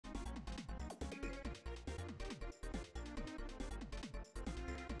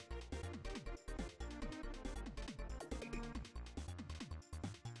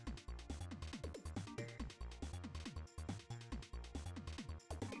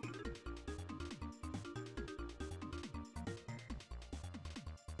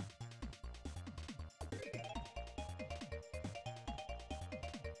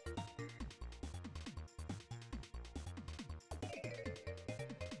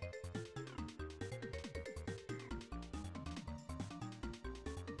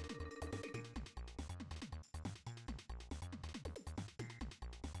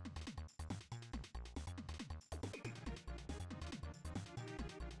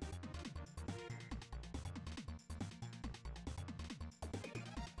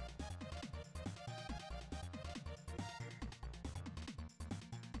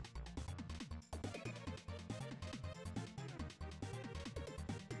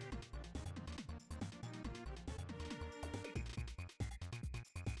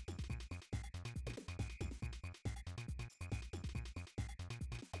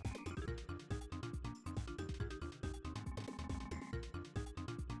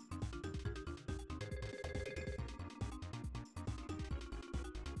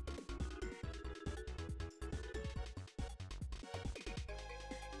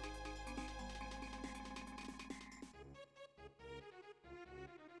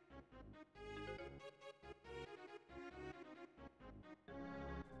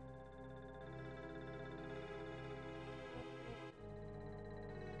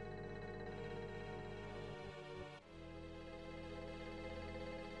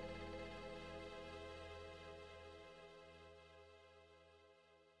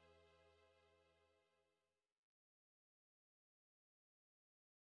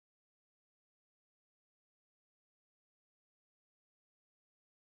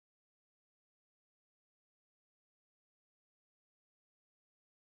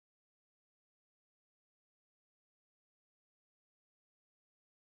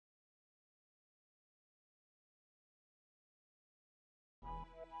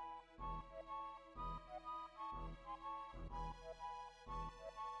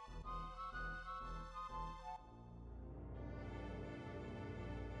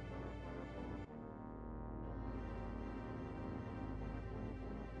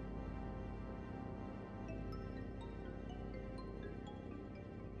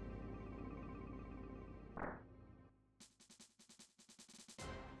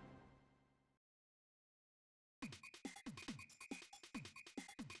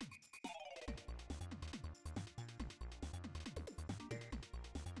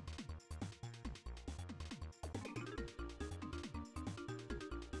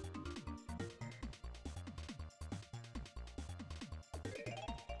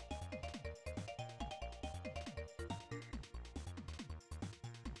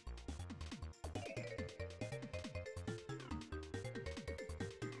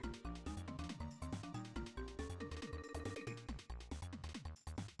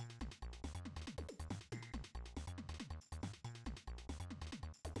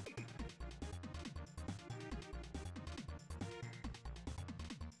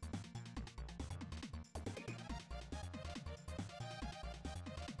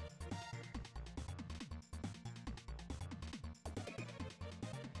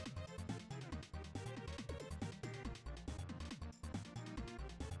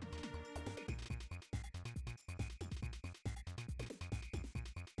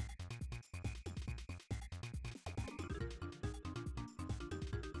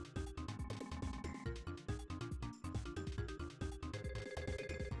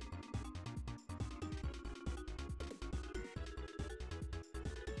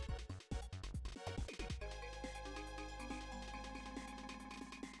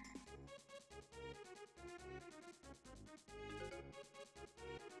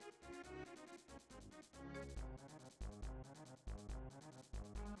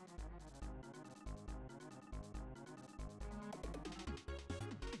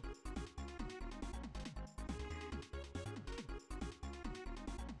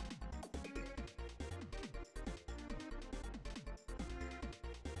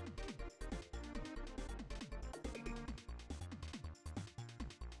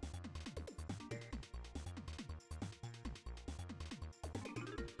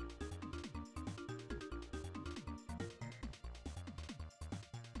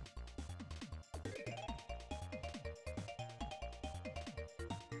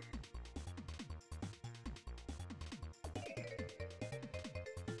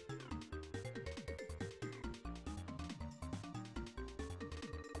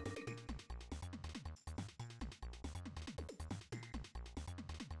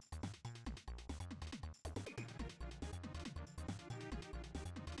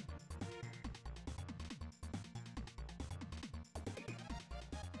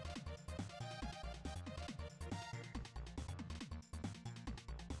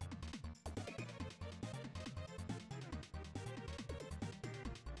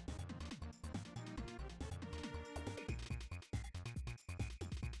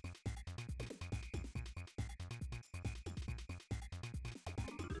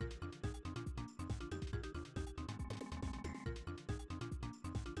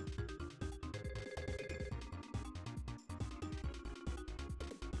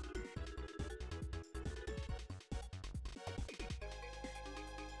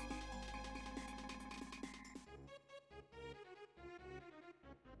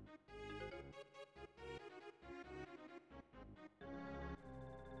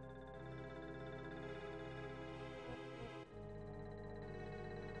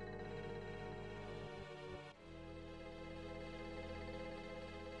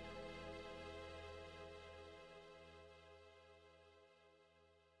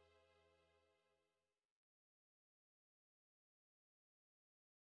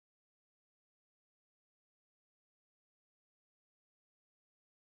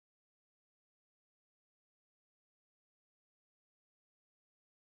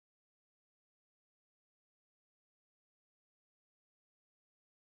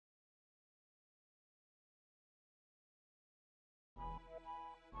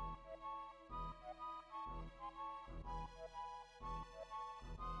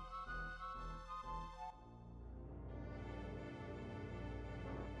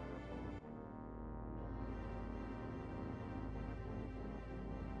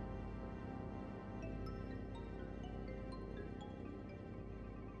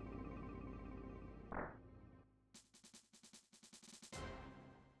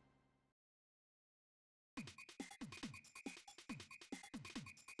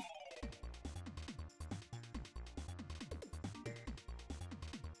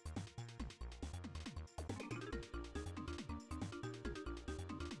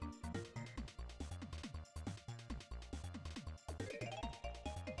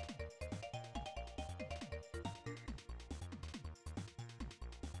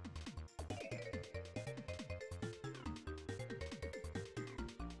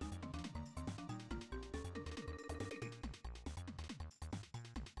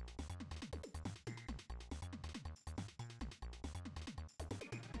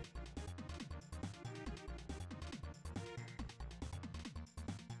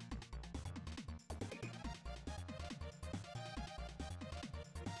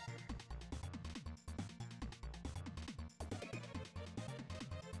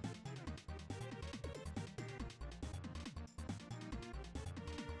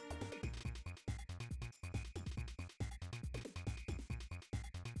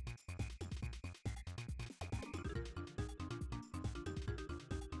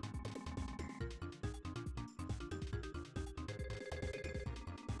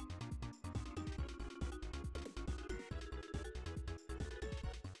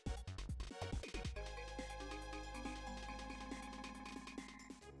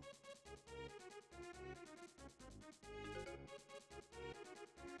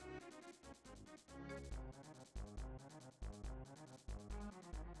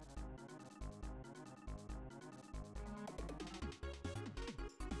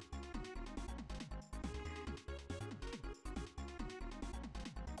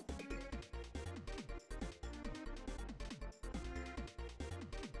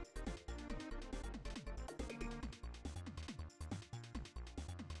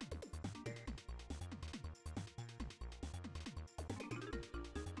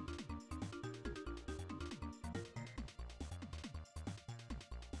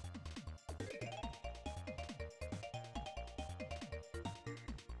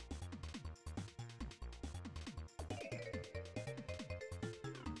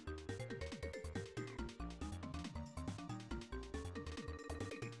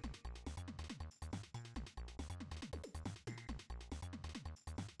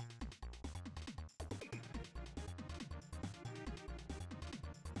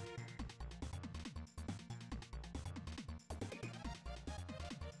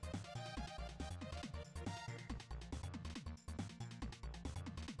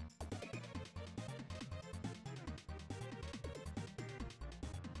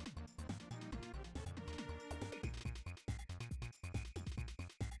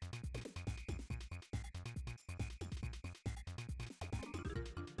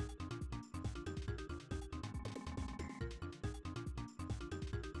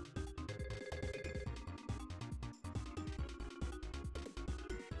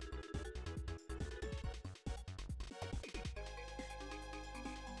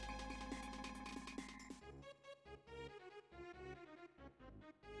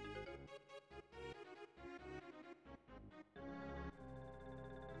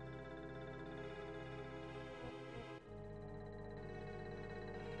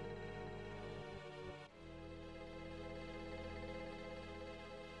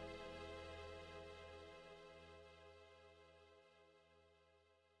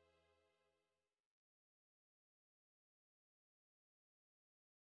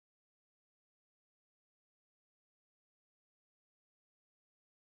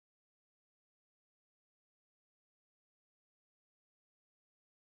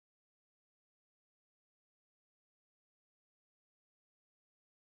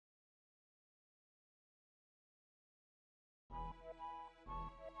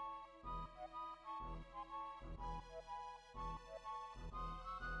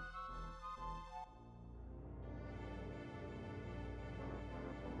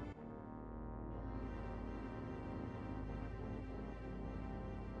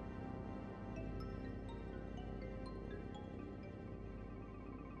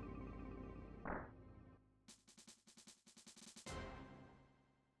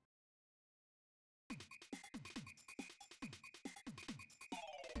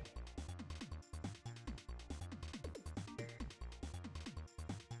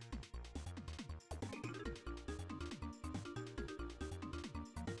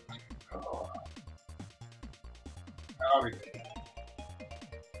Howdy.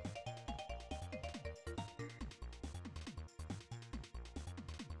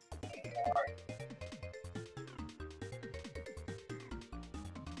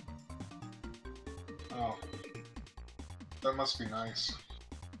 Oh, that must be nice.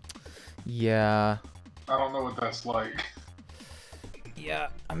 Yeah. I don't know what that's like. Yeah,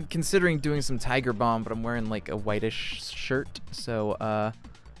 I'm considering doing some Tiger Balm, but I'm wearing like a whitish shirt, so I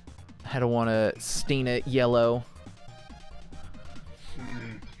don't want to stain it yellow.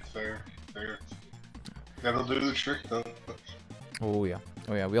 Fair, fair. That'll do the trick though. Oh yeah,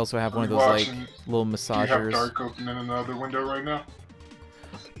 oh yeah. We also have one of you those watching- like little Do you have massagers. dark open in another window right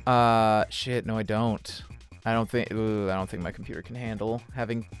now? Shit, no, I don't. I don't think my computer can handle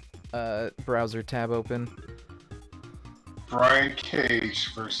having browser tab open. Brian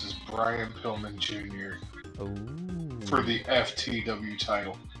Cage versus Brian Pillman Jr. Oh. for the FTW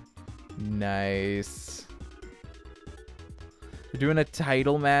title. Nice. We're doing a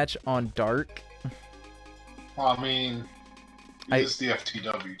title match on Dark. Well, I mean, it's the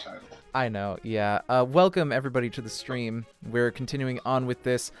FTW title. I know, yeah. Welcome everybody to the stream. We're continuing on with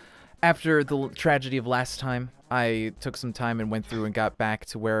this. After the tragedy of last time, I took some time and went through and got back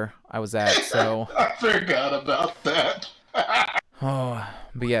to where I was at, so... I forgot about that. Oh,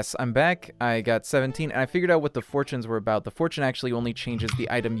 but yes, I'm back. I got 17, and I figured out what the fortunes were about. The fortune actually only changes the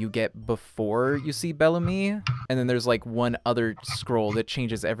item you get before you see Bellamy, and then there's like one other scroll that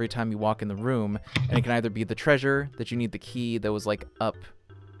changes every time you walk in the room, and it can either be the treasure that you need the key that was like up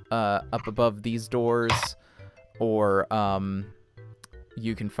above these doors, or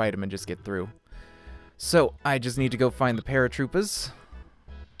you can fight him and just get through. So I just need to go find the paratroopers.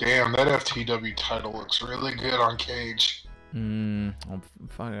 Damn, that FTW title looks really good on Cage.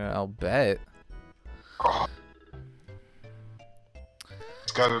 I'll bet. Oh.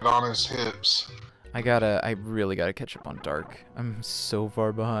 He's got it on his hips. I really gotta catch up on Dark. I'm so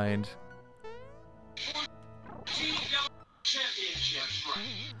far behind.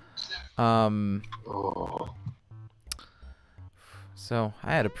 Oh. So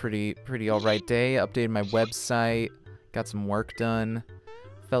I had a pretty alright day. Updated my website, got some work done.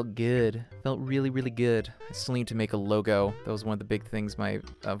 Felt good. Felt really good. I still need to make a logo. That was one of the big things my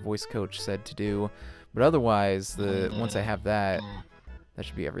voice coach said to do. But otherwise, once I have that, that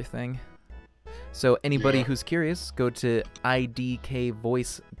should be everything. So anybody who's curious, go to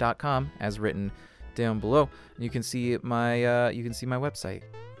idkvoice.com as written down below. You can see my website.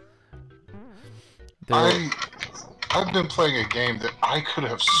 I've been playing a game that I could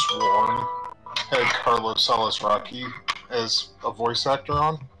have sworn had Carlos Alazraqui as a voice actor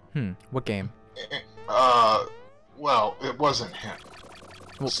on. What game? Well, it wasn't him.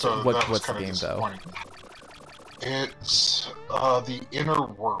 Well, so what's the game though? It's The Inner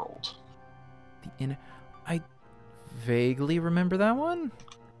World. I vaguely remember that one.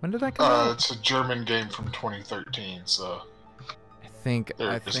 When did that come out? It's a German game from 2013, so I think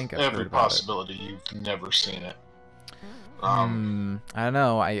I've every heard about possibility you've never seen it. I don't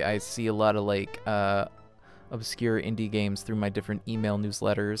know. I see a lot of like obscure indie games through my different email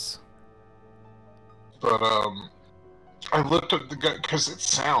newsletters. But I looked up the guy because it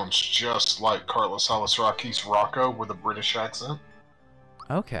sounds just like Carlos Alazraqui's Rocco with a British accent.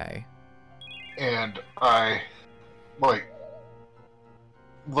 Okay. And I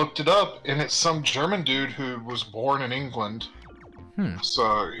looked it up, and it's some German dude who was born in England.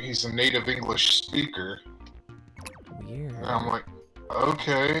 So he's a native English speaker. Weird. And I'm like,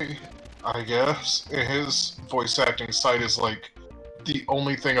 okay, I guess. And his voice acting site is like the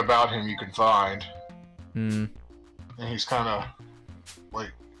only thing about him you can find. And he's kind of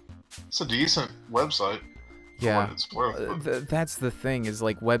like, it's a decent website. Yeah, it's worth, that's the thing, is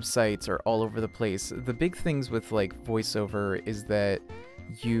like websites are all over the place. The big things with like voiceover is that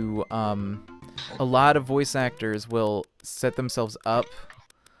you a lot of voice actors will set themselves up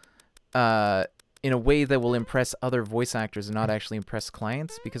in a way that will impress other voice actors and not actually impress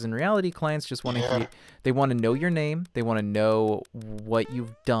clients, because in reality clients just want to they want to know your name, they want to know what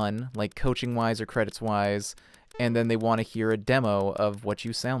you've done, like coaching wise or credits wise, and then they want to hear a demo of what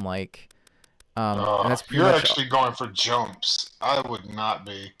you sound like. And that's pretty you're much actually going for jumps. I would not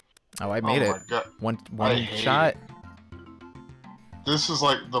be. Oh, I made it. God. One shot. This is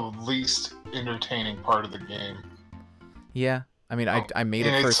like the least entertaining part of the game. Yeah, I mean, I made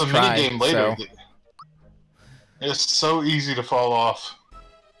it first try. It's a try. minigame later. So... It's so easy to fall off.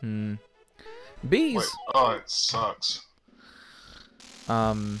 Bees. Wait, oh, it sucks.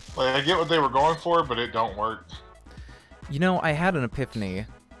 Like, I get what they were going for, but it don't work. You know, I had an epiphany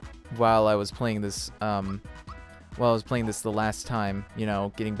while I was playing this. The last time, you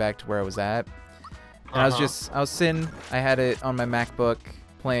know, getting back to where I was at, And I was sitting, I had it on my MacBook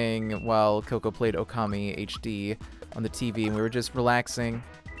playing while Coco played Okami HD on the TV, and we were just relaxing,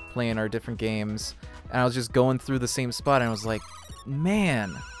 playing our different games. And I was just going through the same spot, and I was like,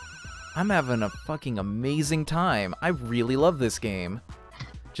 man, I'm having a fucking amazing time. I really love this game.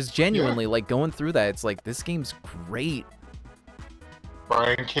 Just genuinely, like, going through that, it's like, this game's great.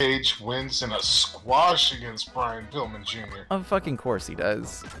 Brian Cage wins in a squash against Brian Pillman Jr. Of fucking course he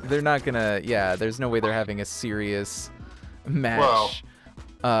does. They're not gonna, yeah, there's no way they're having a serious match. Well,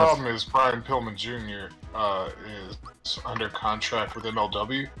 the problem is Brian Pillman Jr. Is under contract with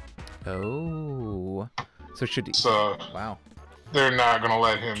MLW. Oh. So should he... So, wow. They're not gonna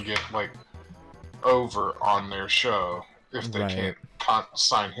let him get, like, over on their show if they can't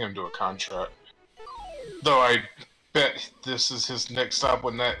sign him to a contract. Though I bet this is his next stop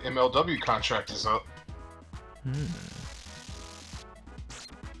when that MLW contract is up.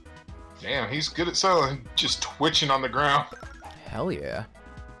 Damn, he's good at selling, just twitching on the ground. Hell yeah.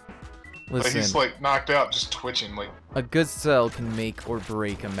 Listen, like he's like knocked out, just twitching. Like a good sell can make or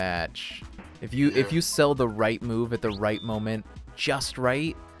break a match. If you sell the right move at the right moment, just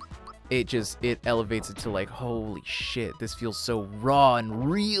right, it elevates it to like, holy shit, this feels so raw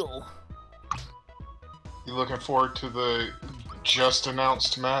and real. You looking forward to the just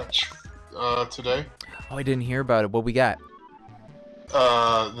announced match today? Oh, I didn't hear about it. What we got?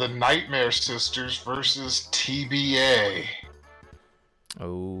 The Nightmare Sisters versus TBA.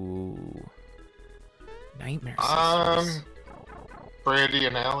 Oh. Nightmare Sisters. Brandy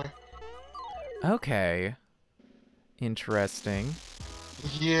and Allie. Okay. Interesting.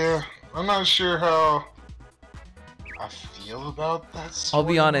 Yeah, I'm not sure how I feel about that. I'll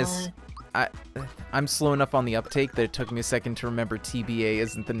be honest. I'm slow enough on the uptake that it took me a second to remember TBA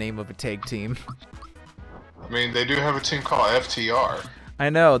isn't the name of a tag team. I mean, they do have a team called FTR. I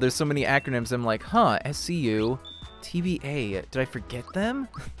know, there's so many acronyms, I'm like, huh, SCU, TBA, did I forget them?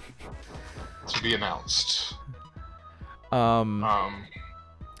 To be announced.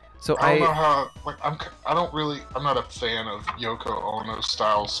 So I don't know how, like, I'm not a fan of Yoko Ono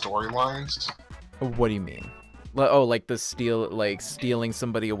style storylines. What do you mean? Oh, like the stealing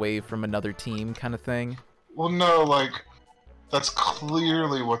somebody away from another team kind of thing? Well, no, like, that's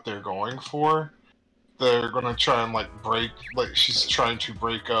clearly what they're going for. They're gonna try and, like, she's trying to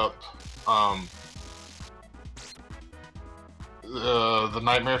break up, the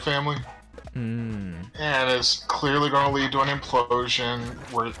Nightmare family. And it's clearly gonna lead to an implosion,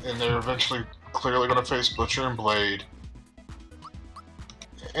 and they're eventually clearly gonna face Butcher and Blade.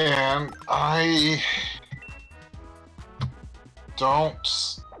 And I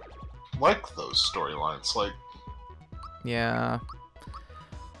don't like those storylines. Like, yeah,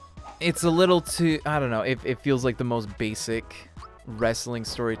 it's a little too, I don't know, it feels like the most basic wrestling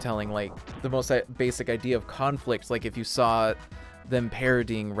storytelling, like the most basic idea of conflict. Like if you saw them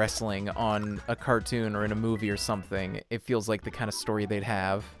parodying wrestling on a cartoon or in a movie or something, it feels like the kind of story they'd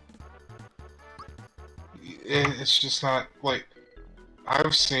have. It's just not, like,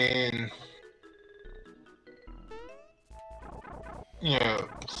 I've seen, you know,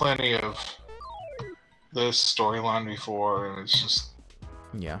 plenty of this storyline before, and it's just,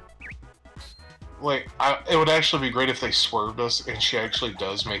 yeah. Like, it would actually be great if they swerved us, and she actually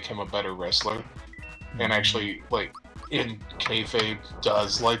does make him a better wrestler, and actually, like, in kayfabe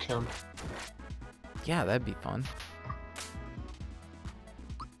does like him. Yeah, that'd be fun.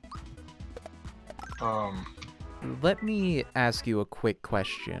 Let me ask you a quick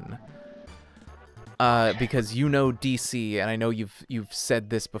question. Because you know DC, and I know you've said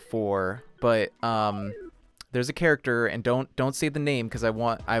this before, but there's a character, and don't say the name because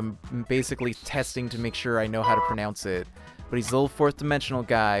I'm basically testing to make sure I know how to pronounce it. But he's a little fourth dimensional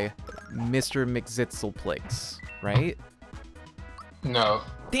guy, Mr. McZitzelplix, right? No.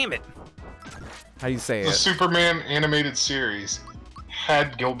 Damn it! How do you say it? The Superman animated series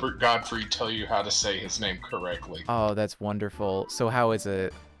had Gilbert Gottfried tell you how to say his name correctly. Oh, that's wonderful. So how is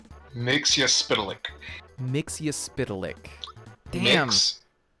it? Mixia-Spitalik. Mixia-Spitalik. Damn. Mix,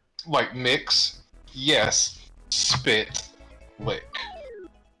 like mix, yes, spit, lick.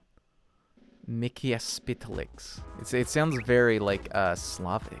 Mixia-Spitalik. It sounds very like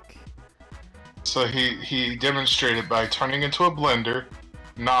Slavic. So he demonstrated by turning into a blender,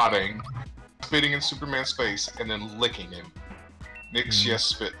 nodding, spitting in Superman's face, and then licking him.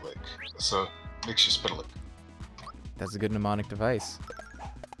 Mixia-Spitalik. So Mixia-Spitalik. That's a good mnemonic device.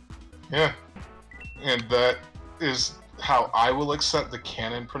 Yeah, and that is how I will accept the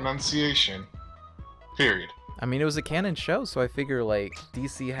canon pronunciation. Period. I mean, it was a canon show, so I figure like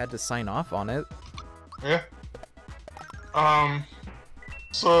DC had to sign off on it. Yeah.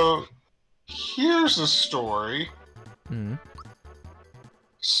 So Here's a story. Hmm.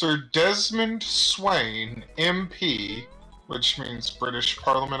 Sir Desmond Swain, MP, which means British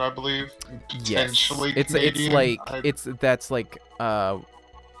Parliament, I believe. Potentially Yes. Canadian. That's like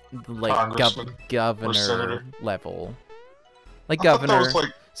Congressman governor level. Like I thought governor. that was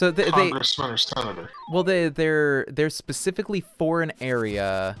like so congressman or senator. Well, they're specifically for an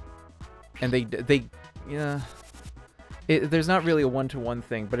area, and there's not really a one-to-one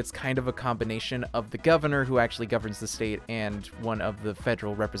thing, but it's kind of a combination of the governor who actually governs the state and one of the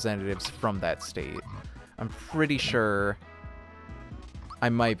federal representatives from that state. I'm pretty sure. I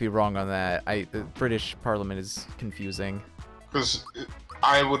might be wrong on that. The British Parliament is confusing. Because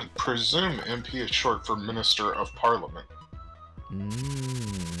I would presume MP is short for Minister of Parliament.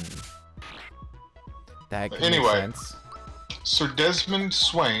 That makes sense. Sir Desmond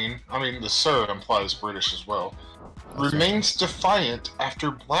Swain, I mean the Sir implies British as well, remains defiant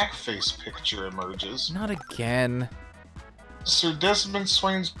after blackface picture emerges. Not again. Sir Desmond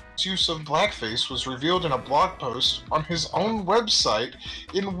Swain's use of blackface was revealed in a blog post on his own website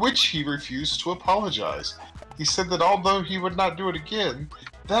in which he refused to apologize. He said that although he would not do it again,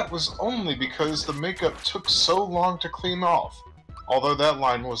 that was only because the makeup took so long to clean off. Although that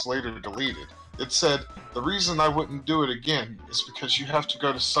line was later deleted. It said, "The reason I wouldn't do it again is because you have to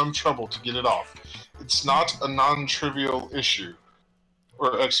go to some trouble to get it off. It's not a non-trivial issue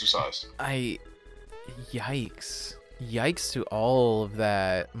or exercise." Yikes. Yikes to all of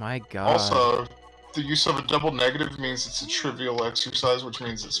that. My God. Also, the use of a double negative means it's a trivial exercise, which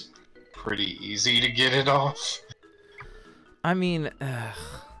means it's pretty easy to get it off. I mean,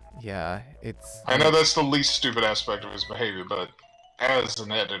 yeah, it's... I know that's the least stupid aspect of his behavior, but as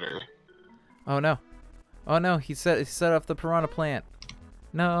an editor... Oh no. Oh no, he set off the piranha plant.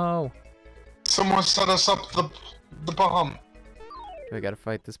 No. Someone set us up the bomb. I gotta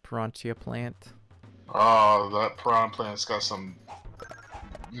fight this piranha plant. Oh, that piranha plant's got some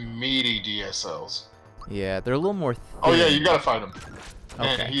meaty DSLs. Yeah, they're a little more thin. Oh yeah, you gotta fight him.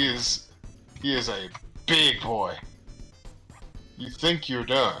 Okay. And he is a big boy. You think you're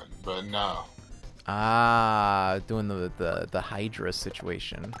done, but no. Ah, doing the Hydra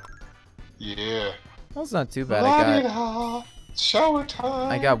situation. Yeah. Well, it's not too bad. Shower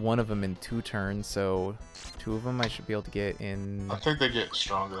time. I got one of them in 2 turns, so 2 of them I should be able to get in. I think they get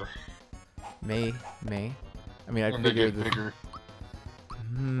stronger. May. I mean, I And figured they get bigger.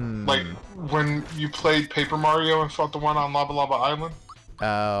 Hmm. Like when you played Paper Mario and fought the one on Lava Lava Island.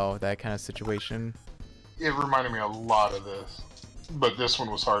 Oh, that kind of situation. It reminded me a lot of this, but this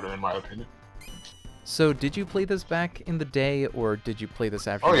one was harder in my opinion. So, did you play this back in the day, or did you play this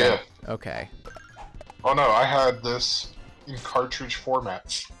after? Oh that? yeah. Okay. Oh no, I had this in cartridge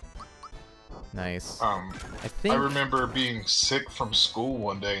format. Nice. I remember being sick from school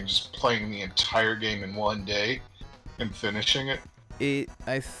one day and just playing the entire game in one day and finishing it.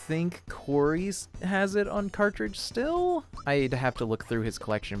 I think Corey has it on cartridge still. I'd have to look through his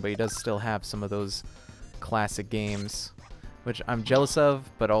collection, but he does still have some of those classic games, which I'm jealous of,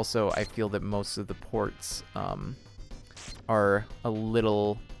 but also I feel that most of the ports are a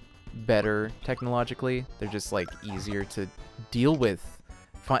little better technologically. They're just like easier to deal with.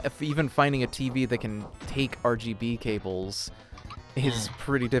 Even finding a TV that can take RGB cables is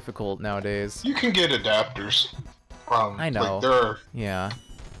pretty difficult nowadays. You can get adapters. I know. Like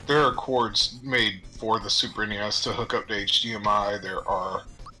there are cords made for the Super NES to hook up to HDMI. There are,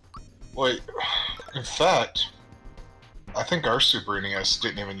 like, in fact, I think our Super NES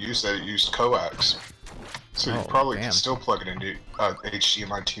didn't even use that. It used coax. So you probably can still plug it into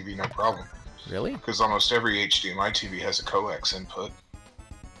HDMI TV, no problem. Really? Because almost every HDMI TV has a coax input.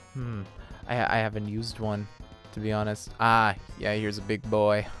 I haven't used one, to be honest. Ah, yeah, here's a big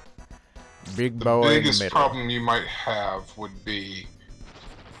boy. Big boy in the middle. The biggest problem you might have would be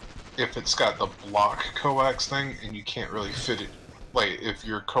if it's got the block coax thing and you can't really fit it. Like, if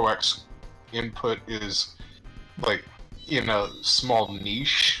your coax input is, like, in a small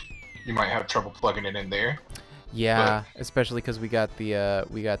niche, you might have trouble plugging it in there. Yeah, especially because we got the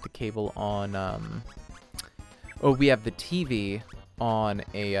cable on we have the TV on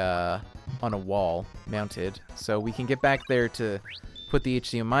a wall mounted, so we can get back there to put the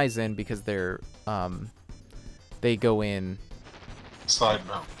HDMI's in because they go in side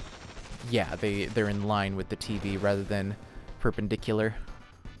mount. Yeah, they're in line with the TV rather than perpendicular.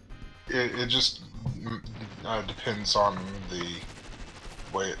 It just depends on the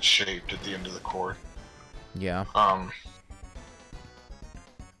way it's shaped at the end of the cord. Yeah. Aw,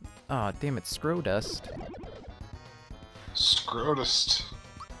 damn it, Scrodust. Scrodust.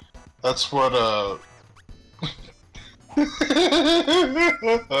 That's what I'm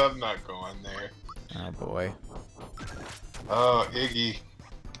not going there. Oh boy. Oh, Iggy.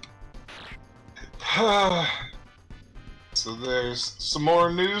 So there's some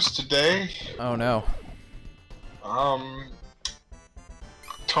more news today. Oh no.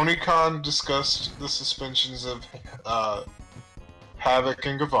 Tony Khan discussed the suspensions of Havoc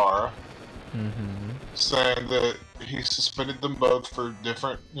and Guevara, saying that he suspended them both for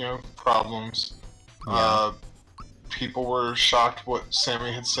different, problems. Yeah. People were shocked what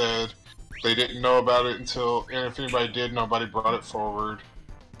Sammy had said. They didn't know about it until, and if anybody did, nobody brought it forward.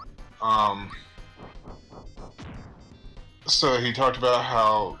 So he talked about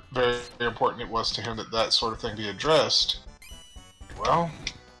how very, very important it was to him that that sort of thing be addressed. Well,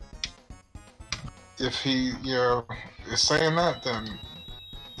 if he, is saying that, then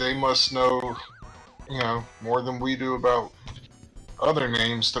they must know, more than we do about other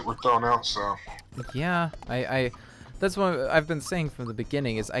names that were thrown out, so... Yeah, that's what I've been saying from the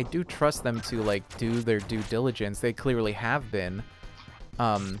beginning, is I do trust them to, like, do their due diligence. They clearly have been.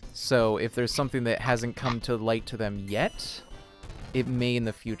 So if there's something that hasn't come to light to them yet, it may in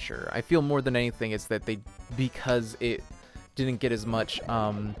the future. I feel more than anything it's that because it didn't get as much,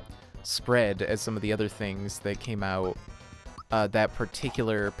 spread as some of the other things that came out, that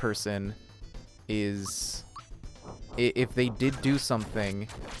particular person is... If they did do something,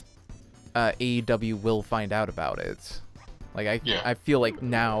 AEW will find out about it. Like, I feel like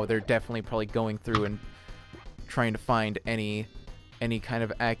now they're definitely probably going through and trying to find any kind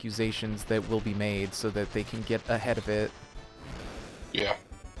of accusations that will be made so that they can get ahead of it. Yeah.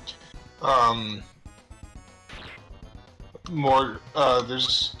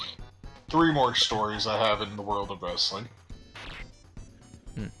 There's 3 more stories I have in the world of wrestling.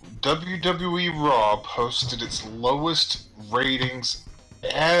 WWE Raw posted its lowest ratings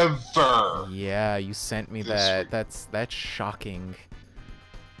ever. Yeah, you sent me that. That's shocking.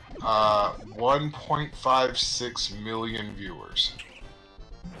 1.56 million viewers.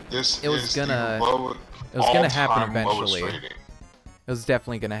 It was gonna happen eventually. It was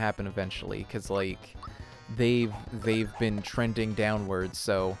definitely gonna happen eventually, because like they've been trending downwards,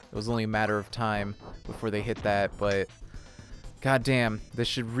 so it was only a matter of time before they hit that. But goddamn, this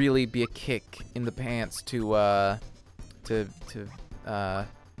should really be a kick in the pants to the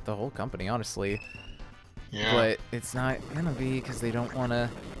whole company, honestly. Yeah. But it's not gonna be, because they don't want to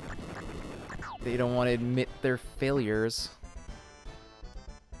admit their failures.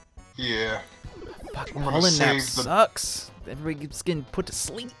 Yeah. Fuck, Mullen Nap sucks. Everybody keeps getting put to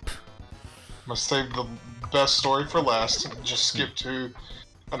sleep. I'm gonna save the best story for last and just skip to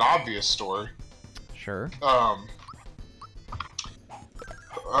an obvious story. Sure.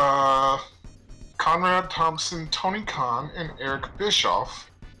 Conrad Thompson, Tony Khan, and Eric Bischoff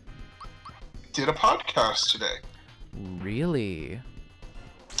did a podcast today. Really?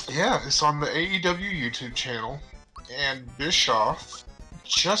 Yeah, it's on the AEW YouTube channel, and Bischoff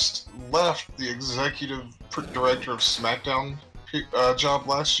just left the executive director of SmackDown job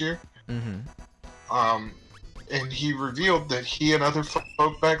last year. And he revealed that he and other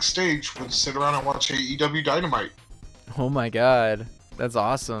folk backstage would sit around and watch AEW Dynamite. Oh my god, that's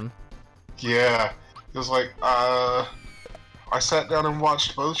awesome. Yeah, it was like, I sat down and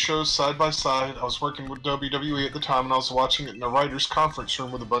watched both shows side by side. I was working with WWE at the time, and I was watching it in a writer's conference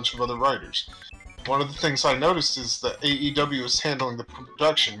room with a bunch of other writers. One of the things I noticed is that AEW is handling the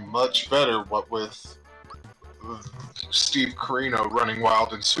production much better, what with Steve Corino running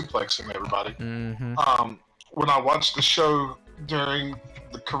wild and suplexing everybody. When I watched the show during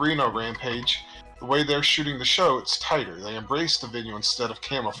the Corino rampage, the way they're shooting the show, it's tighter. They embrace the video instead of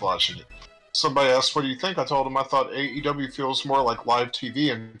camouflaging it. Somebody asked, what do you think? I told him I thought AEW feels more like live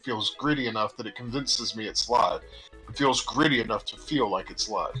TV and feels gritty enough that it convinces me it's live. It feels gritty enough to feel like it's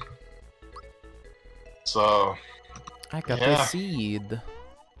live. So, I got the seed.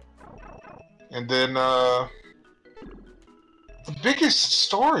 And then, the biggest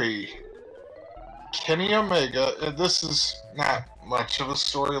story, Kenny Omega, and this is not much of a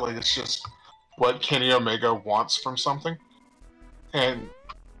story, like it's just what Kenny Omega wants from something. And,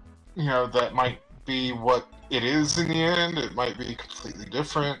 that might be what it is in the end, it might be completely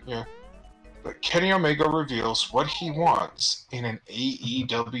different, But Kenny Omega reveals what he wants in an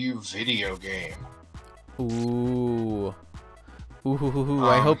AEW video game. Ooh.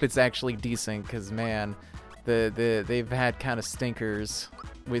 I hope it's actually decent, because man, they've had kind of stinkers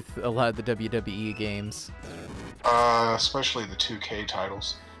with a lot of the WWE games. Especially the 2K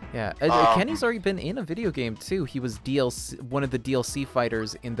titles. Yeah, Kenny's already been in a video game too. He was one of the DLC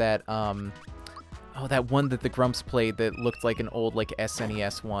fighters in that that one that the Grumps played that looked like an old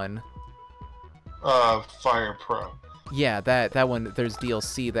SNES one. Fire Pro. Yeah, that one, there's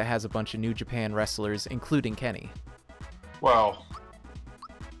DLC that has a bunch of New Japan wrestlers, including Kenny. Well,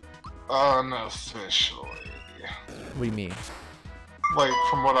 unofficially. What do you mean? Like,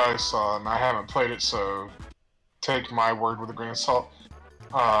 from what I saw, and I haven't played it, so take my word with a grain of salt,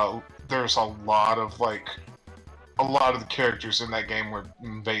 there's a lot of the characters in that game were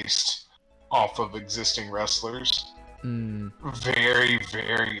based off of existing wrestlers. Very,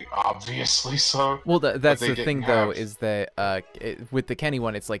 very obviously so. Well, that's the thing, though, is that with the Kenny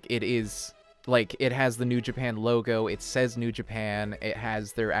one, it's like it is like it has the New Japan logo. It says New Japan. It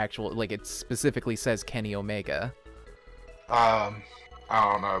has their actual it specifically says Kenny Omega. I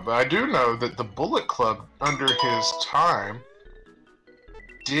don't know, but I do know that the Bullet Club under his time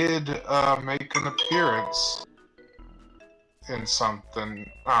did make an appearance in something,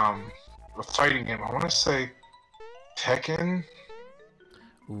 a fighting game. I want to say Tekken.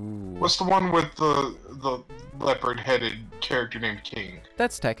 Ooh. What's the one with the leopard-headed character named King?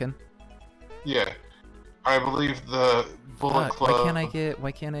 That's Tekken. Yeah, I believe the Bullet Club.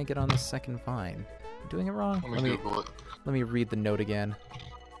 Why can't I get on the second vine? I'm doing it wrong. Let me Google it. Let me read the note again.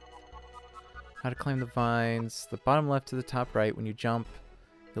 How to climb the vines. The bottom left to the top right. When you jump,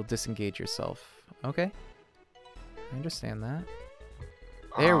 you'll disengage yourself. Okay. I understand that.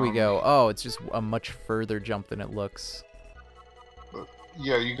 There we go. Oh, it's just a much further jump than it looks.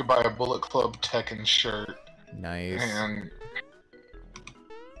 Yeah, you could buy a Bullet Club Tekken shirt. Nice. And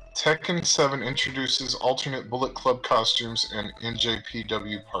Tekken 7 introduces alternate Bullet Club costumes and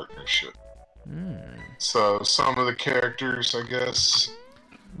NJPW partnership. So some of the characters, I guess,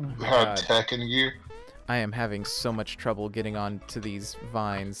 had Tekken gear. I am having so much trouble getting on to these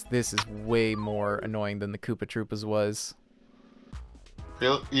vines. This is way more annoying than the Koopa Troopas was.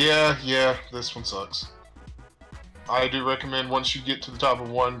 Yeah, this one sucks. I do recommend once you get to the top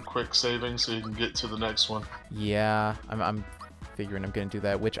of one, quick saving so you can get to the next one. Yeah, I'm figuring I'm gonna do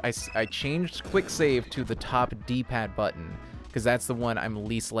that, which I changed quick save to the top D-pad button, because that's the one I'm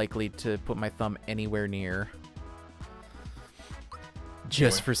least likely to put my thumb anywhere near.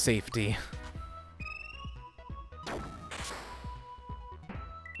 Just for safety.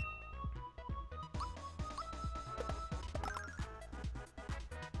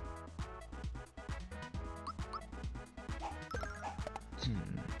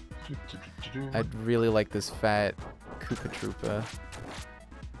 I'd really like this fat Koopa Troopa.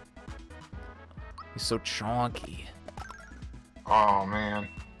 He's so chonky. Oh, man.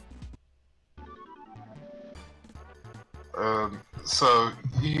 So,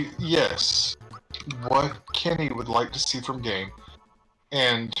 yes, what Kenny would like to see from game,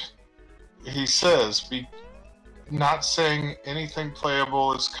 and he says, not saying anything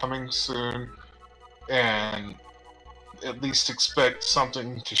playable is coming soon, and at least expect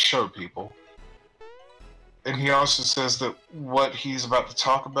something to show people. And he also says that what he's about to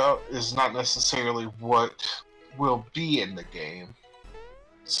talk about is not necessarily what will be in the game.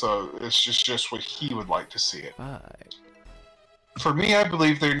 So it's just what he would like to see it. For me, I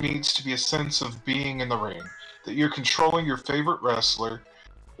believe there needs to be a sense of being in the ring, that you're controlling your favorite wrestler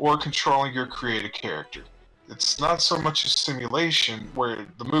or controlling your creative character. It's not so much a simulation where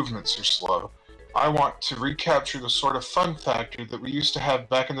the movements are slow. I want to recapture the sort of fun factor that we used to have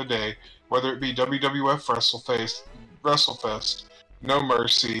back in the day, whether it be WWF WrestleFest, No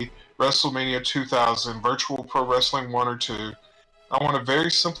Mercy, WrestleMania 2000, Virtual Pro Wrestling 1 or 2. I want a very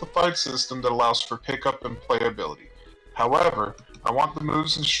simplified system that allows for pickup and playability. However, I want the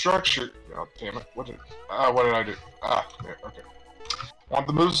moves and structure... Oh, damn it. What did I do? There, okay. I want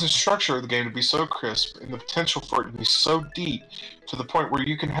the moves and structure of the game to be so crisp, and the potential for it to be so deep, to the point where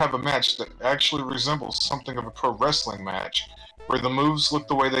you can have a match that actually resembles something of a pro wrestling match, where the moves look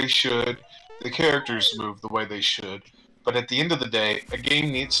the way they should, the characters move the way they should, but at the end of the day, a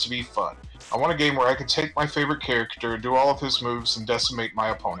game needs to be fun. I want a game where I can take my favorite character, do all of his moves, and decimate my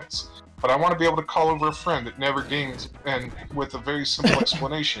opponents. But I want to be able to call over a friend that never games, and with a very simple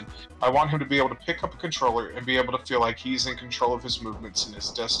explanation, I want him to be able to pick up a controller and be able to feel like he's in control of his movements and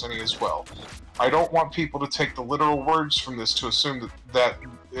his destiny as well. I don't want people to take the literal words from this to assume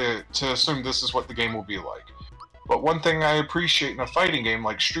assume this is what the game will be like. But one thing I appreciate in a fighting game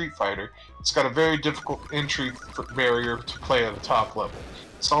like Street Fighter, it's got a very difficult entry barrier to play at a top level.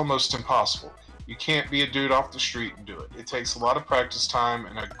 It's almost impossible. You can't be a dude off the street and do it. It takes a lot of practice time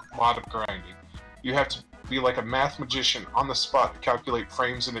and a lot of grinding. You have to be like a math magician on the spot to calculate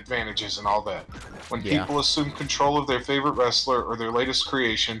frames and advantages and all that. When people assume control of their favorite wrestler or their latest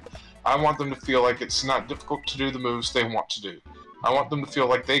creation, I want them to feel like it's not difficult to do the moves they want to do. I want them to feel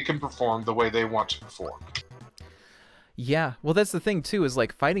like they can perform the way they want to perform. Yeah, well, that's the thing too, is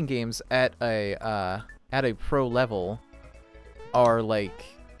like fighting games at a at a pro level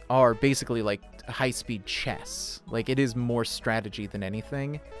are basically like high-speed chess. Like, it is more strategy than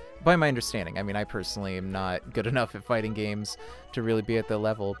anything, by my understanding. I mean, I personally am not good enough at fighting games to really be at the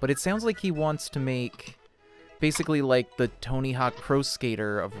level, but it sounds like he wants to make basically like the Tony Hawk Pro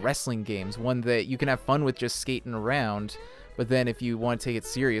Skater of wrestling games, one that you can have fun with just skating around, but then if you want to take it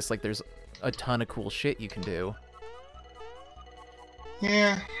serious, like, there's a ton of cool shit you can do.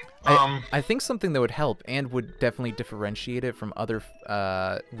 Yeah. I think something that would help and would definitely differentiate it from other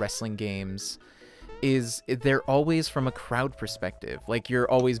wrestling games is they're always from a crowd perspective. Like, you're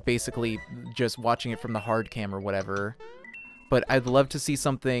always basically just watching it from the hard cam or whatever. But I'd love to see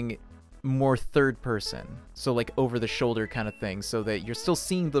something more third person, so like over the shoulder kind of thing, so that you're still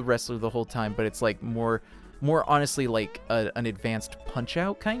seeing the wrestler the whole time, but it's like more honestly like an advanced Punch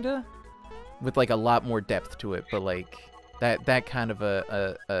Out kinda, with like a lot more depth to it, but like that kind of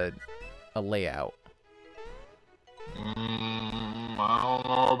a layout. I don't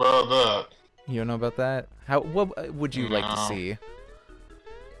know about that. You don't know about that? What would you like to see?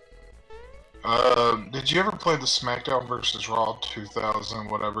 Did you ever play the SmackDown vs. Raw 2000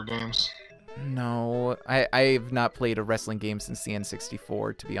 whatever games? No, I've not played a wrestling game since the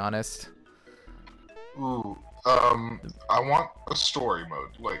N64, to be honest. Ooh, I want a story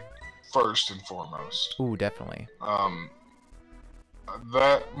mode, like, first and foremost. Ooh, definitely.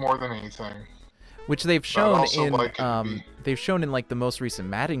 That more than anything. Which they've shown in, like they've shown in like the most recent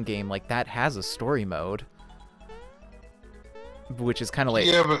Madden game, like that has a story mode, which is kind of like,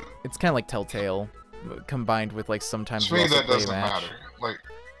 yeah, but it's kind of like Telltale combined with like sometimes. To me, that doesn't matter. Like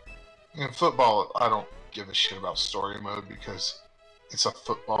in football, I don't give a shit about story mode because it's a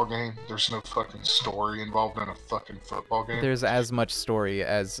football game. There's no fucking story involved in a fucking football game. There's as much story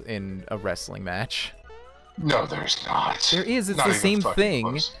as in a wrestling match. No, there's not. There is. It's not the same thing.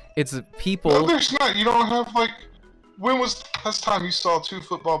 Close. It's people. No, there's not. You don't have, like... When was the last time you saw two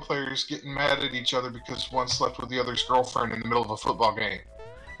football players getting mad at each other because one slept with the other's girlfriend in the middle of a football game?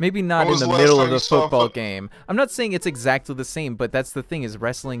 Maybe not in the middle of the football game. I'm not saying it's exactly the same, but that's the thing, is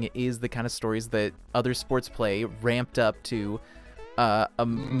wrestling is the kind of stories that other sports play ramped up to a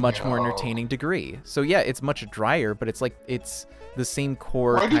much more entertaining degree. So yeah, it's much drier, but it's like, it's the same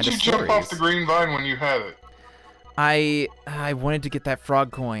core kind of stories. Why did you jump off the green vine when you had it? I wanted to get that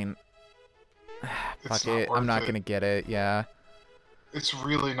frog coin. Fuck it, I'm not gonna get it. Yeah. It's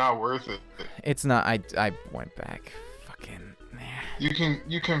really not worth it. It's not. I went back. Fucking.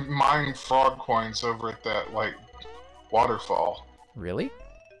 You can mine frog coins over at that like waterfall. Really?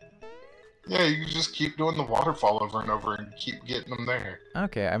 Yeah, you can just keep doing the waterfall over and over and keep getting them there.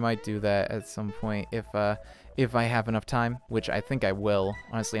 Okay, I might do that at some point if I have enough time, which I think I will.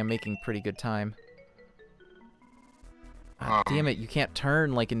 Honestly, I'm making pretty good time. Damn it, you can't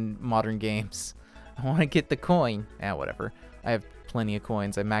turn like in modern games. I want to get the coin. Ah, whatever. I have plenty of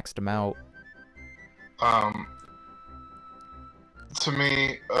coins. I maxed them out. To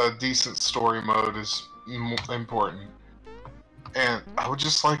me, a decent story mode is important. And I would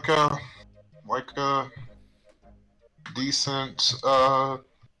just like a decent,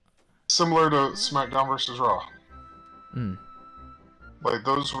 similar to SmackDown vs. Raw. Like,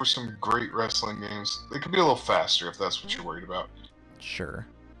 those were some great wrestling games. They could be a little faster if that's what you're worried about. Sure.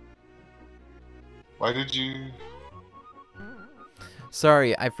 Why did you...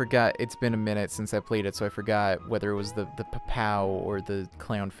 Sorry, I forgot. It's been a minute since I played it, so I forgot whether it was the Papow or the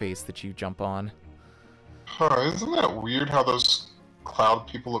clown face that you jump on. Huh, isn't that weird how those cloud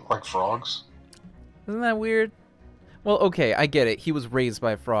people look like frogs? Isn't that weird? Well, okay, I get it. He was raised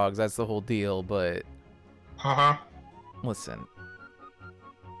by frogs. That's the whole deal, but... Uh-huh. Listen.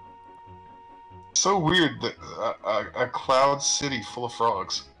 So weird that a cloud city full of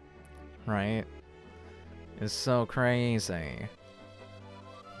frogs. Right? It's so crazy.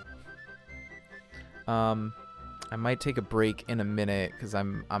 I might take a break in a minute because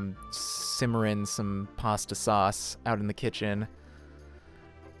I'm simmering some pasta sauce out in the kitchen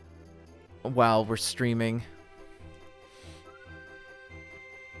while we're streaming.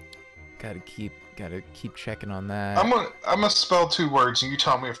 Gotta keep checking on that. I'm gonna spell two words and you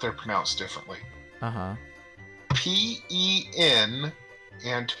tell me if they're pronounced differently. Uh-huh. P-E-N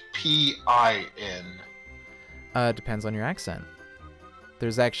and P-I-N. Depends on your accent.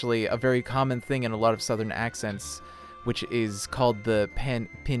 There's actually a very common thing in a lot of southern accents, which is called the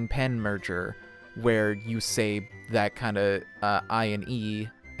pin-pen merger, where you say that kind of I and E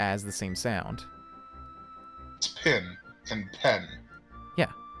as the same sound. It's pin and pen.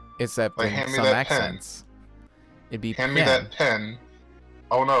 Yeah, except like, in some accents, it'd be hand me that pen.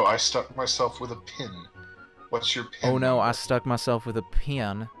 Oh no, I stuck myself with a pin. What's your pin? Oh no, I stuck myself with a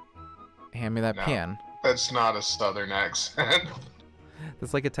pin. Hand me that pin. That's not a Southern accent.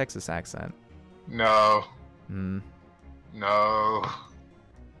 That's like a Texas accent. No. Hmm. No.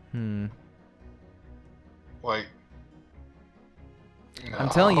 Hmm. Like, no. I'm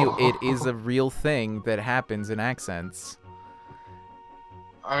telling you, it is a real thing that happens in accents.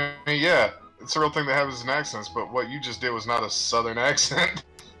 I mean, yeah, it's a real thing that happens in accents, but what you just did was not a Southern accent.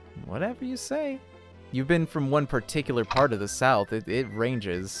 Whatever you say. You've been from one particular part of the South. It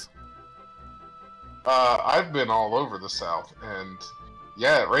ranges. I've been all over the South, and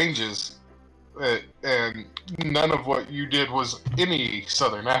yeah, it ranges. And none of what you did was any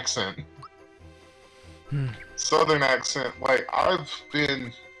Southern accent. Southern accent, like, I've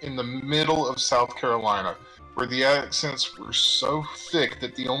been in the middle of South Carolina, where the accents were so thick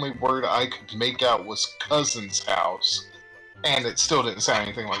that the only word I could make out was cousin's house, and it still didn't sound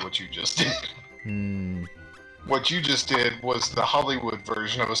anything like what you just did. What you just did was the Hollywood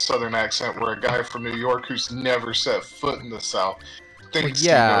version of a Southern accent, where a guy from New York who's never set foot in the South thinks he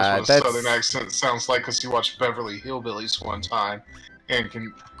knows what a Southern accent sounds like because he watched Beverly Hillbillies one time and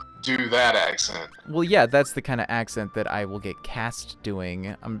can do that accent. Well, yeah, that's the kind of accent that I will get cast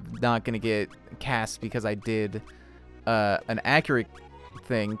doing. I'm not gonna get cast because I did an accurate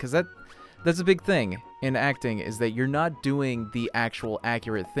thing, because that's a big thing in acting, is that you're not doing the actual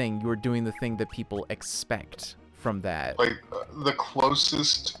accurate thing. You're doing the thing that people expect from that. Like, the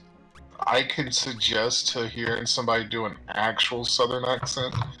closest I can suggest to hearing somebody do an actual Southern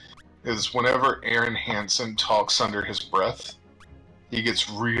accent is whenever Aaron Hansen talks under his breath. He gets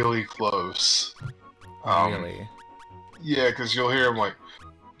really close. Really? Yeah, because you'll hear him like,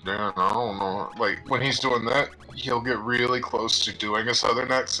 "Damn, I don't know." Like, when he's doing that, he'll get really close to doing a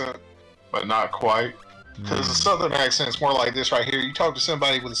Southern accent, but not quite. Because a Southern accent is more like this right here. You talk to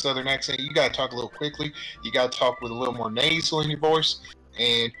somebody with a Southern accent, you gotta talk a little quickly. You gotta talk with a little more nasal in your voice.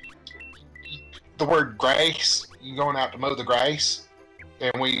 And the word grass, you going out to mow the grass,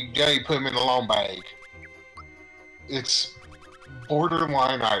 and when you go, you put them in the lawn bag. It's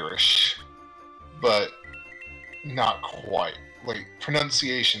borderline Irish, but not quite. Like,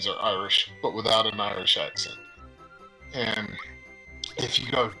 pronunciations are Irish, but without an Irish accent. And if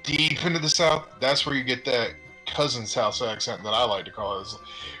you go deep into the South, that's where you get that cousin's house accent that I like to call it. It's like,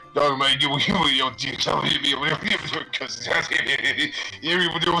 "Dog, man, cousin's house."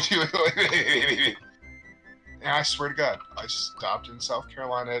 And I swear to God, I stopped in South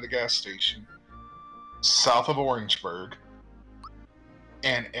Carolina at a gas station south of Orangeburg,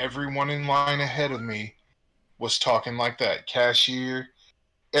 and everyone in line ahead of me was talking like that. Cashier,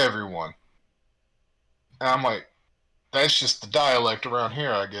 everyone. And I'm like, that's just the dialect around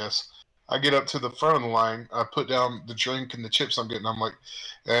here, I guess. I get up to the front of the line, I put down the drink and the chips I'm getting. I'm like,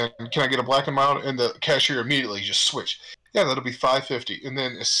 and can I get a black and mild? And the cashier immediately just switched. Yeah, that'll be $5.50. And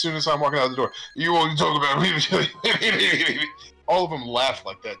then as soon as I'm walking out the door, you want to talk about all of them laugh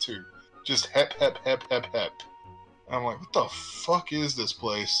like that too. Just hep, hep, hep, hep, hep. And I'm like, what the fuck is this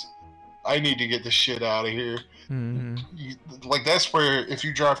place? I need to get this shit out of here. Like, that's where if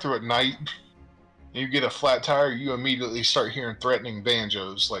you drive through at night and you get a flat tire, you immediately start hearing threatening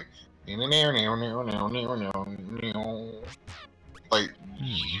banjos. Like, like,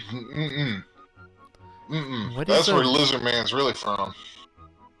 that's where Lizard Man's really from.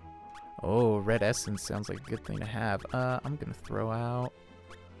 Oh, red essence sounds like a good thing to have. I'm gonna throw out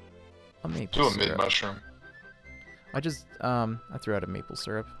a maple syrup. Do a mid-mushroom. I threw out a maple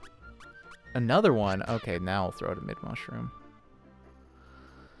syrup. Another one? Okay, now I'll throw out a mid-mushroom.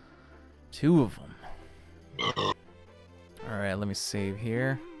 2 of them. Alright, let me save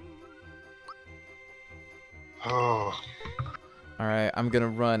here. Oh. Alright, I'm gonna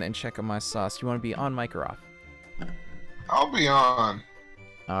run and check on my sauce. You wanna be on mic or off? I'll be on.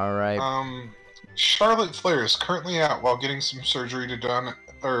 Alright. Charlotte Flair is currently out while getting some surgery to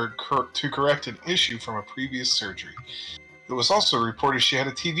correct an issue from a previous surgery. It was also reported she had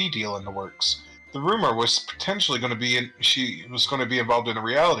a TV deal in the works. The rumor was potentially going to be she was going to be involved in a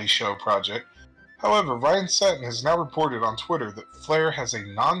reality show project. However, Ryan Satin has now reported on Twitter that Flair has a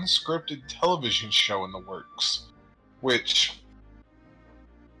non-scripted television show in the works, which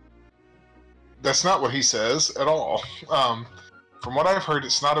that's not what he says at all. From what I've heard,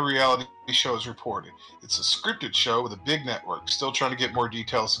 it's not a reality show as reported. It's a scripted show with a big network. Still trying to get more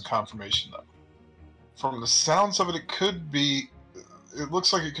details and confirmation though. From the sounds of it, it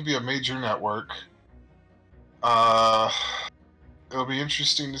looks like it could be a major network. It'll be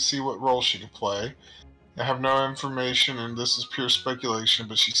interesting to see what role she could play. I have no information, and this is pure speculation,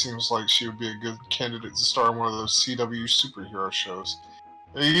 but she seems like she would be a good candidate to star in one of those CW superhero shows.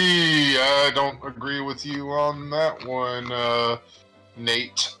 I don't agree with you on that one,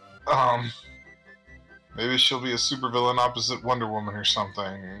 Nate. Maybe she'll be a supervillain opposite Wonder Woman or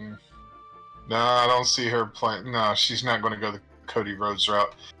something. No, I don't see her playing. No, she's not going to go the Cody Rhodes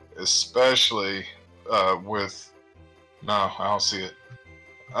route, especially with. No, I don't see it.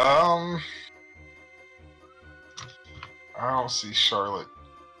 I don't see Charlotte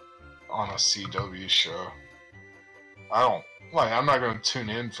on a CW show. I don't like. I'm not going to tune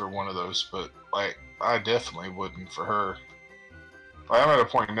in for one of those, but like, I definitely wouldn't for her. Like, I'm at a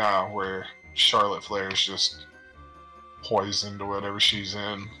point now where Charlotte Flair is just poisoned to whatever she's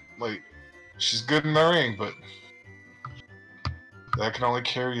in. Like, she's good in the ring, but that can only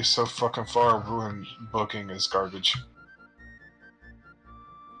carry you so fucking far when booking is garbage.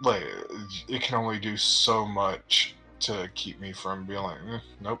 Like, it can only do so much to keep me from being like,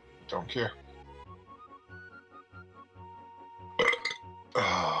 nope, don't care.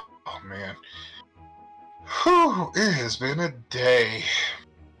 Oh man. Whew, it has been a day.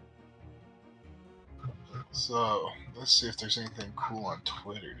 So, let's see if there's anything cool on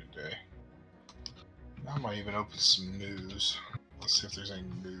Twitter today. I might even open some news. Let's see if there's any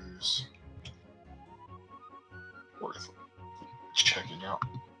news worth checking out.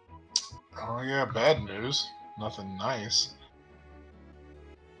 Oh yeah, bad news. Nothing nice.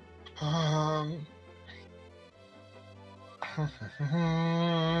 Yeah,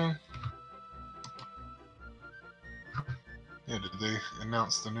 did they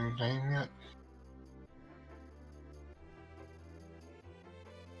announce the new name yet?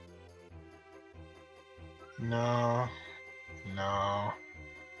 No. No.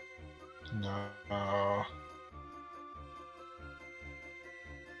 No. No.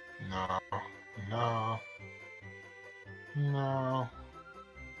 No. No. No.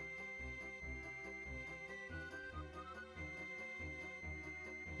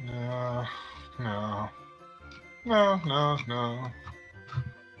 No. No. No, no, no.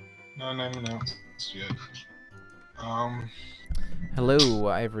 No name announced yet. Hello,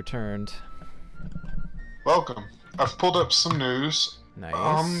 I've returned. Welcome. I've pulled up some news.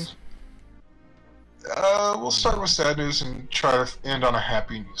 Nice. We'll start with sad news and try to end on a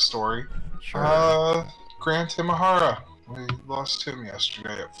happy story. Sure. Grant Imahara. We lost him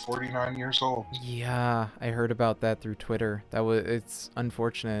yesterday at 49 years old. Yeah, I heard about that through Twitter. It's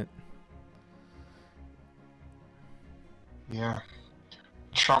unfortunate. Yeah.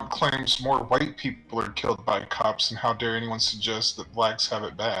 Trump claims more white people are killed by cops, and how dare anyone suggest that blacks have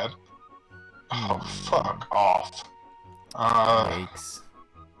it bad. Oh, fuck off. Yikes.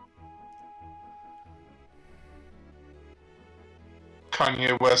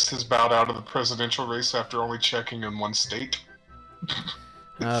 Kanye West has bowed out of the presidential race after only checking in one state.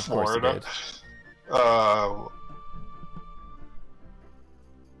 Of course he did.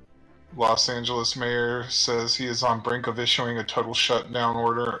 Los Angeles mayor says he is on brink of issuing a total shutdown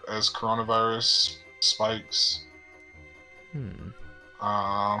order as coronavirus spikes.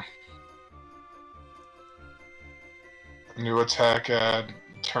 New attack ad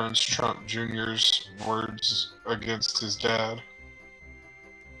turns Trump Jr.'s words against his dad.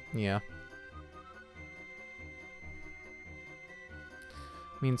 Yeah.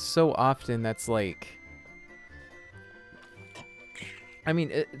 I mean, so often that's like... I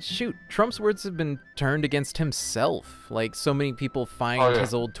mean, shoot, Trump's words have been turned against himself. Like, so many people find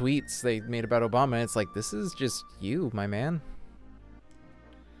his old tweets they made about Obama, and it's like, this is just you, my man.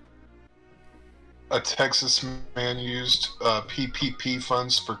 A Texas man used PPP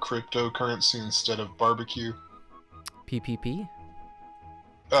funds for cryptocurrency instead of barbecue. PPP?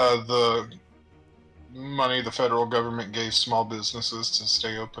 The money the federal government gave small businesses to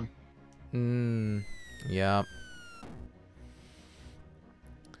stay open. Yeah.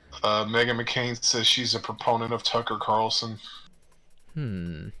 Meghan McCain says she's a proponent of Tucker Carlson.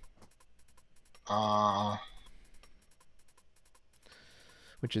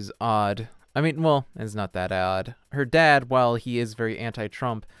 Which is odd. I mean, well, it's not that odd. Her dad, while he is very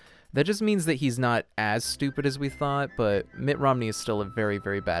anti-Trump, that just means that he's not as stupid as we thought, but Mitt Romney is still a very,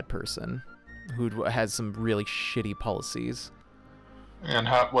 very bad person who has some really shitty policies. And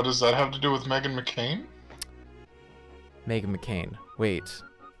what does that have to do with Meghan McCain? Meghan McCain. Wait.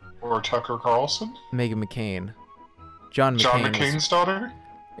 Or Tucker Carlson? Meghan McCain. John McCain's daughter?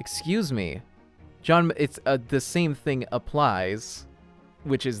 Excuse me. It's the same thing applies,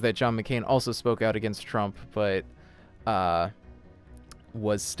 which is that John McCain also spoke out against Trump, but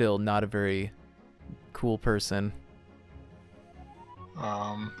was still not a very cool person.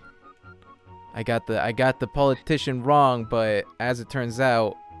 I got the politician wrong, but as it turns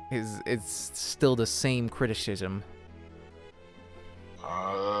out, it's still the same criticism.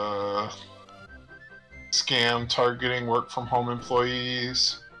 Scam targeting work from home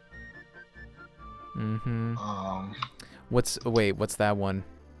employees. What's that one?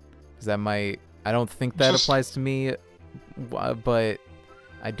 Is that my... I don't think that applies to me, but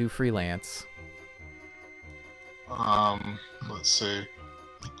I do freelance. Let's see.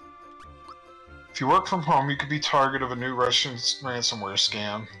 If you work from home, you could be target of a new Russian ransomware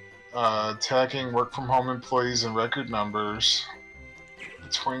scam. Attacking work-from-home employees in record numbers.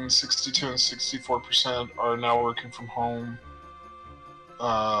 Between 62 and 64% are now working from home.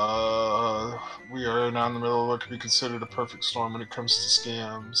 We are now in the middle of what could be considered a perfect storm when it comes to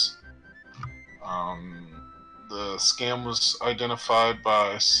scams. The scam was identified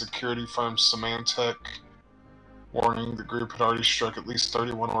by security firm Symantec, warning the group had already struck at least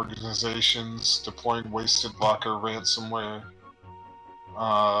 31 organizations, deploying Wasted Locker ransomware.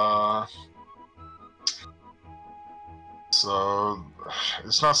 So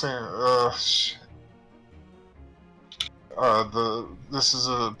it's not saying this is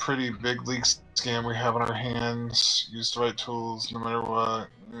a pretty big league scam we have on our hands. Use the right tools, no matter what.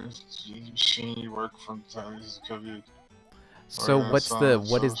 You work from times. So what is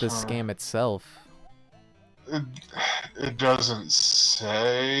the scam itself? It doesn't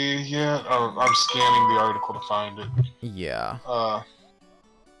say yet. I'm scanning the article to find it. Yeah.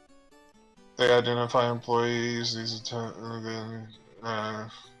 They identify employees.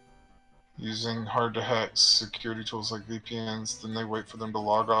 Using hard-to-hack security tools like VPNs, then they wait for them to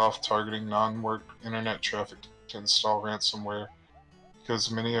log off, targeting non-work internet traffic to install ransomware. Because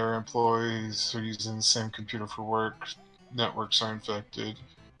many of our employees are using the same computer for work, networks are infected.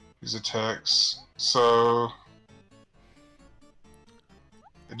 These attacks. So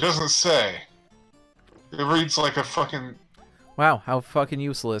it doesn't say. It reads like a fucking... Wow, how fucking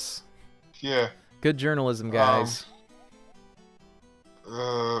useless. Yeah. Good journalism, guys.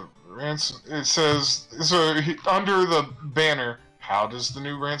 It says, so under the banner, how does the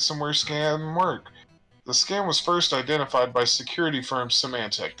new ransomware scam work? The scam was first identified by security firm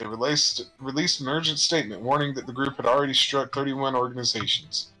Symantec. They released an urgent statement warning that the group had already struck 31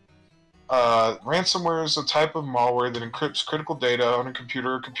 organizations. Ransomware is a type of malware that encrypts critical data on a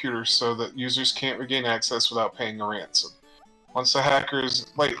computer or computers so that users can't regain access without paying a ransom. Once the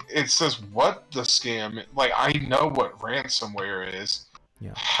hackers, like, it says what the scam, like, I know what ransomware is.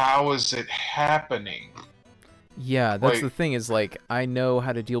 Yeah. How is it happening? Yeah, that's the thing is, like, I know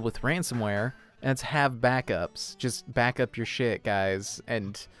how to deal with ransomware, and it's have backups. Just back up your shit, guys.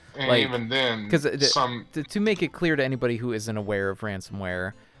 And like, even then, because to make it clear to anybody who isn't aware of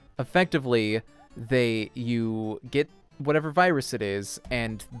ransomware, effectively, you get whatever virus it is,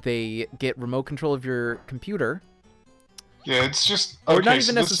 and they get remote control of your computer. Yeah, it's just... Okay, or not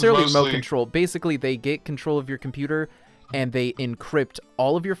even necessarily remote control. Basically, they get control of your computer, and they encrypt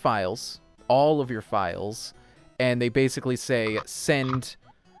all of your files, and they basically say, send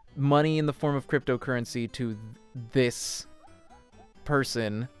money in the form of cryptocurrency to this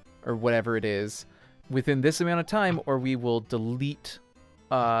person, or whatever it is, within this amount of time, or we will delete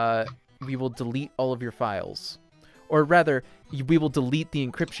all of your files. Or rather, we will delete the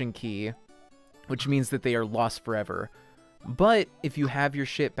encryption key, which means that they are lost forever. But if you have your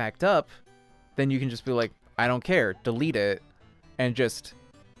shit backed up, then you can just be like, I don't care, delete it, and just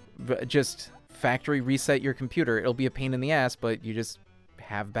factory reset your computer. It'll be a pain in the ass, but you just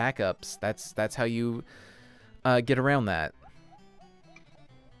have backups. That's how you get around that.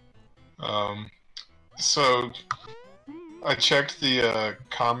 So I checked the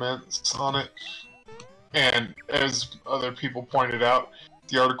comments on it, and as other people pointed out,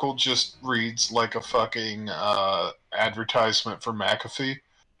 the article just reads like a fucking advertisement for McAfee,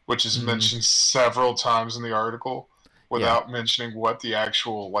 which is mentioned several times in the article without mentioning what the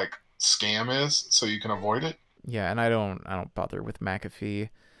actual like scam is, so you can avoid it. Yeah, and I don't bother with McAfee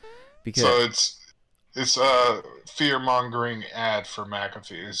because so it's a fear-mongering ad for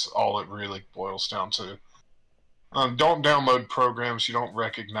McAfee is all it really boils down to. Don't download programs you don't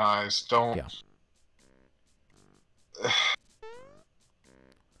recognize. Don't. Yeah.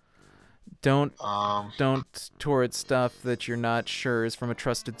 Don't torrent stuff that you're not sure is from a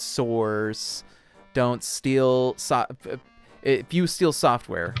trusted source. Don't steal if you steal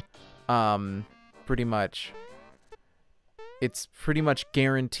software, pretty much it's pretty much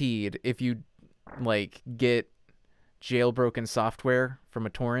guaranteed if you like get jailbroken software from a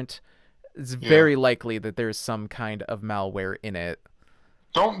torrent, it's very likely that there's some kind of malware in it.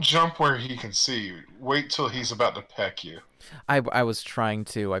 Don't jump where he can see you. Wait till he's about to peck you. I was trying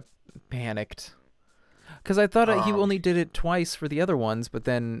to. I panicked because I thought he only did it twice for the other ones, but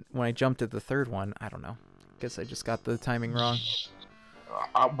then when I jumped at the third one, I don't know. Guess I just got the timing wrong.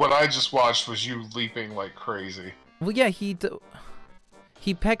 What I just watched was you leaping like crazy. Well, yeah,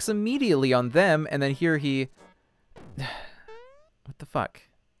 He pecks immediately on them, and then here he... What the fuck?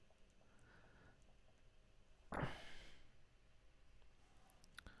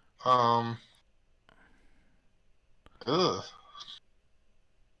 Ugh.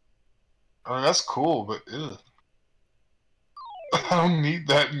 I mean, that's cool, but ugh. I don't need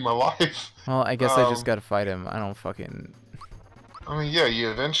that in my life. Well, I guess I just gotta fight him. I don't fucking... I mean, yeah, you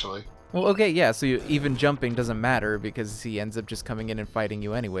eventually. Well, okay, yeah, so even jumping doesn't matter because he ends up just coming in and fighting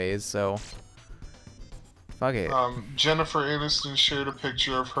you anyways, so... Fuck it. Jennifer Aniston shared a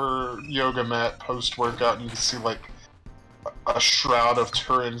picture of her yoga mat post-workout, and you can see, like, a shroud of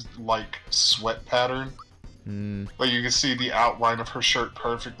Turin's, like, sweat pattern. Like, you can see the outline of her shirt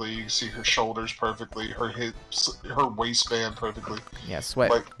perfectly, you can see her shoulders perfectly, her hips, her waistband perfectly. Yeah,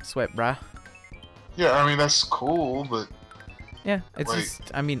 sweat, like, sweat, brah. Yeah, I mean, that's cool, but... Yeah, it's like,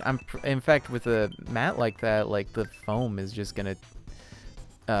 just, I mean, in fact, with a mat like that, like, the foam is just gonna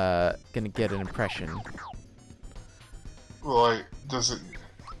get an impression. Like, does it...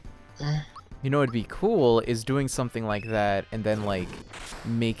 You know what'd be cool is doing something like that and then, like,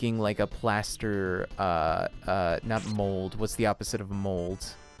 making, like, a plaster, not mold. What's the opposite of a mold?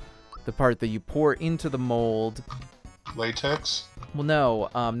 The part that you pour into the mold. Latex? Well, no,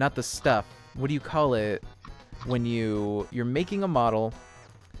 not the stuff. What do you call it when you're making a model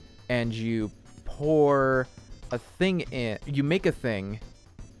and you pour a thing in... You make a thing.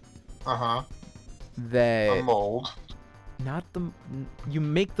 Uh-huh. That... A mold. Not the... You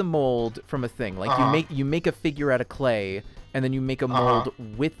make the mold from a thing. Like, you make a figure out of clay, and then you make a mold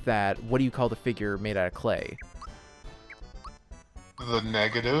with that. What do you call the figure made out of clay? The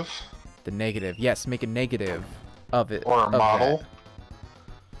negative? The negative. Yes, make a negative of it. Or a model. That.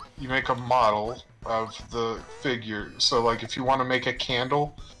 You make a model of the figure. So, like, if you want to make a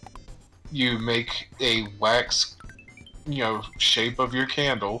candle, you make a wax, shape of your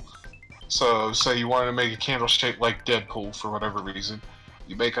candle. So, say you wanted to make a candle shaped like Deadpool for whatever reason.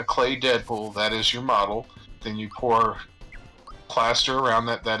 You make a clay Deadpool, that is your model. Then you pour plaster around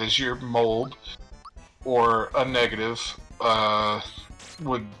that, that is your mold. Or a negative,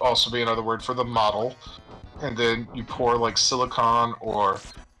 would also be another word for the model. And then you pour, like, silicone or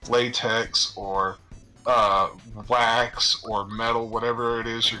latex or wax or metal, whatever it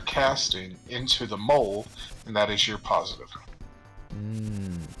is you're casting, into the mold, and that is your positive.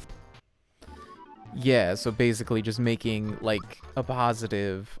 Yeah, so basically just making, like, a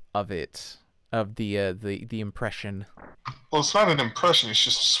positive of it, of the impression. Well, it's not an impression, it's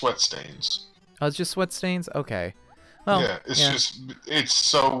just sweat stains. Oh, it's just sweat stains? Okay. Well, yeah, it's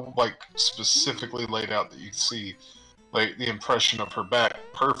so, like, specifically laid out that you can see, like, the impression of her back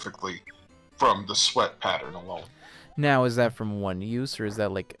perfectly from the sweat pattern alone. Now, is that from one use, or is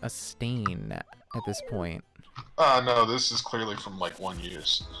that, like, a stain at this point? No, this is clearly from, like, one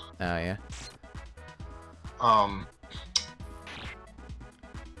use. Oh, yeah.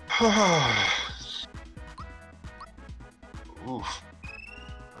 Oof.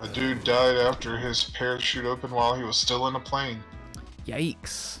 A dude died after his parachute opened while he was still in a plane.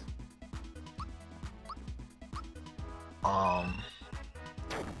 Yikes.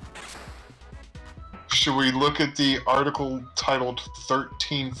 Should we look at the article titled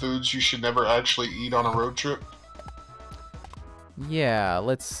 13 Foods You Should Never Actually Eat on a Road Trip? Yeah,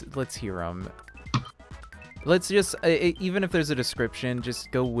 let's hear them. Let's just, even if there's a description, just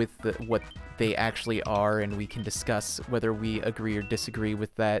go with what they actually are, and we can discuss whether we agree or disagree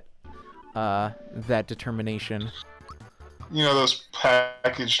with that, that determination. You know those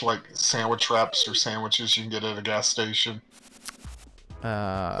packaged, like, sandwich wraps or sandwiches you can get at a gas station?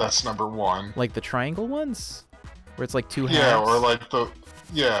 That's number one. Like the triangle ones? Where it's like two halves?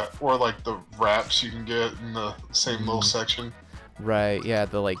 Yeah, or like the wraps you can get in the same little section. Right, yeah,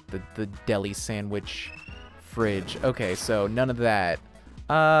 the deli sandwich fridge. Okay, so none of that.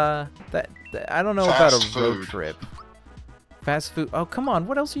 I don't know about a road trip. Fast food. Oh, come on.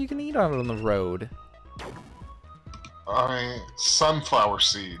 What else are you gonna eat on the road? I mean, sunflower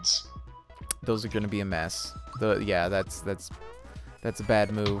seeds. Those are gonna be a mess. Yeah, that's a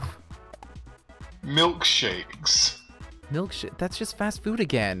bad move. Milkshakes. Milkshake. That's just fast food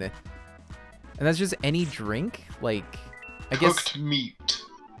again. And that's just any drink? Like, I Cooked guess... meat.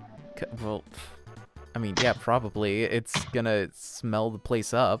 Well, I mean, yeah, probably. It's gonna smell the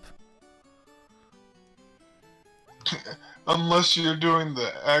place up. Unless you're doing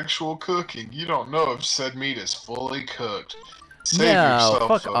the actual cooking. You don't know if said meat is fully cooked. Save yourself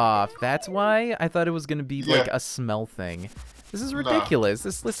fuck off. That's why I thought it was gonna be like a smell thing. This is ridiculous.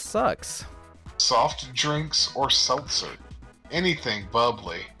 This list sucks. Soft drinks or seltzer. Anything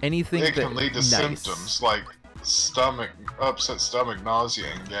bubbly. Anything it can lead to symptoms like upset stomach, nausea,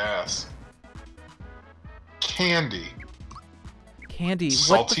 and gas. Candy. Candy.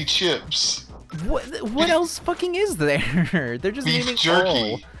 Salty chips. What else fucking is there? They're just Beef naming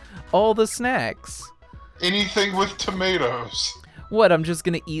jerky. all the snacks. Anything with tomatoes. What, I'm just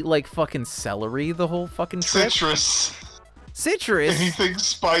gonna eat like fucking celery the whole fucking trip? Citrus. Citrus? Anything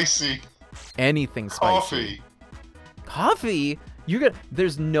spicy. Anything spicy. Coffee?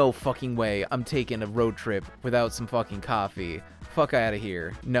 There's no fucking way I'm taking a road trip without some fucking coffee. Fuck out of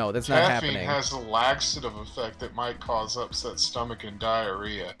here. No, that's not happening. Caffeine has a laxative effect that might cause upset stomach and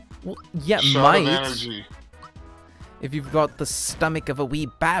diarrhea. Well, yeah, Shot might. of energy. If you've got the stomach of a wee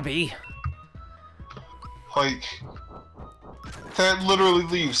babby. Like, that literally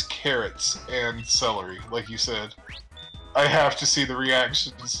leaves carrots and celery, like you said. I have to see the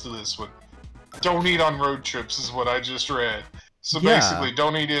reactions to this one. Don't eat on road trips is what I just read. So basically,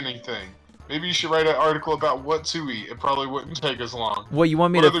 don't eat anything. Maybe you should write an article about what to eat. It probably wouldn't take as long. What, you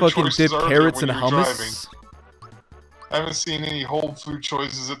want me to fucking dip carrots in hummus? Driving? I haven't seen any whole food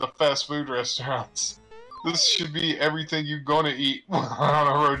choices at the fast food restaurants. This should be everything you're gonna eat on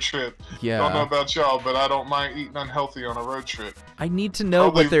a road trip. Yeah. Don't know about y'all, but I don't mind eating unhealthy on a road trip. I need to know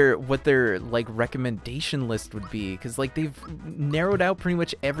what their like recommendation list would be, because like they've narrowed out pretty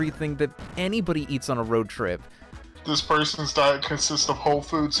much everything that anybody eats on a road trip. This person's diet consists of Whole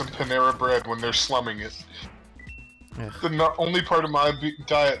Foods and Panera Bread when they're slumming it. Ugh. The only part of my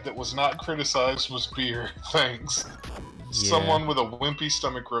diet that was not criticized was beer. Thanks. Yeah. Someone with a wimpy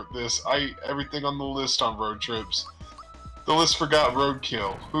stomach wrote this. I eat everything on the list on road trips. The list forgot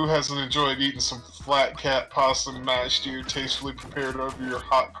roadkill. Who hasn't enjoyed eating some flat cat possum mashed deer tastefully prepared over your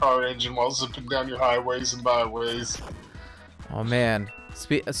hot car engine while zipping down your highways and byways? Oh man.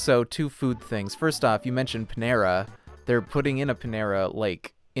 So, two food things. First off, you mentioned Panera. They're putting in a Panera,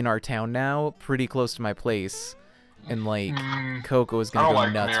 like, in our town now, pretty close to my place. And, like, Coco is gonna go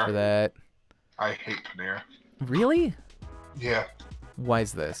nuts for that. I hate Panera. Really? Yeah. Why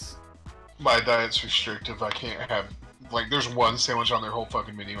is this? My diet's restrictive. I can't have... Like, there's one sandwich on their whole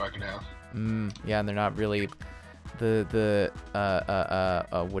fucking menu I can have. Yeah, and they're not really... what do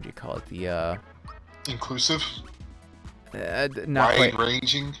you call it? The, Inclusive? Not quite.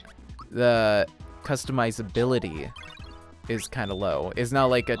 Wide-ranging? The customizability is kind of low. It's not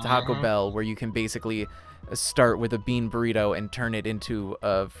like a Taco Bell where you can basically start with a bean burrito and turn it into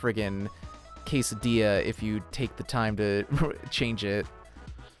a friggin' quesadilla if you take the time to change it.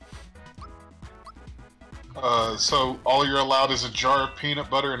 So all you're allowed is a jar of peanut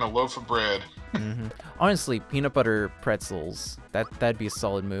butter and a loaf of bread. Honestly, peanut butter pretzels, that'd be a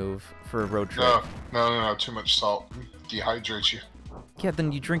solid move for a road trip. No, too much salt dehydrates you. Yeah,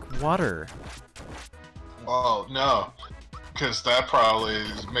 then you drink water. Oh, no. Because that probably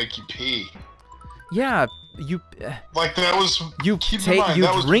make you pee. Yeah, like that was... You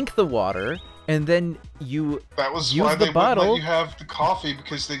drink the water, and then you That was use why the they bottle. wouldn't let you have the coffee,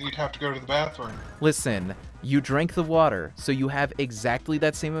 because then you'd have to go to the bathroom. Listen, you drank the water, so you have exactly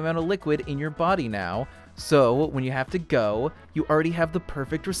that same amount of liquid in your body now. So when you have to go, you already have the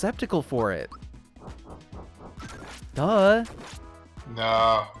perfect receptacle for it. Duh.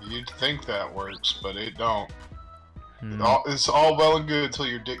 No, you'd think that works, but it don't. It's all well and good until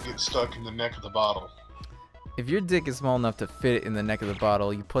your dick gets stuck in the neck of the bottle. If your dick is small enough to fit in the neck of the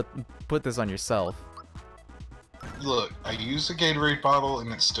bottle, you put this on yourself. Look, I use a Gatorade bottle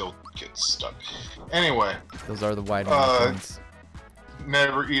and it still gets stuck. Anyway. Those are the wide ones.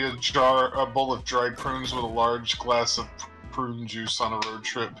 Never eat a bowl of dried prunes with a large glass of prune juice on a road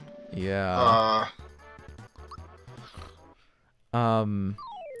trip. Yeah.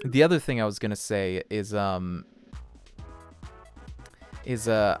 The other thing I was gonna say is I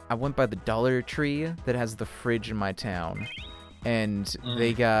went by the Dollar Tree that has the fridge in my town, and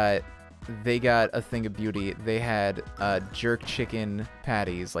they got a thing of beauty. They had jerk chicken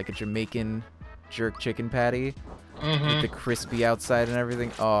patties, like a Jamaican jerk chicken patty with the crispy outside and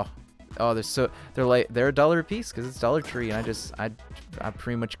everything. Oh, they're $1 a piece because it's Dollar Tree, and I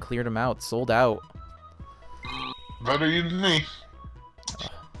pretty much cleared them out, sold out. Better you than me.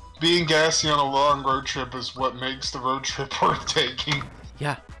 Being gassy on a long road trip is what makes the road trip worth taking.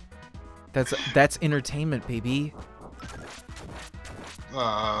 Yeah. That's entertainment, baby.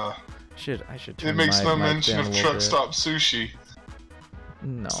 I should turn It makes no my mic mention down of a little truck bit. stop sushi.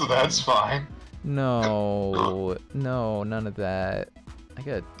 No. So that's fine. No, none of that. I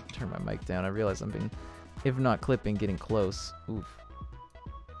gotta turn my mic down. I realize I'm being, if not clipping, getting close. Oof.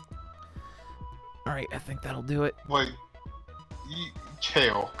 Alright, I think that'll do it. Wait.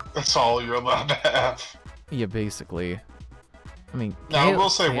 Kale. That's all you're allowed to have. Yeah, basically. I mean, now I will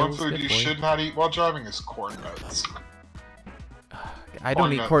say one kale's food good you for should not eat while driving is corn nuts. I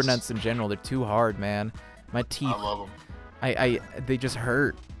don't eat corn nuts in general. They're too hard, man. My teeth. I love them. They just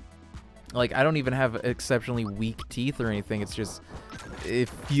hurt. Like, I don't even have exceptionally weak teeth or anything. It's just, it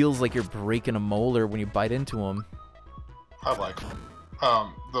feels like you're breaking a molar when you bite into them. I like them.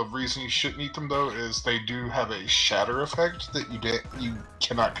 The reason you shouldn't eat them though is they do have a shatter effect that you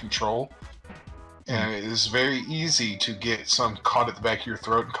cannot control, and it is very easy to get some caught at the back of your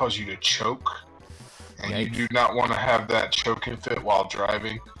throat and cause you to choke. And you do not want to have that choking fit while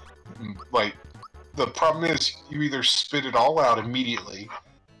driving. Like, the problem is you either spit it all out immediately,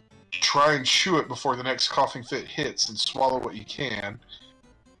 try and chew it before the next coughing fit hits and swallow what you can,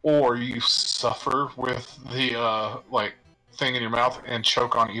 or you suffer with the thing in your mouth and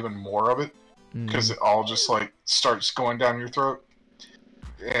choke on even more of it because it all just like starts going down your throat.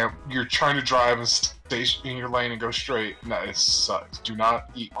 And you're trying to drive and stay in your lane and go straight. No, it sucks. Do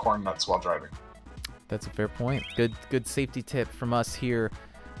not eat corn nuts while driving. That's a fair point. Good safety tip from us here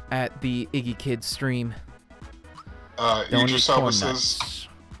at the Iggy Kid stream. Idris Elba says,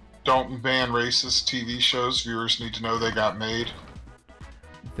 don't ban racist TV shows. Viewers need to know they got made.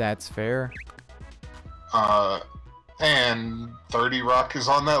 That's fair. And 30 Rock is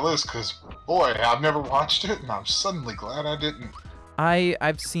on that list because, boy, I've never watched it, and I'm suddenly glad I didn't.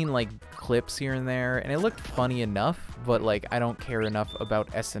 I've seen like clips here and there, and it looked funny enough, but like I don't care enough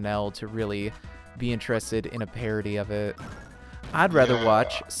about SNL to really be interested in a parody of it. I'd rather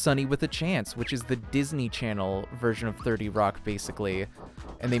watch Sunny with a Chance, which is the Disney Channel version of 30 Rock, basically.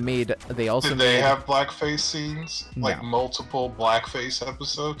 And they also Did they have blackface scenes? No. Like multiple blackface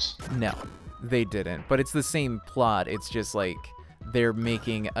episodes? No, they didn't. But it's the same plot. It's just like they're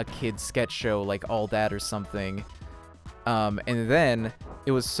making a kid's sketch show like All That or something. And then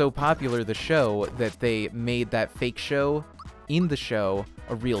it was so popular, the show, that they made that fake show in the show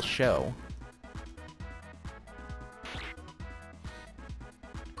a real show.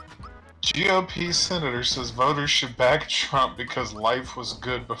 GOP senator says voters should back Trump because life was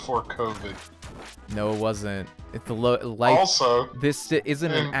good before COVID. No, it wasn't. It's the life. Also, this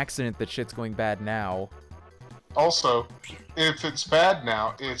isn't an accident that shit's going bad now. Also, if it's bad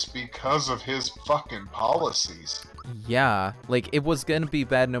now, it's because of his fucking policies. Yeah, like, it was gonna be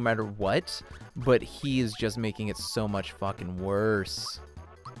bad no matter what, but he is just making it so much fucking worse.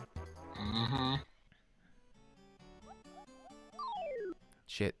 Mm-hmm.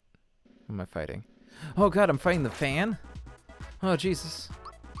 Shit. Who am I fighting? Oh god, I'm fighting the fan? Oh, Jesus.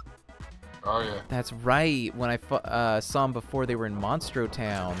 Oh, yeah. That's right. When I saw him before they were in Monstro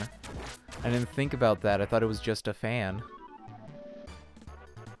Town. I didn't think about that. I thought it was just a fan.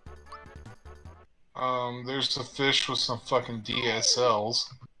 There's a fish with some fucking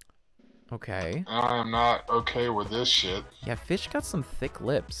DSLs. Okay. I am not okay with this shit. Yeah, fish got some thick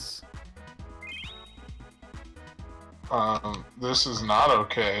lips. This is not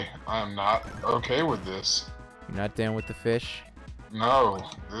okay. I am not okay with this. You're not down with the fish? No,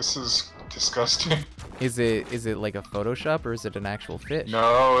 this is disgusting. Is it like a Photoshop or is it an actual fish?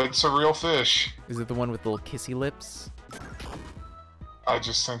 No, it's a real fish. Is it the one with little kissy lips? I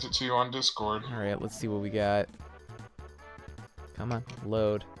just sent it to you on Discord. Alright, let's see what we got. Come on,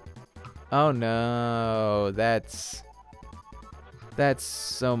 load. Oh no, that's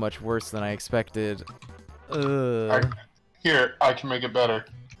so much worse than I expected. Ugh. Here, I can make it better.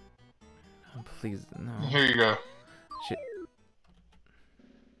 Oh, please, no. Here you go. Shit.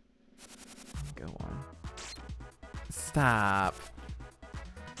 Go on. Stop.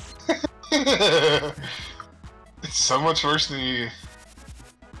 It's so much worse than you...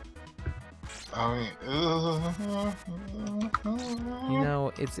 I mean... You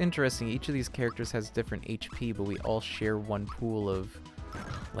know, it's interesting. Each of these characters has different HP, but we all share one pool of,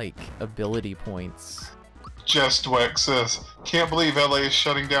 like, ability points. Just Weck says, can't believe LA is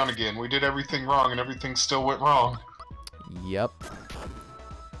shutting down again. We did everything wrong and everything still went wrong. Yep.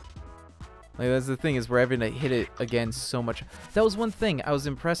 Like, that's the thing, is we're having to hit it again so much. That was one thing I was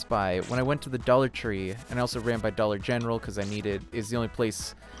impressed by when I went to the Dollar Tree, and I also ran by Dollar General because is the only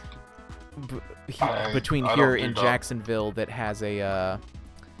place between here and Jacksonville that has a,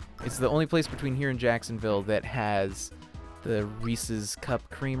 it's the only place between here and Jacksonville that has the Reese's Cup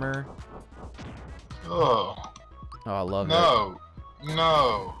Creamer. Oh. Oh, I love it.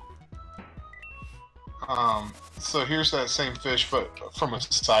 No. So here's that same fish, but from a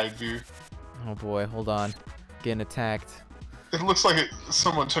side view. Oh boy, hold on. Getting attacked. It looks like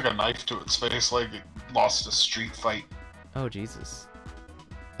someone took a knife to its face, like it lost a street fight. Oh, Jesus.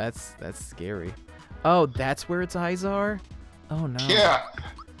 That's scary. Oh, that's where its eyes are? Oh, no. Yeah.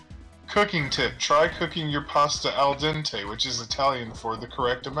 Cooking tip: try cooking your pasta al dente, which is Italian for the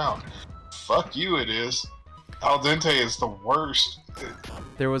correct amount. Fuck you, it is. Al dente is the worst.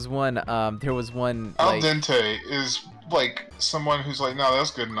 There was one. Al dente is like someone who's like, no,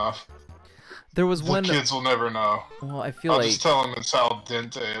 that's good enough. There was one. Kids will never know. Well, I feel I'll just tell them it's al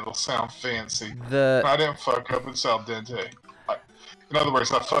dente. It'll sound fancy. I didn't fuck up. It's al dente. In other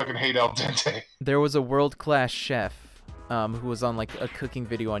words, I fucking hate al dente. There was a world-class chef, who was on like a cooking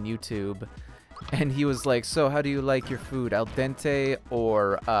video on YouTube, and he was like, "So, how do you like your food, al dente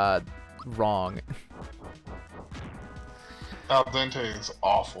or wrong?" Al dente is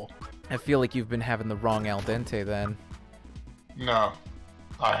awful. I feel like you've been having the wrong al dente then. No,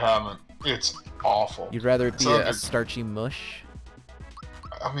 I haven't. It's awful. You'd rather it be a starchy mush?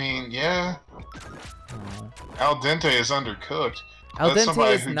 I mean, yeah. Oh. Al dente is undercooked. Al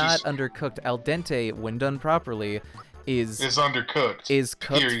dente is not undercooked. Al dente, when done properly, is undercooked. Is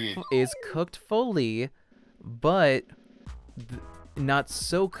cooked fully, but not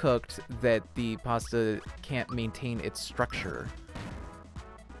so cooked that the pasta can't maintain its structure.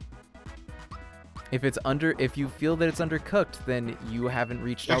 If you feel that it's undercooked, then you haven't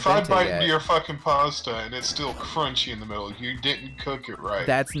reached al dente yet. If I bite into your fucking pasta and it's still crunchy in the middle, you didn't cook it right.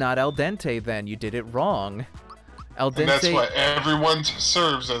 That's not al dente then. You did it wrong. Al dente. And that's what everyone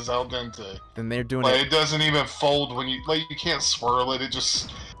serves as al dente. Then they're doing it. It doesn't even fold when you you can't swirl it. It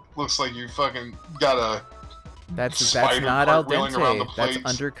just looks like you fucking got a. That's not al dente. That's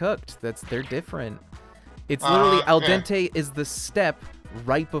undercooked. They're different. It's literally al dente is the step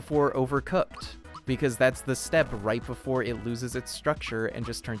right before overcooked. Because that's the step right before it loses its structure and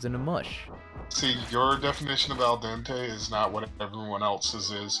just turns into mush. See, your definition of al dente is not what everyone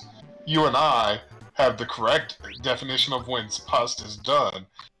else's is. You and I have the correct definition of when pasta is done,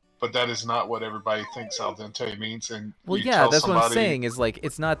 but that is not what everybody thinks al dente means. And well, yeah, that's what I'm saying. Is like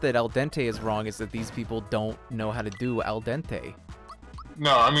it's not that al dente is wrong; it's that these people don't know how to do al dente.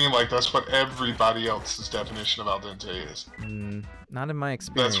 No, I mean like that's what everybody else's definition of al dente is. Not in my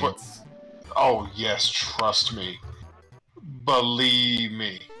experience. That's what. Oh yes, trust me. Believe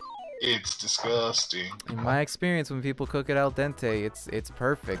me. It's disgusting. In my experience, when people cook it al dente, it's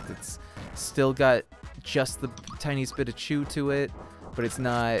perfect. It's still got just the tiniest bit of chew to it, but it's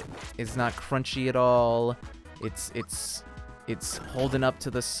not crunchy at all. It's holding up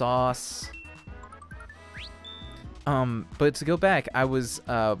to the sauce. But to go back, I was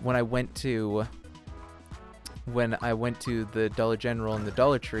when I went to the Dollar General and the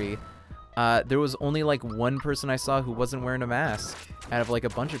Dollar Tree. There was only like one person I saw who wasn't wearing a mask out of like a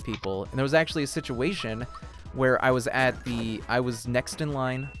bunch of people. And there was actually a situation where I was next in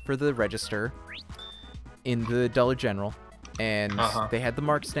line for the register in the Dollar General, and they had the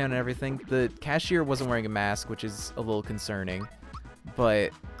marks down and everything. The cashier wasn't wearing a mask, which is a little concerning,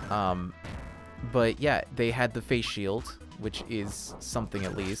 but yeah, they had the face shield, which is something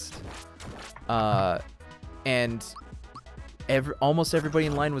at least. And almost everybody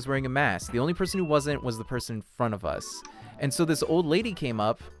in line was wearing a mask. The only person who wasn't was the person in front of us. And so this old lady came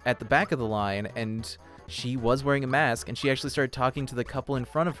up at the back of the line, and she was wearing a mask, and she actually started talking to the couple in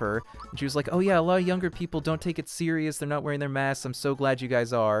front of her. And she was like, "Oh yeah, a lot of younger people don't take it serious. They're not wearing their masks. I'm so glad you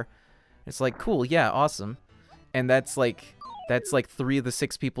guys are." It's like, cool, yeah, awesome. And that's like 3 of the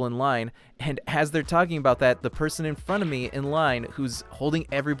 6 people in line. And as they're talking about that, the person in front of me in line, who's holding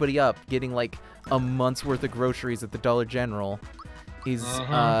everybody up, getting like a month's worth of groceries at the Dollar General, is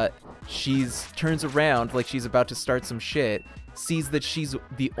she's turns around like she's about to start some shit, sees that she's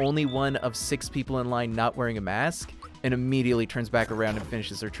the only one of 6 people in line not wearing a mask, and immediately turns back around and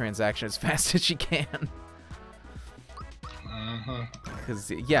finishes her transaction as fast as she can.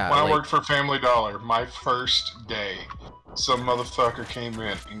 Because yeah, when I worked for Family Dollar, my first day, some motherfucker came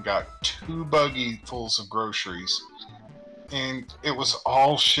in and got 2 buggy fulls of groceries, and it was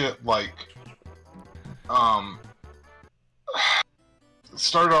all shit like it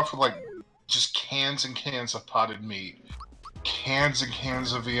started off with like just cans and cans of potted meat, cans and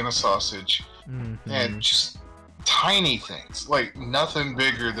cans of Vienna sausage, and just tiny things, like nothing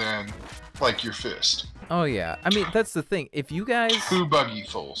bigger than like your fist. Oh yeah, I mean that's the thing. If you guys 2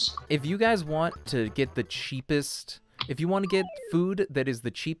 buggyfuls. If you guys want to get the cheapest, if you want to get food that is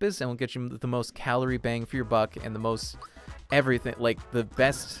the cheapest and will get you the most calorie bang for your buck and the most everything, like the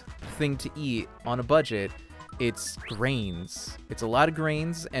best thing to eat on a budget, it's grains. It's a lot of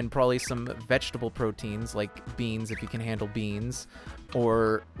grains and probably some vegetable proteins like beans if you can handle beans,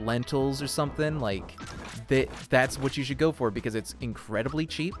 or lentils or something like that. That's what you should go for because it's incredibly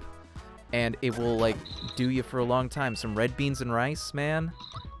cheap and it will like do you for a long time. Some red beans and rice, man.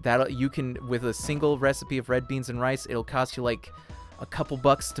 That you can, with a single recipe of red beans and rice, it'll cost you like a couple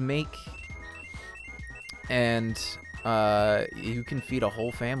bucks to make, and you can feed a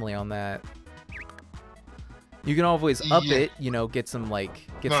whole family on that. You can always up it, you know, get some like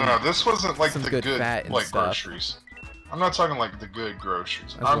No, this wasn't like the good fat and like stuff. Groceries. I'm not talking like the good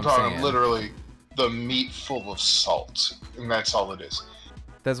groceries. That's I'm talking literally the meat full of salt, and that's all it is.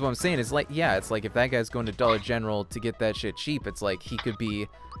 That's what I'm saying. It's like, yeah, it's like if that guy's going to Dollar General to get that shit cheap, it's like he could be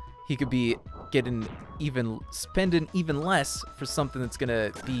spending even less for something that's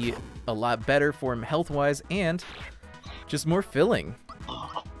gonna be a lot better for him health-wise and just more filling.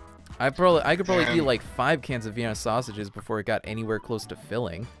 I could probably eat like 5 cans of Vienna sausages before it got anywhere close to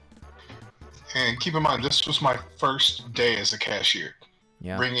filling. And keep in mind, this was my first day as a cashier.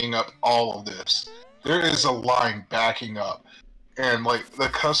 Yeah. Bringing up all of this. There is a line backing up. And like the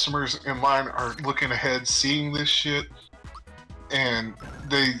customers in line are looking ahead, seeing this shit. And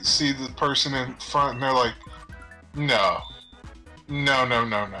they see the person in front and they're like, no. No, no,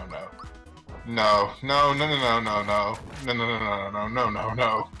 no, no, no. No, no, no, no, no, no, no. No, no, no, no, no, no, no,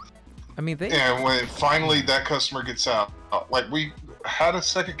 no. I mean, And when finally that customer gets out, like we had a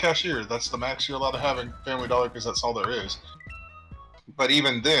second cashier. That's the max you're allowed to have in Family Dollar because that's all there is. But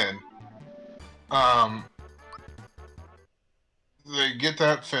even then, they get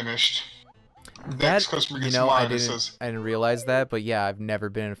that finished. Next customer gets in line and says, I didn't realize that, but yeah, I've never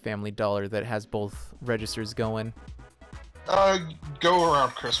been in a Family Dollar that has both registers going. Go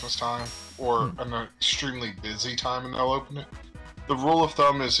around Christmas time or an extremely busy time and they'll open it. The rule of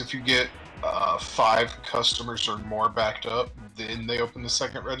thumb is if you get 5 customers or more backed up, then they open the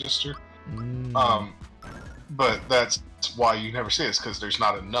second register. But that's why you never see it, because there's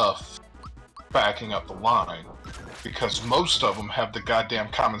not enough backing up the line. Because most of them have the goddamn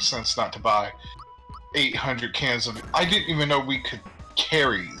common sense not to buy 800 cans of... I didn't even know we could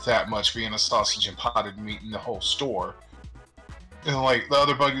carry that much Vienna sausage and potted meat in the whole store. And like, the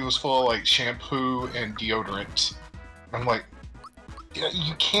other buggy was full of like shampoo and deodorant. I'm like,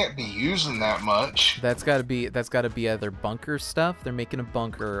 you can't be using that much. That's gotta be either bunker stuff, they're making a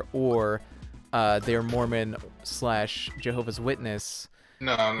bunker, or they're Mormon / Jehovah's Witness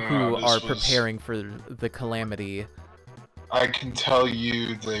who are preparing for the calamity. I can tell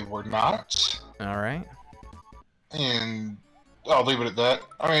you they were not. Alright. And I'll leave it at that.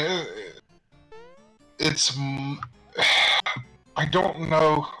 I mean, it's... I don't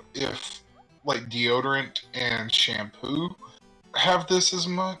know if like deodorant and shampoo have this as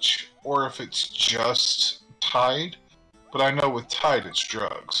much, or if it's just Tide, but I know with Tide it's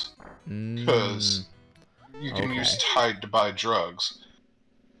drugs, because you can use Tide to buy drugs,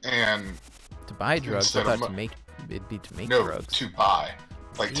 and to buy drugs. I thought it'd be to make drugs. To buy,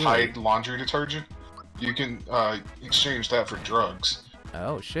 like Tide laundry detergent, you can exchange that for drugs.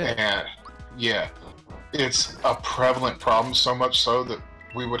 Oh shit! And yeah, it's a prevalent problem, so much so that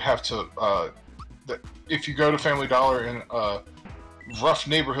we would have to. That if you go to Family Dollar in rough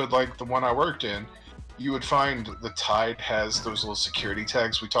neighborhood like the one I worked in, you would find the Tide has those little security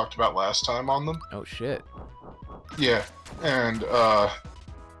tags we talked about last time on them. Oh shit. Yeah, and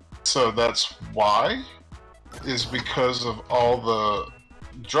so that's why, is because of all the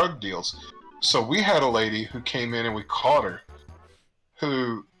drug deals. So we had a lady who came in and we caught her,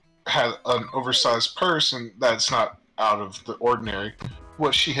 who had an oversized purse, and that's not out of the ordinary.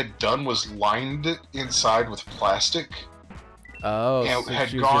 What she had done was lined it inside with plastic. Oh, and so had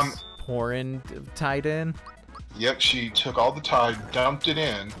she was gone just pouring Tide in? Yep, she took all the Tide, dumped it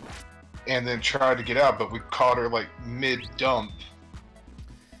in, and then tried to get out, but we caught her like mid-dump.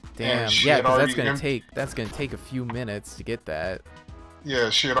 Damn, yeah, because that's gonna take a few minutes to get that.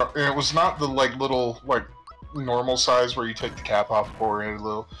 Yeah, she had, and it was not the like little like normal size where you take the cap off, pour in a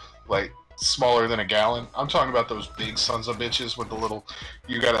little, like smaller than a gallon. I'm talking about those big sons of bitches with the little,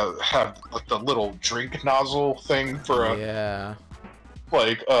 you gotta have like the little drink nozzle thing for a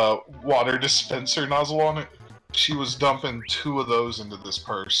water dispenser nozzle on it. She was dumping 2 of those into this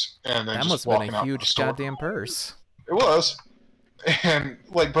purse, and then that just must have walking been a out huge the store. goddamn purse. It was, and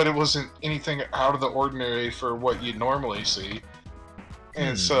like, but it wasn't anything out of the ordinary for what you'd normally see.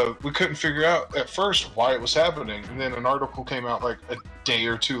 And so we couldn't figure out at first why it was happening, and then an article came out like a day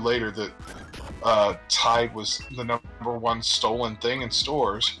or 2 later that Tide was the #1 stolen thing in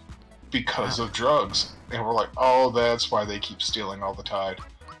stores because of drugs. And we're like, oh, that's why they keep stealing all the Tide.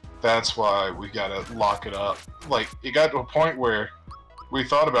 That's why we gotta lock it up. Like, it got to a point where we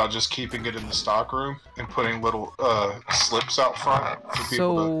thought about just keeping it in the stock room and putting little slips out front for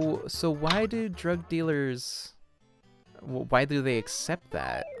people to... So why do drug dealers... Why do they accept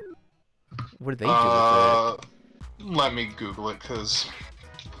that? What do they do with it? Let me Google it, because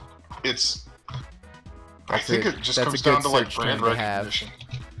it's... I think it just comes down to like brand recognition.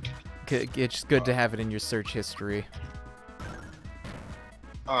 It's good to have it in your search history.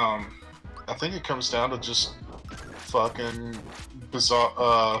 I think it comes down to just fucking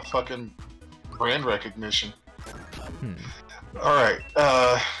bizarre, fucking brand recognition. Alright,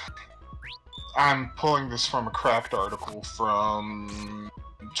 I'm pulling this from a Cracked article from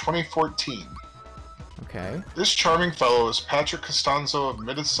 2014. Okay. This charming fellow is Patrick Costanzo of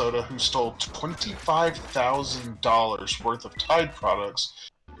Minnesota, who stole $25,000 worth of Tide products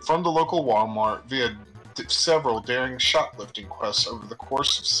from the local Walmart via several daring shoplifting quests over the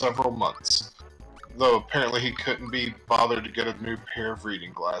course of several months. Though apparently he couldn't be bothered to get a new pair of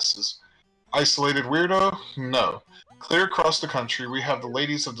reading glasses. Isolated weirdo? No. Clear across the country, we have the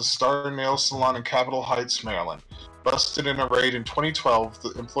ladies of the Star Nail Salon in Capitol Heights, Maryland. Busted in a raid in 2012,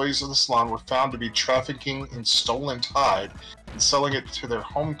 the employees of the salon were found to be trafficking in stolen Tide and selling it to their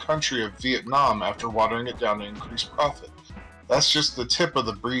home country of Vietnam after watering it down to increase profit. That's just the tip of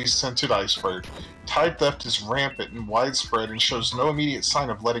the breeze-scented iceberg. Tide theft is rampant and widespread and shows no immediate sign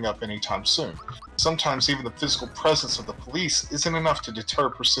of letting up anytime soon. Sometimes even the physical presence of the police isn't enough to deter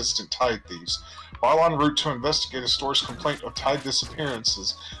persistent Tide thieves. While en route to investigate a store's complaint of Tide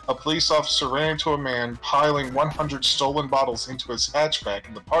disappearances, a police officer ran into a man piling 100 stolen bottles into his hatchback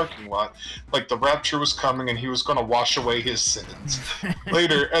in the parking lot like the rapture was coming and he was going to wash away his sins.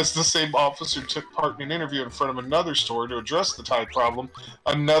 Later, as the same officer took part in an interview in front of another store to address the Tide problem,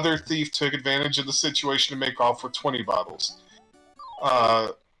 another thief took advantage of the situation to make off with 20 bottles.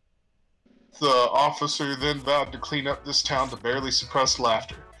 The officer then vowed to clean up this town to barely suppress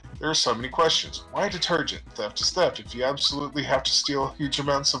laughter. There are so many questions. Why detergent? Theft is theft. If you absolutely have to steal huge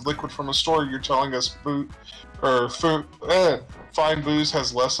amounts of liquid from a store, you're telling us fine booze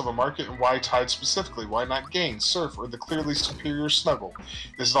has less of a market, and why Tide specifically? Why not Gain, Surf, or the clearly superior Snuggle?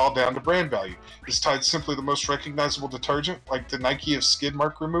 Is it all down to brand value? Is Tide simply the most recognizable detergent, like the Nike of skid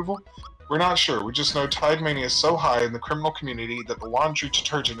mark removal? We're not sure. We just know Tide Mania is so high in the criminal community that the laundry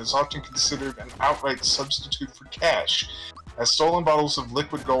detergent is often considered an outright substitute for cash. As stolen bottles of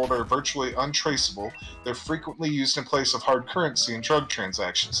liquid gold are virtually untraceable, they're frequently used in place of hard currency in drug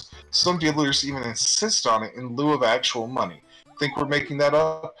transactions. Some dealers even insist on it in lieu of actual money. Think we're making that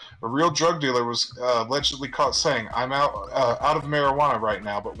up? A real drug dealer was allegedly caught saying, "I'm out of marijuana right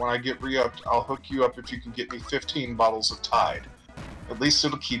now, but when I get re-upped, I'll hook you up if you can get me 15 bottles of Tide. At least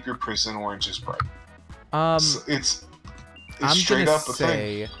it'll keep your prison oranges bright." So it's straight up a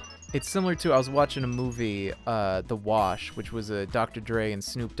thing. It's similar to, I was watching a movie, The Wash, which was a Dr. Dre and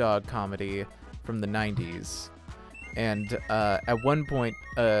Snoop Dogg comedy from the 90s. And at one point,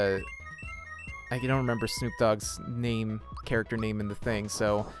 I don't remember Snoop Dogg's character name in the thing,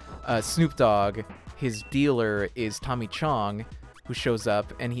 so Snoop Dogg, his dealer is Tommy Chong, who shows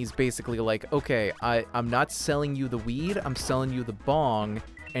up, and he's basically like, okay, I'm not selling you the weed, I'm selling you the bong,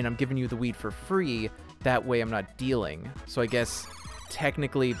 and I'm giving you the weed for free, that way I'm not dealing. So I guess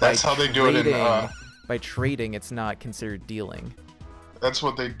technically that's how they do it in by trading, it's not considered dealing. That's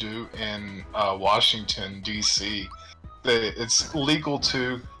what they do in Washington D.C. It's legal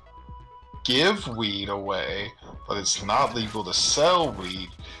to give weed away, but it's not legal to sell weed.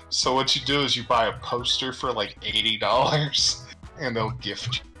 So what you do is you buy a poster for like $80 and they'll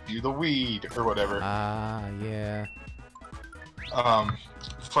gift you the weed or whatever. Yeah.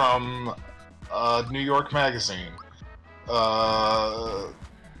 From New York Magazine. But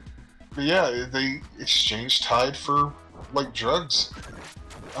yeah, they exchange Tide for like drugs.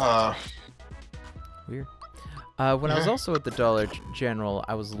 Weird. When I was also at the Dollar General,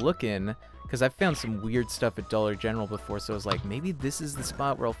 I was looking because I found some weird stuff at Dollar General before, so I was like, maybe this is the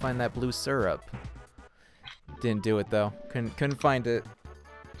spot where I'll find that blue syrup. Didn't do it though. Couldn't find it.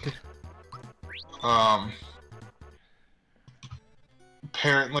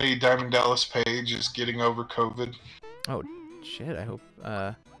 Apparently Diamond Dallas Page is getting over COVID. Oh shit, I hope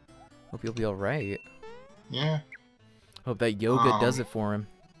you'll be alright. Yeah. Hope that yoga does it for him.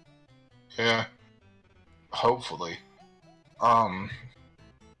 Yeah. Hopefully.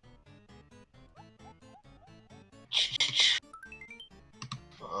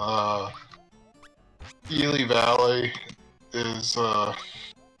 Ely Valley is at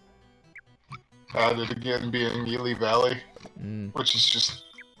it again being Ely Valley, which is just,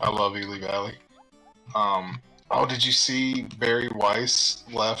 I love Ely Valley. Oh, did you see Barry Weiss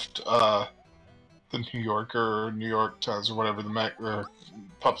left the New Yorker or New York Times or whatever the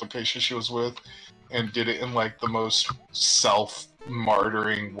publication she was with, and did it in like the most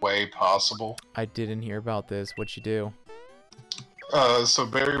self-martyring way possible? I didn't hear about this. What'd you do? So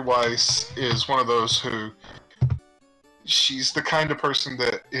Barry Weiss is one of those who she's the kind of person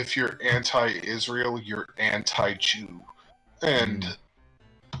that if you're anti-Israel, you're anti-Jew. And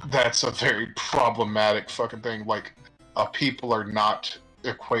that's a very problematic fucking thing. Like, a people are not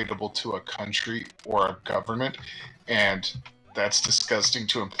equatable to a country or a government, and that's disgusting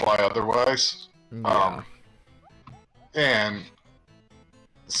to imply otherwise. Yeah. And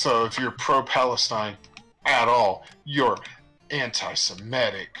so if you're pro-Palestine at all, you're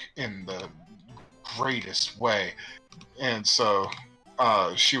anti-Semitic in the greatest way. And so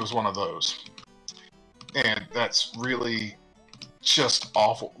she was one of those. And that's really just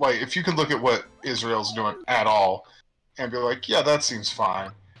awful. Like, if you can look at what Israel's doing at all and be like, yeah, that seems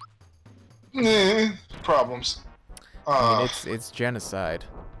fine. Problems. I mean, it's genocide.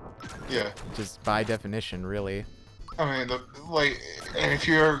 Yeah. Just by definition, really. I mean, and if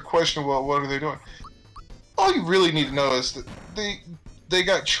you're questioning, well, what are they doing? All you really need to know is that they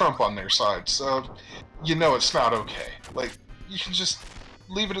got Trump on their side, so you know it's not okay. Like, you can just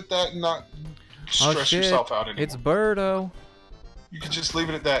leave it at that and not stress yourself out anymore. It's Birdo. You can just leave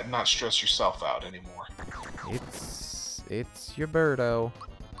it at that and not stress yourself out anymore. It's your Birdo.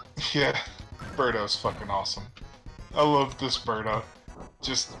 Yeah, Birdo's fucking awesome. I love this Birdo.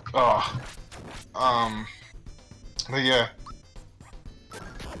 Just, but yeah,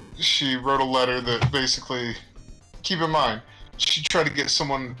 she wrote a letter that basically, keep in mind, she tried to get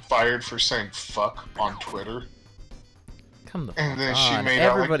someone fired for saying fuck on Twitter. Come the and then fuck she on. made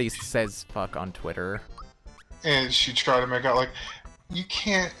Everybody out like, says fuck on Twitter. And she tried to make out like, you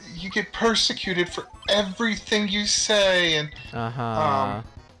get persecuted for everything you say, and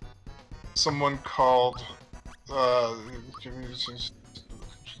someone called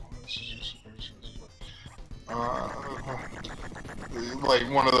like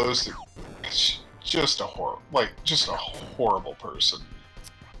one of those that, just a horrible person.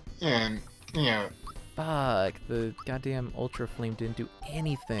 And fuck, the goddamn Ultra Flame didn't do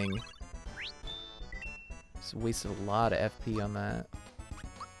anything. Just wasted a lot of FP on that.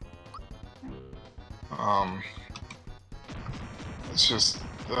 It's just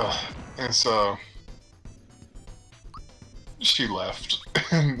and so she left.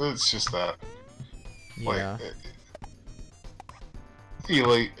 It's just that. Yeah.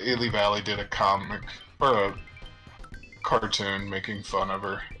 Like, Ely Valley did a comic or a cartoon making fun of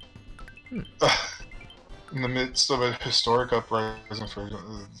her. In the midst of a historic uprising for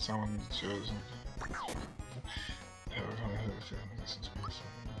someone chosen.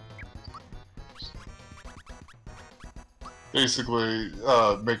 Basically,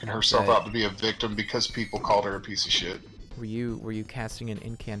 making herself out to be a victim because people called her a piece of shit. Were you casting an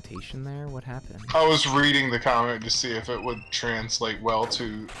incantation there? What happened? I was reading the comment to see if it would translate well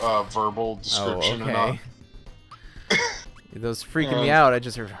to verbal description or not. Those freaking me out. I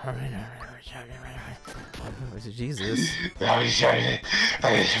just heard. Jesus.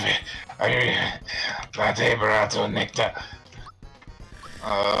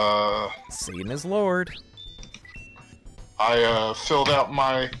 Satan is Lord. I filled out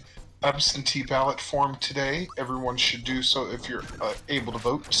my absentee ballot form today. Everyone should do so if you're able to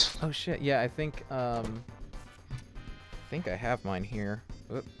vote. Oh shit! Yeah, I think I have mine here.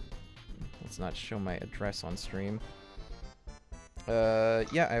 Oop. Let's not show my address on stream.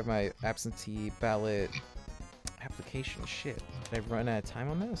 Yeah, I have my absentee ballot application. Shit, did I run out of time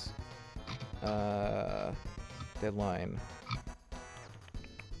on this? Deadline.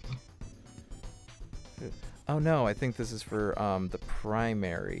 Oh no, I think this is for the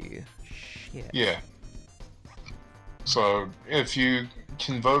primary. Shit. Yeah. So if you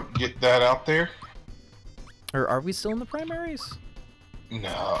can vote, get that out there. Or are we still in the primaries?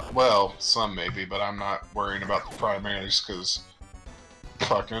 No, well, some maybe, but I'm not worrying about the primaries because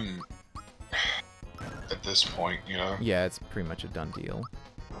fucking at this point, you know. Yeah, it's pretty much a done deal.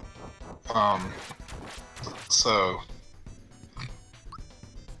 So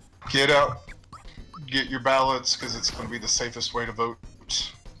get out. Get your ballots because it's going to be the safest way to vote.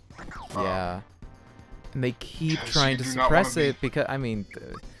 Yeah. And they keep trying to suppress it because, I mean,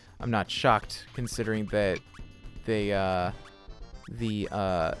 I'm not shocked considering that the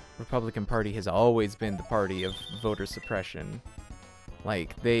Republican Party has always been the party of voter suppression.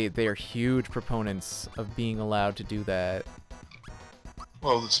 Like, they are huge proponents of being allowed to do that.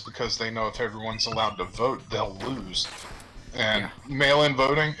 Well, it's because they know if everyone's allowed to vote, they'll lose. And mail-in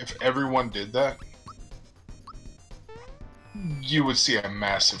voting, if everyone did that, you would see a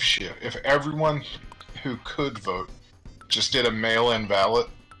massive shift. If everyone who could vote just did a mail-in ballot,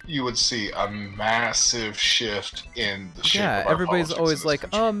 you would see a massive shift in the shape of our everybody's politics always in this like,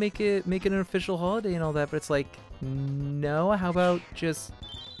 country. oh, make it an official holiday and all that, but it's like, no, how about just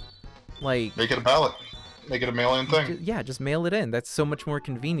like make it a ballot. Make it a mail-in thing. Yeah, just mail it in. That's so much more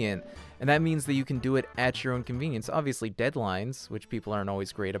convenient. And that means that you can do it at your own convenience. Obviously, deadlines, which people aren't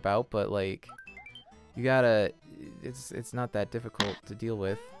always great about, but, like, you gotta... It's not that difficult to deal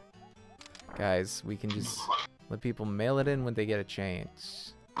with. Guys, we can just let people mail it in when they get a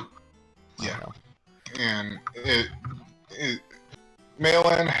chance. Yeah. And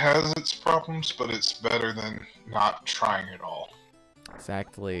mail-in has its problems, but it's better than not trying at all.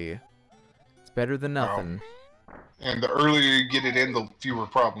 Exactly. It's better than nothing. And the earlier you get it in, the fewer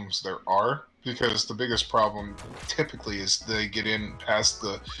problems there are. Because the biggest problem typically is they get in past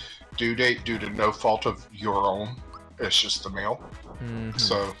the due date due to no fault of your own. It's just the mail. Mm-hmm.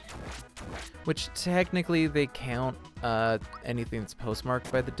 So... Which technically they count anything that's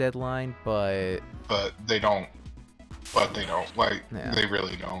postmarked by the deadline, but... But they don't. Like, yeah. They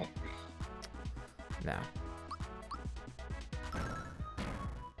really don't. No.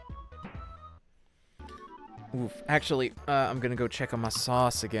 Oof. Actually, I'm gonna go check on my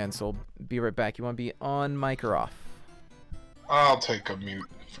sauce again, so I'll be right back. You wanna be on mic or off? I'll take a mute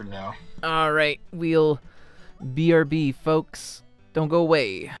for now. Alright, we'll BRB, folks. Don't go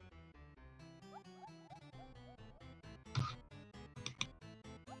away.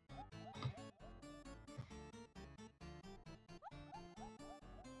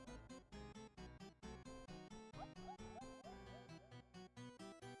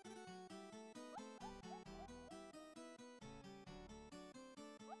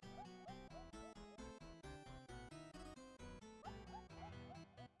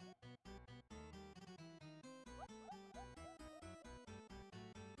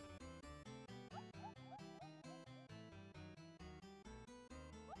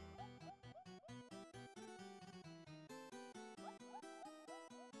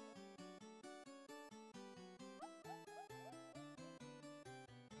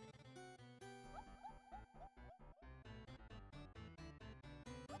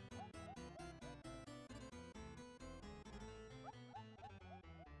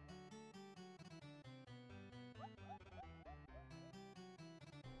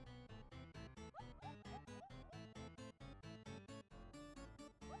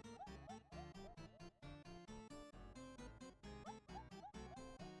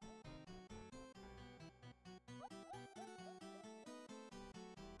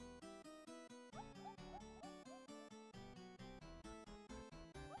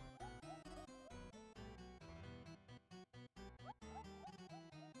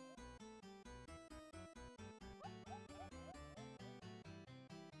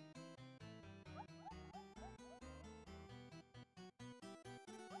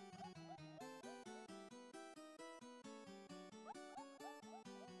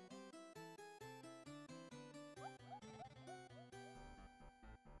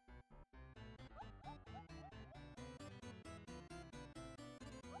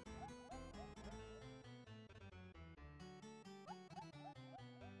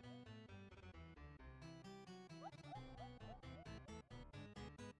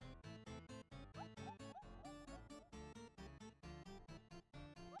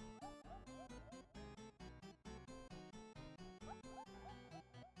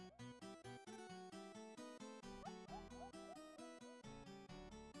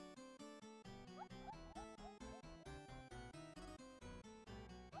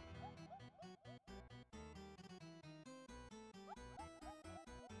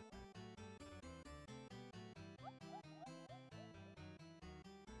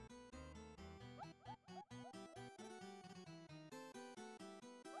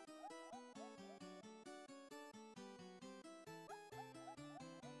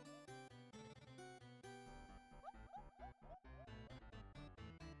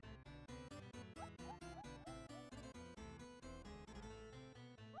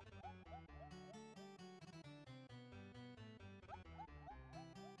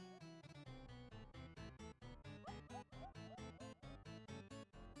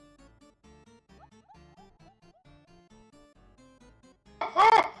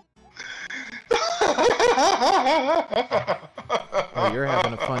 Oh, you're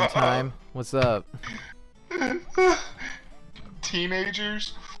having a fun time. What's up?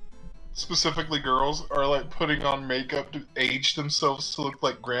 Teenagers, specifically girls, are like putting on makeup to age themselves to look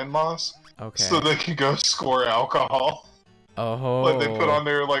like grandmas. Okay. So they can go score alcohol. Oh. Like they put on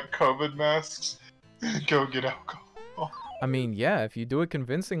their like COVID masks and go get alcohol. I mean, yeah, if you do it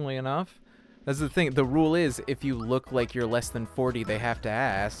convincingly enough. That's the thing. The rule is if you look like you're less than 40, they have to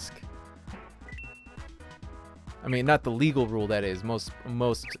ask. I mean, not the legal rule, that is. Most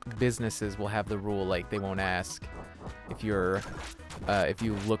businesses will have the rule, like, they won't ask if you're, if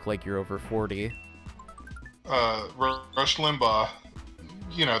you look like you're over 40. Rush Limbaugh,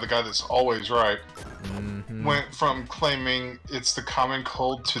 you know, the guy that's always right, went from claiming it's the common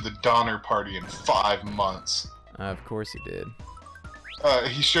cold to the Donner Party in 5 months. Of course he did.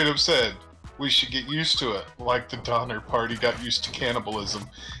 He straight up said, we should get used to it, like the Donner Party got used to cannibalism.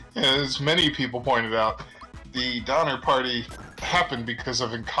 As many people pointed out, the Donner Party happened because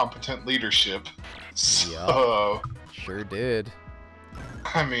of incompetent leadership. So... Yep. Sure did.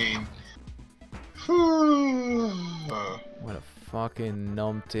 I mean... What a fucking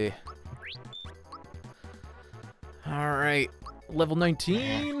numpty. Alright, level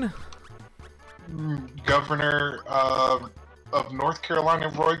 19? Governor of North Carolina,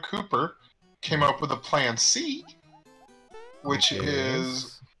 Roy Cooper, came up with a Plan C, which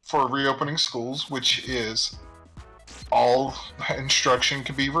is for reopening schools, which is all instruction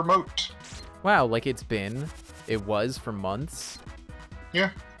can be remote. Wow, like it was for months?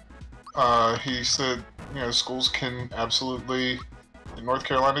 Yeah. He said, you know, schools can absolutely, in North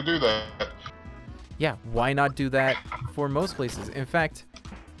Carolina, do that. Yeah, why not do that for most places? In fact,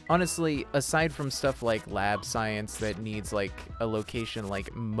 honestly, aside from stuff like lab science that needs, like, a location,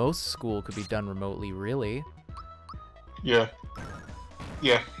 like, most school could be done remotely, really. Yeah.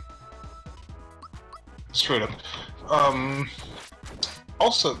 Yeah. Straight up.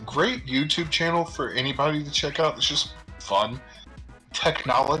 Also, great YouTube channel for anybody to check out. It's just fun.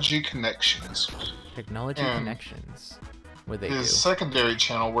 Technology Connections. Technology Connections. What they do? His secondary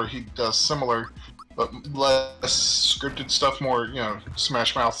channel, where he does similar, but less scripted stuff, more, you know,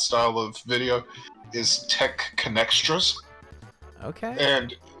 Smash Mouth style of video, is Tech Connextras. Okay.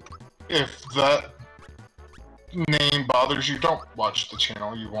 And if that name bothers you, don't watch the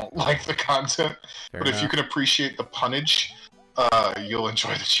channel. You won't like the content. Fair but enough. if you can appreciate the punnage, you'll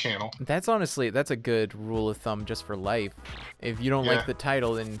enjoy the channel. That's a good rule of thumb just for life. If you don't like the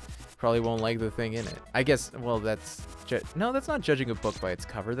title, then you probably won't like the thing in it. I guess, well, that's not judging a book by its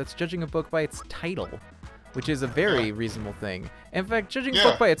cover. That's judging a book by its title, which is a very reasonable thing. In fact, judging a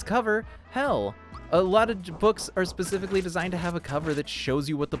book by its cover, hell, a lot of books are specifically designed to have a cover that shows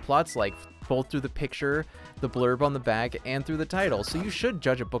you what the plot's like, both through the picture, the blurb on the back, and through the title. So you should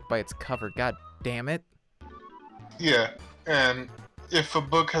judge a book by its cover, god damn it. Yeah, and if a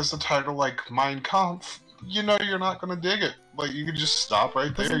book has a title like Mein Kampf, you know you're not going to dig it. Like, you can just stop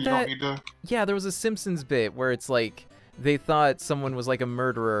right there. You don't need to... Yeah, there was a Simpsons bit where it's like, they thought someone was like a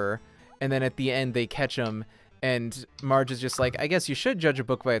murderer, and then at the end they catch him, and Marge is just like, I guess you should judge a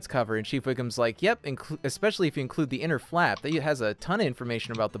book by its cover, and Chief Wickham's like, yep, especially if you include the inner flap. That has a ton of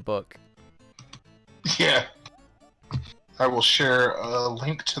information about the book. Yeah. I will share a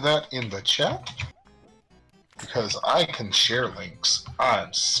link to that in the chat, because I can share links.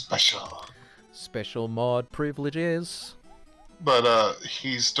 I'm special. Special mod privileges. But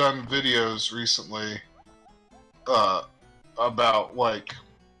he's done videos recently about, like,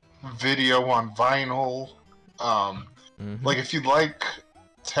 video on vinyl. Like, if you like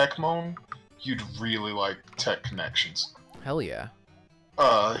Tecmon, you'd really like Tech Connections. Hell yeah.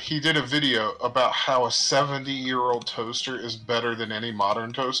 He did a video about how a 70-year-old toaster is better than any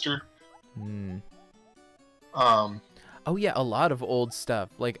modern toaster. Oh yeah, a lot of old stuff.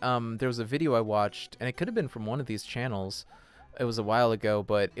 Like, there was a video I watched, and it could have been from one of these channels. It was a while ago,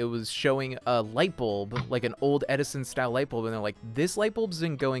 but it was showing a light bulb, like an old Edison-style light bulb, and they're like, this light bulb's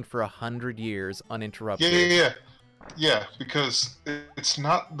been going for 100 years uninterrupted. Yeah, because it's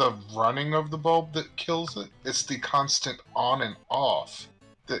not the running of the bulb that kills it, it's the constant on and off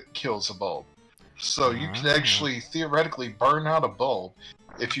that kills a bulb. So you could actually theoretically burn out a bulb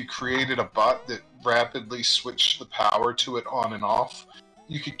if you created a bot that rapidly switched the power to it on and off.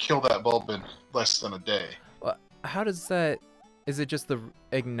 You could kill that bulb in less than a day. How does that... Is it just the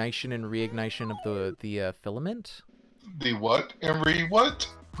ignition and reignition of the filament? The what and what?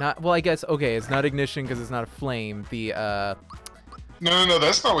 Not, well, I guess, okay, it's not ignition because it's not a flame. The, No,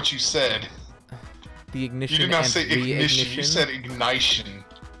 that's not what you said. The ignition. You did not and say ignition, you said ignition.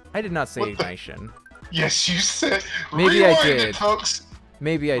 I did not say ignition. Yes, you said... Maybe I did. It, folks.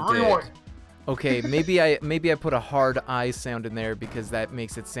 Maybe I Rewind. did. Okay, maybe I put a hard I sound in there because that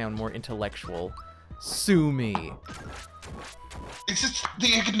makes it sound more intellectual. Sue me. Is it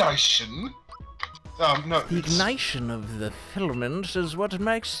the ignition? No. The ignition of the filament is what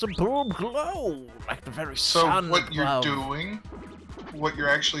makes the bulb glow, like the very sun above. What you're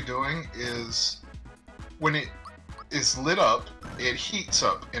actually doing is, when it is lit up, it heats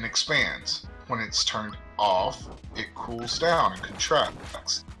up and expands. When it's turned off, it cools down and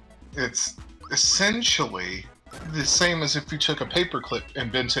contracts. It's essentially the same as if you took a paperclip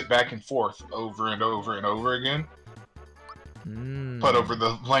and bent it back and forth over and over and over again, but over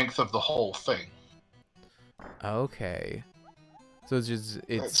the length of the whole thing. Okay. So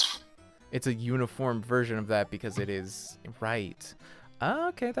it's a uniform version of that because it is right.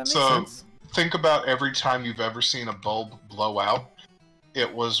 Okay, that makes sense. Think about every time you've ever seen a bulb blow out.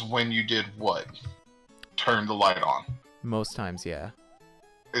 It was when you did what? Turn the light on. Most times, yeah.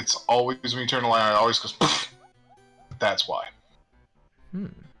 It's always when you turn the light on, it always goes poof. That's why.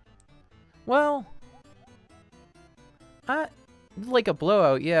 Well, like a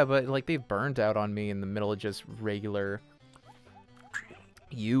blowout, yeah, but like they burned out on me in the middle of just regular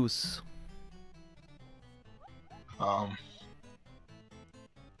use.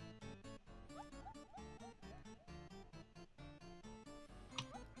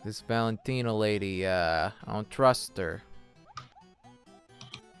 This Valentina lady, I don't trust her.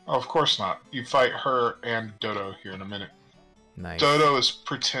 Oh, of course not. You fight her and Dodo here in a minute. Nice. Dodo is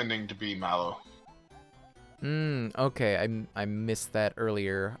pretending to be Mallow. Okay, I missed that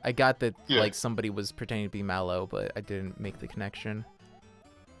earlier. I got that like somebody was pretending to be Mallow, but I didn't make the connection.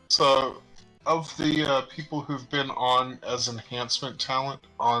 So, of the people who've been on as enhancement talent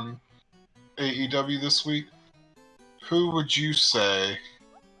on AEW this week, who would you say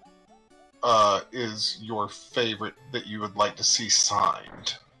is your favorite that you would like to see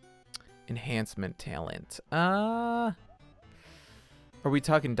signed? Enhancement talent. Are we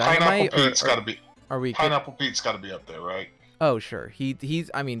talking Dynamite? Pineapple Pete's gotta be. Are we? Pineapple Pete's gotta be up there, right? Oh sure.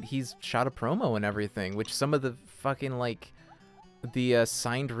 I mean he's shot a promo and everything, which some of the fucking like the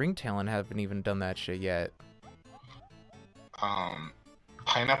signed ring talent haven't even done that shit yet.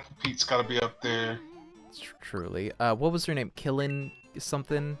 Pineapple Pete's gotta be up there. Truly. What was her name? Killin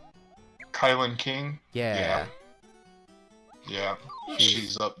something? Kylan King? Yeah. Yeah.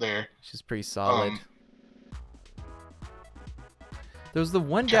 She's up there. She's pretty solid. There was the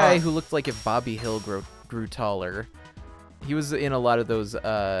one guy who looked like if Bobby Hill grew taller. He was in a lot of those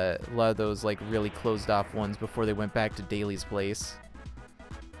like really closed off ones before they went back to Daly's place.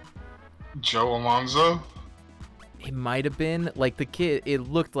 Joe Alonzo? It might have been like the kid. It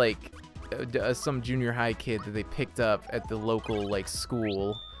looked like some junior high kid that they picked up at the local like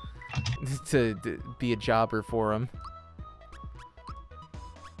school to be a jobber for him.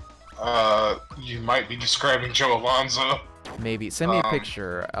 You might be describing Joe Alonzo. Maybe. Send me a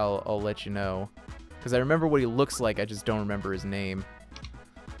picture. I'll let you know. Because I remember what he looks like, I just don't remember his name.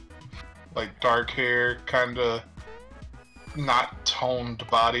 Like dark hair, kinda not toned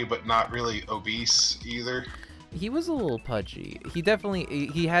body, but not really obese either. He was a little pudgy. He definitely,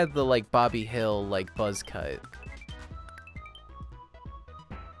 he had the like Bobby Hill like buzz cut.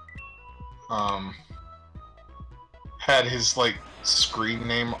 Had his like screen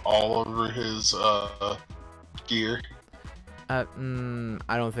name all over his gear. I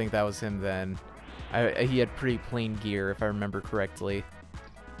don't think that was him then. He had pretty plain gear, if I remember correctly.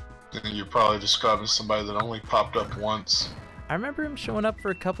 Then you're probably describing somebody that only popped up once. I remember him showing up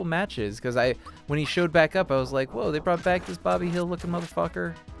for a couple matches, because when he showed back up, I was like, whoa, they brought back this Bobby Hill looking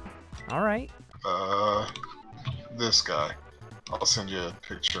motherfucker. Alright. This guy. I'll send you a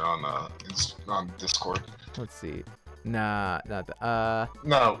picture on Discord. Let's see. Nah, not the,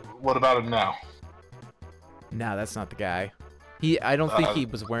 No, what about him now? Nah, that's not the guy. I don't think he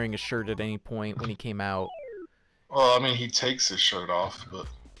was wearing a shirt at any point when he came out. Well, I mean, he takes his shirt off, but...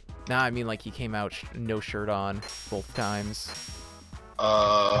 Nah, I mean, like, he came out no shirt on both times.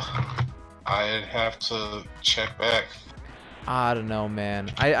 I'd have to check back. I don't know,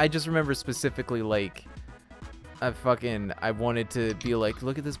 man. I just remember specifically, like, I wanted to be like,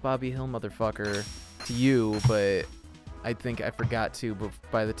 look at this Bobby Hill motherfucker to you, but I think I forgot to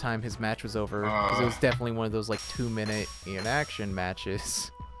by the time his match was over, because it was definitely one of those, like, 2-minute in-action matches.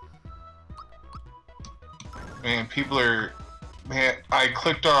 Man, Man, I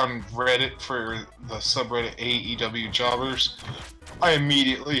clicked on Reddit for the subreddit AEW Jobbers. I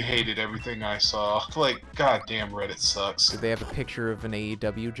immediately hated everything I saw. Like, goddamn, Reddit sucks. Did they have a picture of an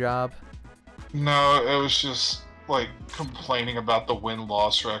AEW job? No, it was just, like, complaining about the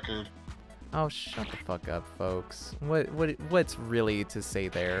win-loss record. Oh, shut the fuck up, folks. What's really to say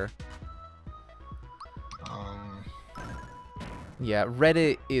there? Yeah,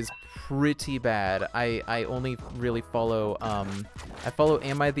 Reddit is pretty bad. I only really follow, I follow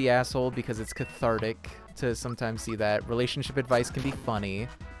Am I the Asshole because it's cathartic to sometimes see that. Relationship advice can be funny.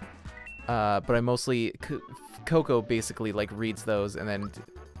 But I mostly, Coco basically, like, reads those and then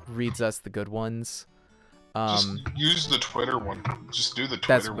reads us the good ones. Just use the Twitter one. Just do the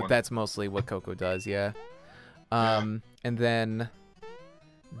Twitter one. That's mostly what Coco does, yeah. And then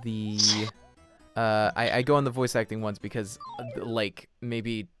I go on the voice acting ones because, like,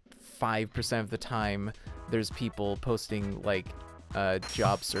 maybe 5% of the time there's people posting, like,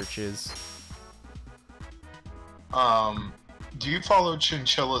 job searches. Do you follow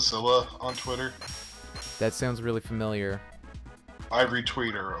Chinchillazilla on Twitter? That sounds really familiar. I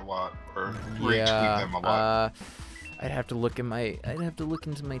retweet her a lot, or retweet them a lot. I'd have to look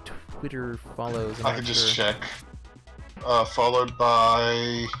into my Twitter follows. I can just check. Followed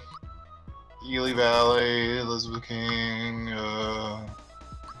by Ely Valley, Elizabeth King,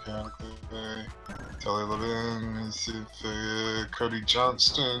 Kelly Levin, Cody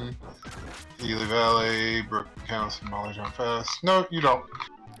Johnston, Ely Valley, Brooke Counts, Molly John Fast. No, you don't.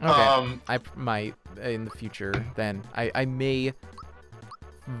 Okay. I might in the future. Then I may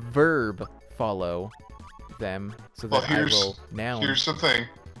verb follow them so that I will now. Here's the thing.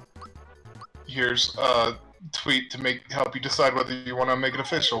 Here's a tweet to help you decide whether you want to make it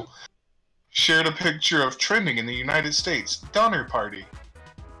official. Shared a picture of trending in the United States. Donner Party.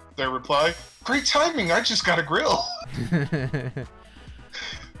 Their reply: great timing, I just got a grill.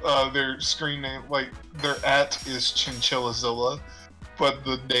 Their screen name, like, their @ is Chinchillazilla, but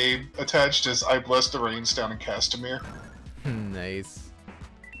the name attached is I blessed the rains down in Castamere. Nice.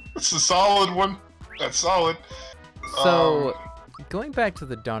 It's a solid one. That's solid. So, going back to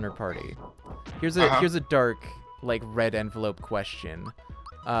the Donner Party, here's a dark, like, red envelope question.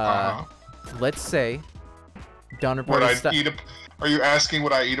 Let's say Donner Party. Are you asking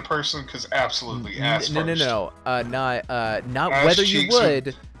would I eat a person? Because absolutely, ask no, first. No. Not Ass whether you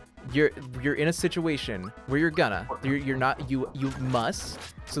would. You're in a situation where you're not you must.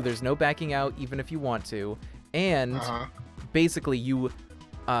 So there's no backing out, even if you want to, and basically you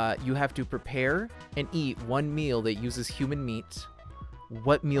have to prepare and eat one meal that uses human meat.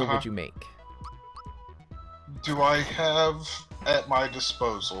 What meal would you make? Do I have at my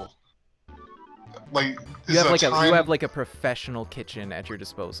disposal? Like, you have like a professional kitchen at your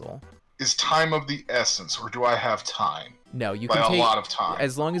disposal. Is time of the essence, or do I have time? No, you can take a lot of time.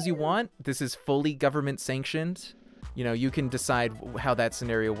 As long as you want. This is fully government sanctioned. You know, you can decide how that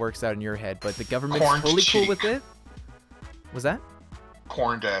scenario works out in your head, but the government's fully cool with it. Was that?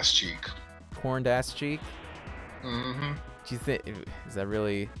 Corned ass cheek. Corned ass cheek? Mm-hmm. Do you think is that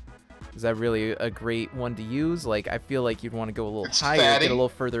really a great one to use? Like, I feel like you'd want to go a little higher, fatty. Get a little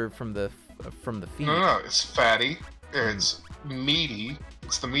further from the feet. No, it's fatty. It's meaty.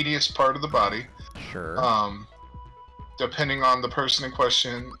 It's the meatiest part of the body. Sure. Depending on the person in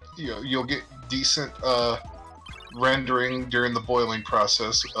question, you'll get decent rendering during the boiling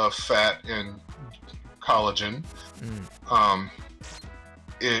process of fat and collagen.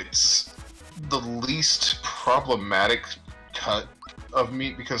 It's the least problematic cut of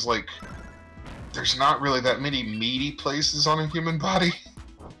meat because, like, there's not really that many meaty places on a human body.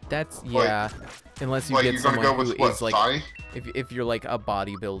 That's unless you get someone who is like thigh? If you're like a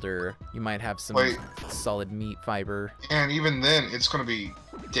bodybuilder, you might have some solid meat fiber. And even then, it's going to be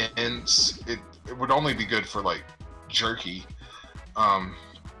dense. It would only be good for like jerky.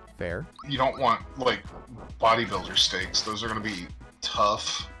 Fair. You don't want like bodybuilder steaks. Those are going to be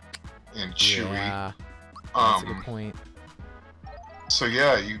tough and chewy. Yeah, that's a good point. So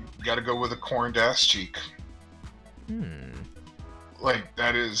yeah, you got to go with a corned ass cheek. Like,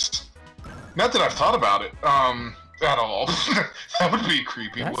 that is not that I've thought about it at all. That would be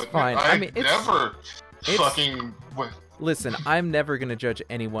creepy. That's wouldn't fine. it? I mean, fucking would. Listen, I'm never gonna judge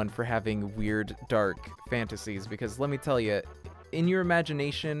anyone for having weird, dark fantasies because let me tell you, in your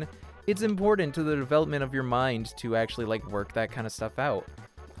imagination, it's important to the development of your mind to actually like work that kind of stuff out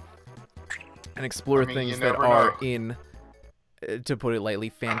and explore things that are in, to put it lightly,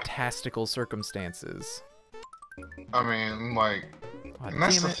 fantastical circumstances. I mean, like, and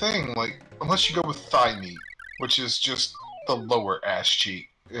that's the thing, like, unless you go with thigh meat, which is just the lower ass cheek,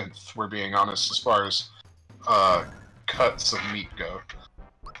 if we're being honest, as far as cuts of meat go.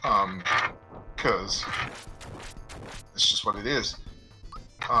 Because it's just what it is.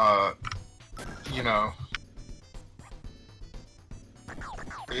 You know,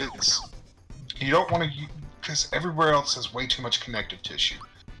 you don't want to, because everywhere else has way too much connective tissue.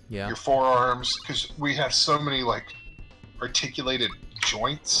 Yeah. Your forearms, because we have so many like articulated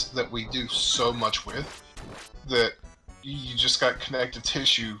joints that we do so much with that you just got connective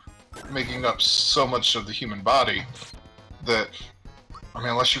tissue making up so much of the human body that, I mean,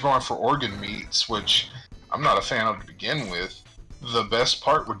 unless you're going for organ meats, which I'm not a fan of to begin with, the best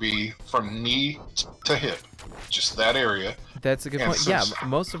part would be from knee to hip, just that area. That's a good point. Yeah,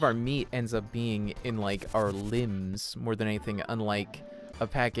 most of our meat ends up being in like our limbs more than anything, unlike a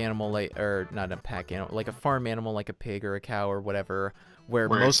pack animal, like, or not a pack animal, like a farm animal like a pig or a cow or whatever, where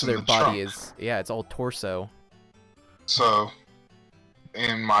most of their body is, it's all torso. So,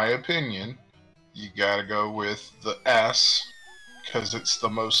 in my opinion, you gotta go with the ass, because it's the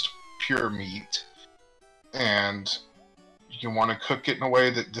most pure meat. and you want to cook it in a way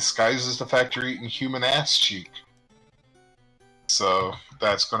that disguises the fact you're eating human ass cheek. So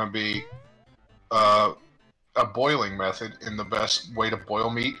that's going to be a boiling method, and the best way to boil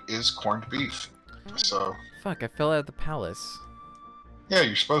meat is corned beef. So fuck, I fell out of the palace. Yeah,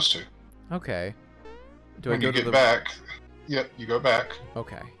 you're supposed to. Okay. When you get back, yep, you go back.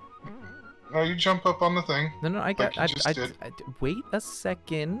 Okay. No, you jump up on the thing. No, I got. Wait a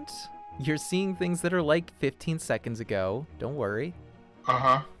second. You're seeing things that are like 15 seconds ago. Don't worry.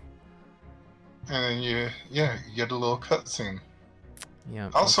 And then you get a little cutscene. Yeah.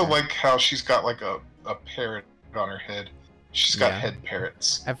 I also like how she's got like a parrot on her head. She's got head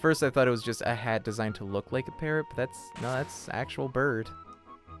parrots. At first, I thought it was just a hat designed to look like a parrot, but that's actual bird.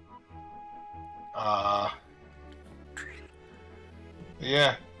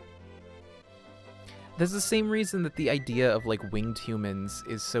 Yeah. That's the same reason that the idea of like winged humans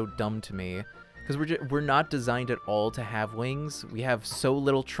is so dumb to me, because we're not designed at all to have wings. We have so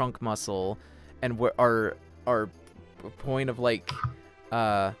little trunk muscle, and our point of like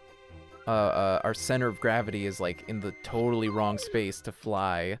our center of gravity is like in the totally wrong space to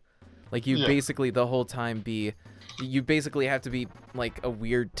fly. Like you basically the whole time you basically have to be like a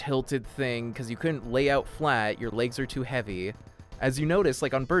weird tilted thing because you couldn't lay out flat. Your legs are too heavy. As you notice,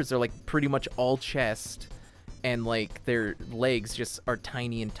 like on birds, they're like pretty much all chest, and like their legs just are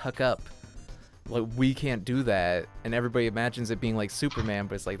tiny and tuck up. Like we can't do that, and everybody imagines it being like Superman,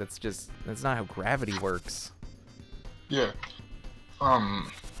 but it's like that's not how gravity works. Yeah.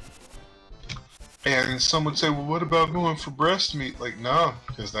 And some would say, well, what about going for breast meat? Like, no,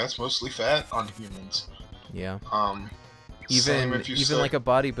 because that's mostly fat on humans. Yeah. Even like a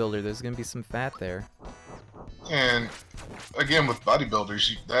bodybuilder, there's gonna be some fat there. And again, with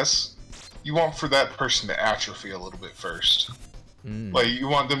bodybuilders, you want for that person to atrophy a little bit first. Like you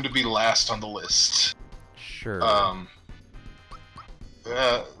want them to be last on the list. Sure.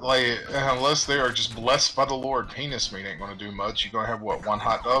 Like unless they are just blessed by the Lord, penis meat ain't gonna do much. You're gonna have what, one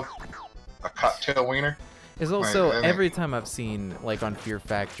hot dog, a cocktail wiener. It's also every time I've seen like on Fear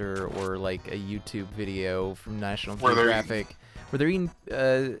Factor or like a YouTube video from National Geographic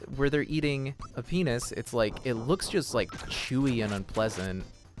where they're eating a penis, it's like it looks just like chewy and unpleasant.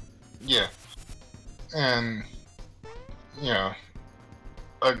 Yeah. And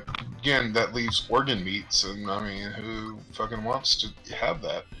again, that leaves organ meats, and I mean, who fucking wants to have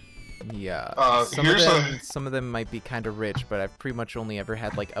that? Yeah. Some of them might be kind of rich, but I've pretty much only ever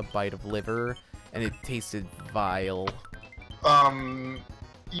had like a bite of liver, and it tasted vile.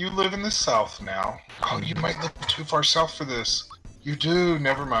 You live in the South now. Oh, you might live too far south for this. You do.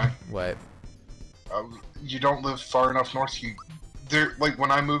 Never mind. What? You don't live far enough north. Like when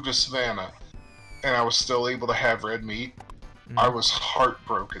I moved to Savannah, and I was still able to have red meat. I was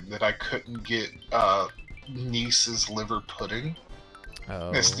heartbroken that I couldn't get niece's liver pudding.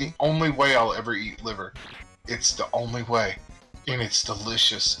 Oh. It's the only way I'll ever eat liver. It's the only way, and it's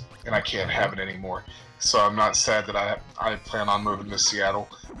delicious, and I can't have it anymore. So I'm not sad that I plan on moving to Seattle,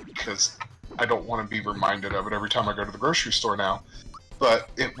 because I don't want to be reminded of it every time I go to the grocery store now. But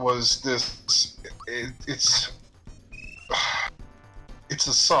it was this. It's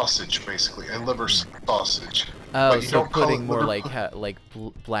a sausage, basically, a liver sausage. Oh, so pudding more like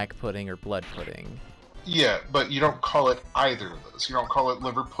black pudding or blood pudding. Yeah, but you don't call it either of those. You don't call it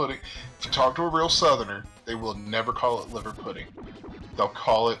liver pudding. If you talk to a real Southerner, they will never call it liver pudding. They'll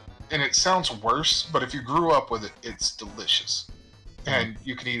call it, and it sounds worse, but if you grew up with it, it's delicious. And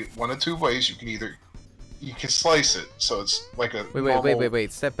you can eat it one of two ways. You can slice it, so it's like a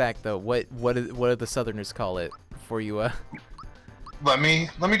Wait. Step back though. What do the Southerners call it before you Let me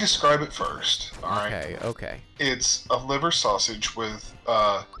describe it first. All right. Okay. It's a liver sausage with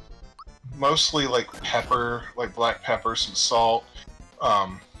mostly like pepper, like black pepper, some salt,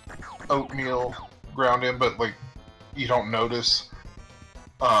 oatmeal ground in, but like you don't notice.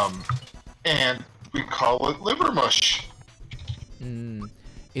 And we call it liver mush.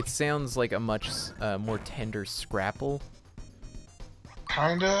 It sounds like a much more tender scrapple.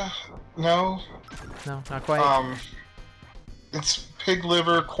 Kinda. No. No, not quite. It's pig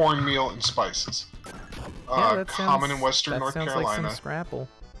liver, cornmeal, and spices. Yeah, common in Western North Carolina. Carolina. Like some scrapple.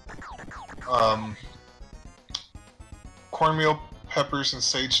 Cornmeal, peppers, and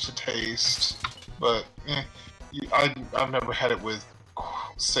sage to taste, but I've never had it with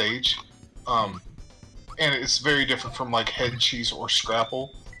sage. And it's very different from like head cheese or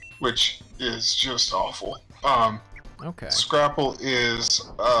scrapple, which is just awful. Okay. Scrapple is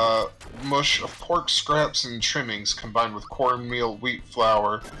mush of pork scraps and trimmings combined with cornmeal, wheat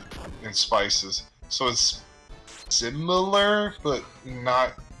flour, and spices. So it's similar, but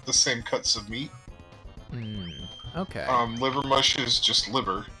not the same cuts of meat. Okay. Liver mush is just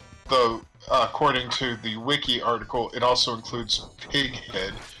liver. Though, according to the wiki article, it also includes pig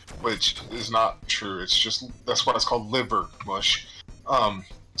head, which is not true. It's just, that's why it's called liver mush.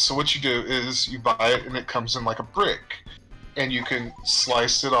 So what you do is you buy it and it comes in like a brick. And you can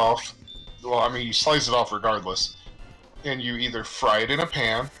slice it off. Well, I mean, you slice it off regardless. And you either fry it in a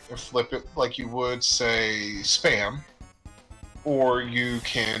pan and flip it like you would, say, Spam. Or you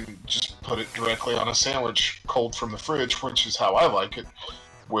can just put it directly on a sandwich cold from the fridge, which is how I like it,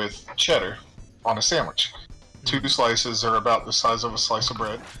 with cheddar on a sandwich. 2 slices are about the size of a slice of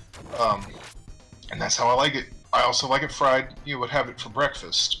bread. And that's how I like it. I also like it fried. You would have it for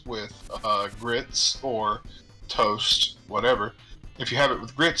breakfast with grits or toast, whatever. If you have it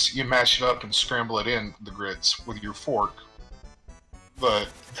with grits, you mash it up and scramble it in the grits with your fork. But,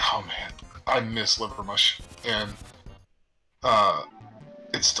 oh man, I miss liver mush. And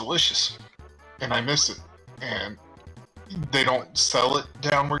it's delicious. And I miss it. And they don't sell it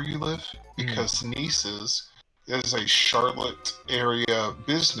down where you live because Nice's is a Charlotte area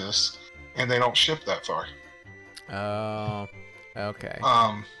business and they don't ship that far. Oh, okay.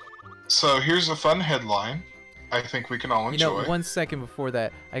 So here's a fun headline I think we can all enjoy. You know, 1 second before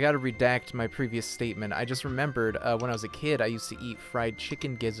that, I gotta redact my previous statement. I just remembered when I was a kid, I used to eat fried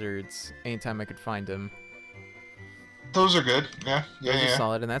chicken gizzards anytime I could find them. Those are good. Yeah, Those are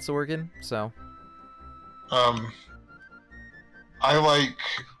solid, and that's Oregon, so. I like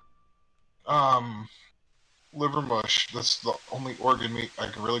liver mush. That's the only organ meat I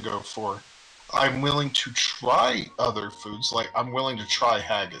can really go for. I'm willing to try other foods. Like, I'm willing to try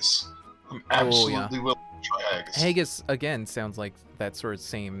haggis. I'm absolutely willing to try haggis. Haggis, again, sounds like that sort of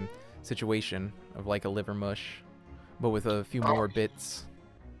same situation of like a liver mush, but with a few more bits.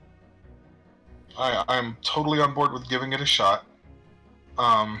 I'm totally on board with giving it a shot.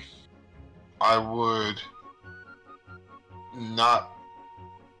 I would not...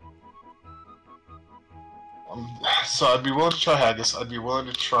 so I'd be willing to try haggis. I'd be willing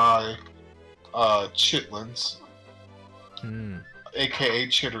to try chitlins, aka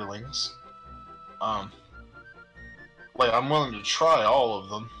chitterlings. Like, I'm willing to try all of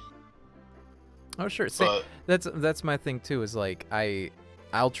them. Oh sure, that's my thing too. Is like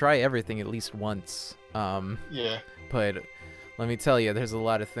I'll try everything at least once. Yeah. But let me tell you, there's a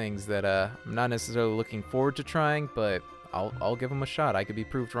lot of things that I'm not necessarily looking forward to trying, but I'll give them a shot. I could be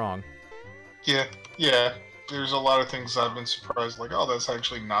proved wrong. Yeah. There's a lot of things I've been surprised, like, oh, that's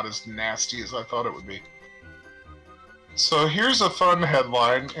actually not as nasty as I thought it would be. So here's a fun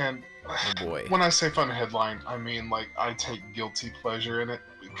headline, and oh boy. When I say fun headline, I mean, like, I take guilty pleasure in it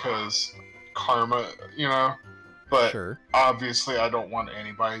because karma, you know? But sure. Obviously I don't want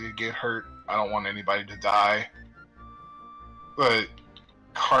anybody to get hurt. I don't want anybody to die. But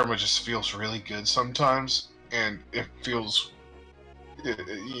karma just feels really good sometimes, and it feels...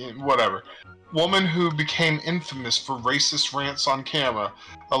 whatever. Woman who became infamous for racist rants on camera,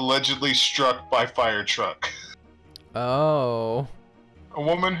 allegedly struck by fire truck. Oh. A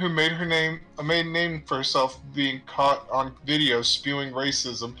woman who made a name for herself being caught on video spewing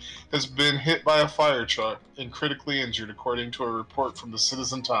racism has been hit by a fire truck and critically injured, according to a report from the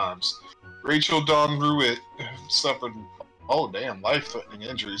Citizen Times. Rachel Dawn Ruitt suffered, life-threatening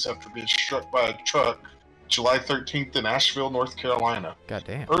injuries after being struck by a truck July 13th in Asheville, North Carolina.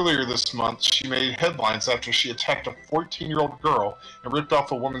 Goddamn. Earlier this month, she made headlines after she attacked a 14-year-old girl and ripped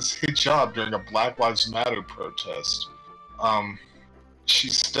off a woman's hijab during a Black Lives Matter protest. She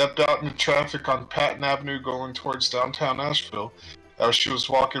stepped out into traffic on Patton Avenue going towards downtown Asheville as she was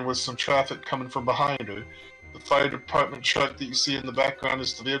walking with some traffic coming from behind her. The fire department truck that you see in the background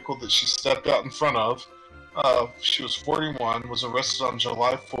is the vehicle that she stepped out in front of. She was 41, was arrested on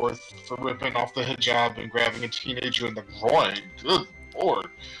July 4th for ripping off the hijab and grabbing a teenager in the groin. Good lord.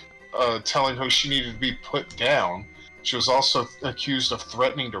 Telling her she needed to be put down. She was also accused of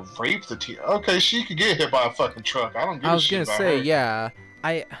threatening to rape the teen. Okay, she could get hit by a fucking truck. I don't give a shit about her. I was gonna say, yeah.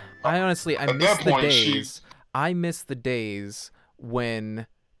 I honestly, I miss the days. I miss the days when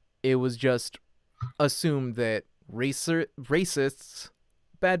it was just assumed that racists,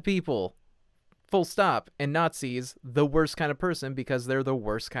 bad people, full stop, and Nazis, the worst kind of person because they're the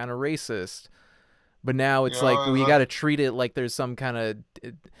worst kind of racist. But now it's like we gotta treat it like there's some kind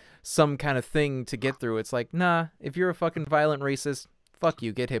of thing to get through. It's like, nah, if you're a fucking violent racist, fuck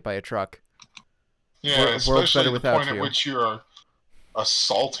you, get hit by a truck. Yeah, especially the point at which you're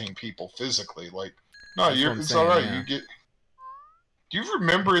assaulting people physically. Like, no, it's alright. Yeah. Do you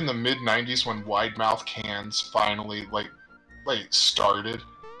remember in the mid-90s when wide mouth cans finally like started?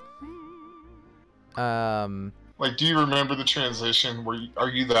 Like, do you remember the transition? Are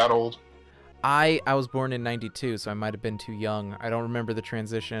you that old? I was born in 92, so I might have been too young. I don't remember the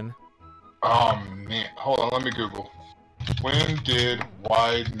transition. Oh man, hold on, let me Google. When did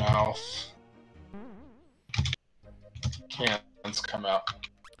wide mouth cans come out?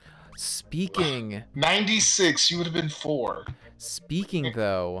 Speaking 96, you would have been 4. Speaking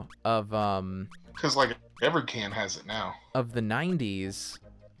though of Because like every can has it now. Of the 90s,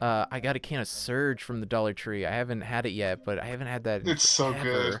 I got a can of Surge from the Dollar Tree. I haven't had it yet, but I haven't had that. It's so ever.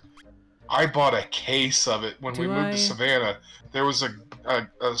 good. I bought a case of it when we moved to Savannah. There was a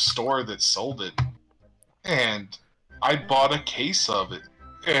store that sold it, and I bought a case of it,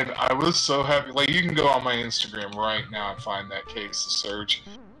 and I was so happy. Like, you can go on my Instagram right now and find that case of Surge.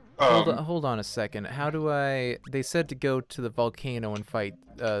 Hold on a second. How do I? They said to go to the volcano and fight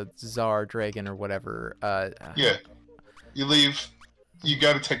Tsar Dragon or whatever. Yeah, you leave. You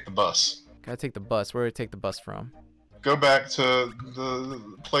got to take the bus. Gotta take the bus. Where do I take the bus from? Go back to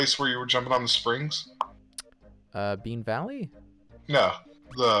the place where you were jumping on the springs. Bean Valley? No,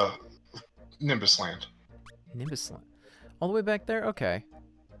 the Nimbus Land. Nimbus Land. All the way back there? Okay.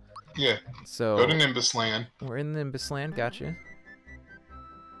 Yeah. So go to Nimbus Land. We're in Nimbus Land. Gotcha.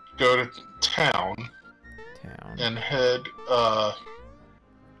 Go to town. And head.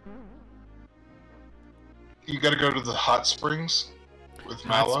 You got to go to the hot springs with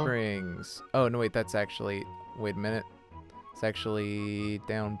Mallow. Hot Springs. Oh no, wait. That's actually. Wait a minute. It's actually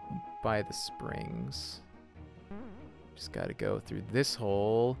down by the springs. Just gotta go through this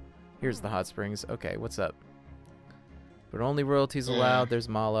hole. Here's the hot springs. Okay, what's up? But only royalties allowed. There's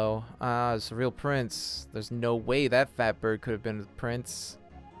Mallow. Ah, it's a real prince. There's no way that fat bird could have been a prince.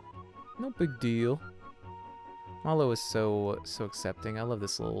 No big deal. Mallow is so accepting. I love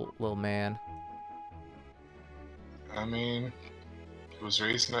this little man. I mean, he was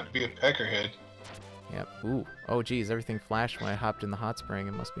raised not to be a peckerhead. Yep. Ooh. Oh, geez. Everything flashed when I hopped in the hot spring.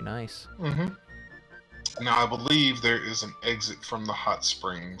 It must be nice. Mm-hmm. Now, I believe there is an exit from the hot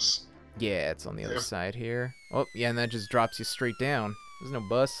springs. Yeah, it's on the other side here. Oh, yeah, and that just drops you straight down. There's no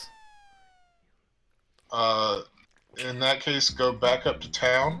bus. In that case, go back up to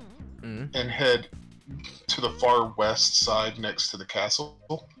town and head to the far west side next to the castle.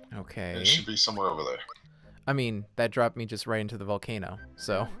 Okay. It should be somewhere over there. I mean, that dropped me just right into the volcano,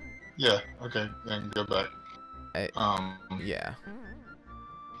 so... Yeah, okay, then go back. Yeah.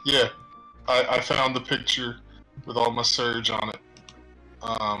 Yeah, I found the picture with all my Surge on it.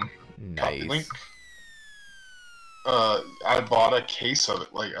 Nice. Copy link. I bought a case of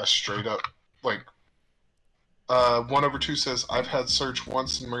it, like a straight up, like, 1/2 says, I've had Surge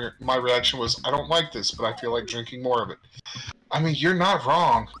once and my reaction was, I don't like this, but I feel like drinking more of it. I mean, you're not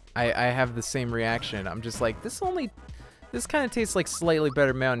wrong. I have the same reaction. I'm just like, this kind of tastes like slightly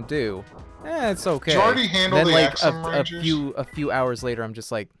better Mountain Dew. It's okay. Did you already handle the Axum Rangers? a few hours later, I'm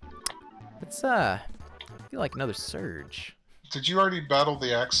just like, it's I feel like another Surge. Did you already battle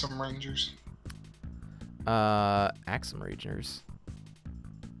the Axum Rangers? Axum Rangers.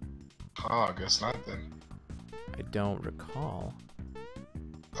 Oh, I guess not then. I don't recall.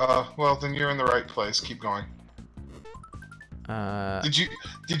 Well then you're in the right place. Keep going.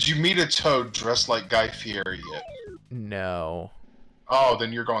 Did you meet a Toad dressed like Guy Fieri yet? No. Oh,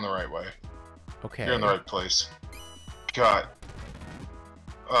 then you're going the right way. Okay. You're in the right place. God.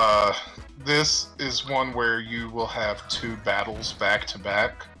 This is one where you will have 2 battles back to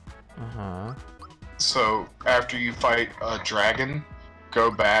back. Uh-huh. So, after you fight a dragon, go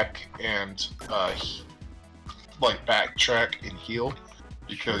back and, like, backtrack and heal.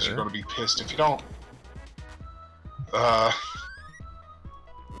 Because you're going to be pissed if you don't.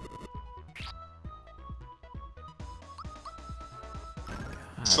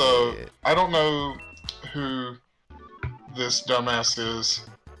 So, I don't know who this dumbass is,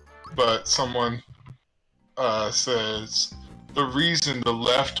 but someone says the reason the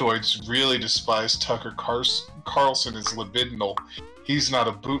leftoids really despise Tucker Carlson is libidinal. He's not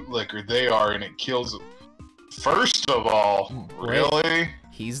a bootlicker, they are, and it kills him. First of all, really?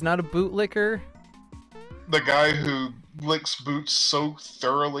 He's not a bootlicker? The guy who licks boots so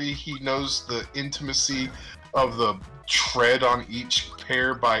thoroughly he knows the intimacy of the tread on each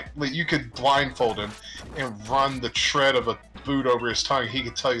pair by... Like, you could blindfold him and run the tread of a boot over his tongue. He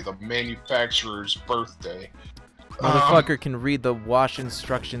could tell you the manufacturer's birthday. Motherfucker can read the wash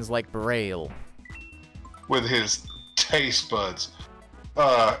instructions like Braille. With his taste buds.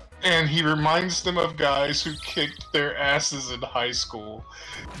 And he reminds them of guys who kicked their asses in high school.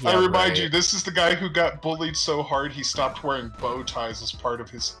 Yeah, I remind you, this is the guy who got bullied so hard he stopped wearing bow ties as part of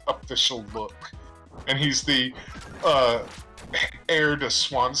his official look. And he's the heir to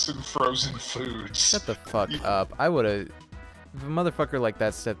Swanson Frozen Foods. Shut the fuck up. I would've... if a motherfucker like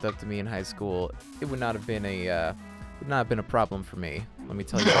that stepped up to me in high school, it would not have been a problem for me. Let me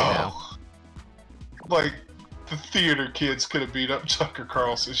tell you right now. Like, the theater kids could have beat up Tucker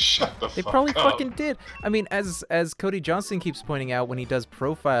Carlson. Shut the fuck up. They probably fucking did. I mean, as Cody Johnson keeps pointing out when he does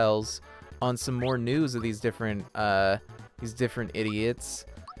profiles on some more news of these different idiots,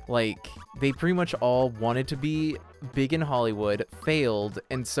 like, they pretty much all wanted to be big in Hollywood, failed,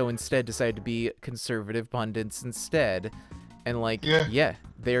 and so instead decided to be conservative pundits instead. And like, yeah,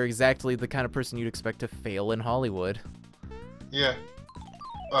 they're exactly the kind of person you'd expect to fail in Hollywood. Yeah.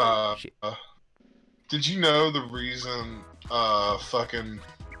 Did you know the reason fucking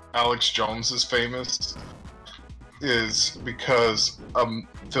Alex Jones is famous is because a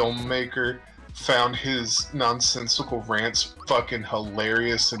filmmaker found his nonsensical rants fucking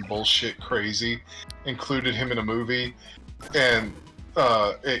hilarious and bullshit crazy, included him in a movie, and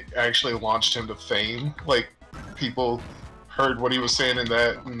it actually launched him to fame. Like, people heard what he was saying in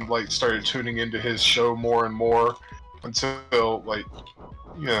that and like started tuning into his show more and more until, like,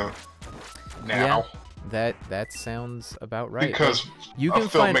 you know, now. Yeah, that sounds about right. Because like, you can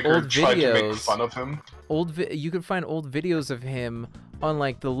find old tried videos. to make fun of him. You can find old videos of him on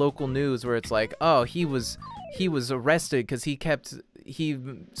like the local news where it's like, oh, he was arrested because he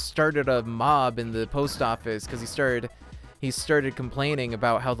started a mob in the post office because he started complaining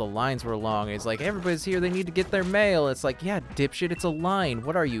about how the lines were long. It's like, everybody's here, they need to get their mail. It's like, yeah, dipshit, it's a line.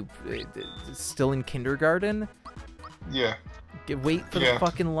 What are you, still in kindergarten? Yeah. Wait for the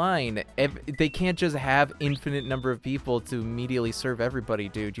fucking line. They can't just have infinite number of people to immediately serve everybody,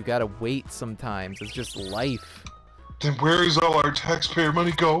 dude. You gotta wait sometimes. It's just life. Then where is all our taxpayer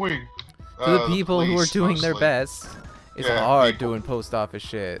money going? To the people who are doing mostly. their best. It's hard doing post office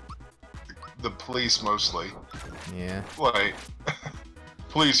shit. The police mostly. Yeah. Like,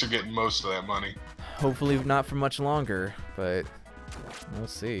 police are getting most of that money. Hopefully not for much longer, but we'll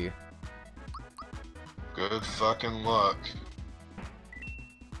see. Good fucking luck.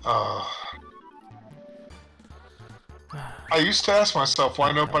 I used to ask myself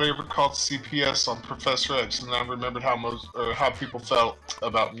why nobody ever called CPS on Professor X, and then I remembered how people felt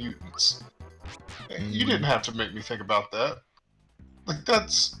about mutants. You didn't have to make me think about that. Like,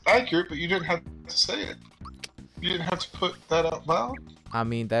 that's accurate, but you didn't have to say it. You didn't have to put that out loud. I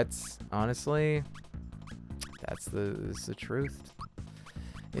mean, that's honestly, it's the truth.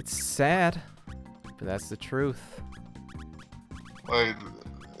 It's sad, but that's the truth. Like,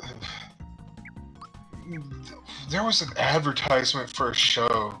 there was an advertisement for a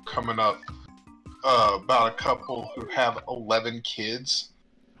show coming up about a couple who have 11 kids.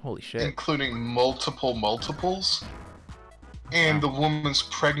 Holy shit. Including multiples. And the woman's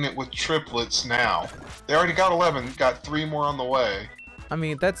pregnant with triplets now. They already got 11, got 3 more on the way. I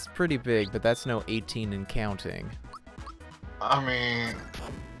mean, that's pretty big, but that's no 18 and counting. I mean,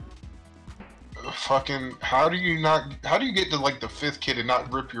 fucking, how do you get to like the 5th kid and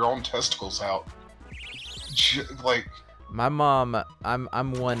not rip your own testicles out? Like, my mom,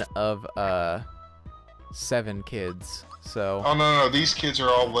 I'm one of 7 kids, so. Oh no, these kids are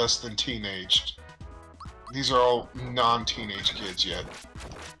all less than teenaged. These are all non-teenage kids yet.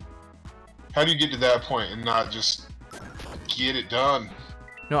 How do you get to that point and not just get it done?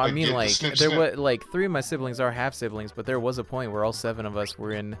 No, like, I mean, like, there was like 3 of my siblings are half siblings, but there was a point where all 7 of us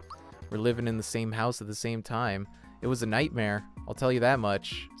were living in the same house at the same time. It was a nightmare, I'll tell you that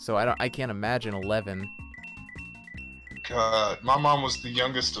much. So I can't imagine 11. God, my mom was the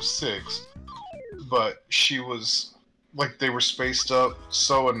youngest of 6, but she was like, they were spaced up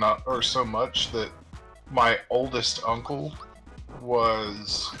so much that my oldest uncle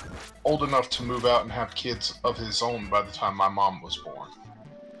was old enough to move out and have kids of his own by the time my mom was born.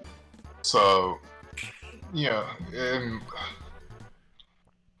 So, yeah, and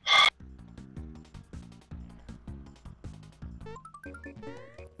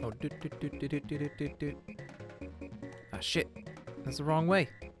oh, ah, shit. That's the wrong way.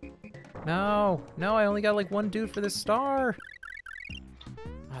 No, I only got like 1 dude for this star.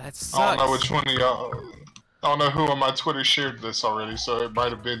 Oh, that sucks. I don't know which one of y'all. I don't know who on my Twitter shared this already, so it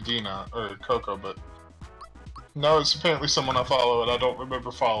might have been Dina or Coco, but no, it's apparently someone I follow, and I don't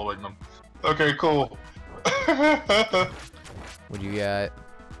remember following them. Okay, cool. What you got?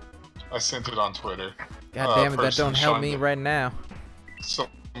 I sent it on Twitter. God damn it, that don't help me right now.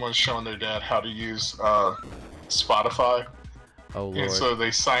 Someone's showing their dad how to use Spotify. Oh, Lord. And so they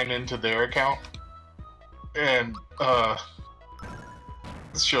sign into their account, and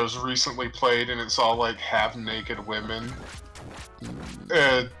this show's recently played, and it's all like half-naked women,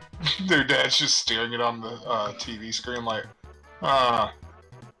 and their dad's just staring it on the TV screen like,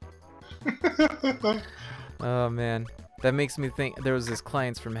 Oh man, That makes me think there was this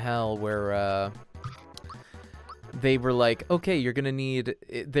Clients from Hell where they were like, okay, you're gonna need.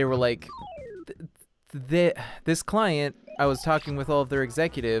 They were like, this client. I was talking with all of their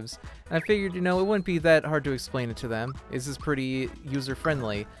executives, and I figured, it wouldn't be that hard to explain it to them. This is pretty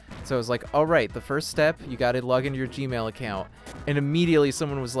user-friendly. So I was like, all right, the first step, you gotta log into your Gmail account. And immediately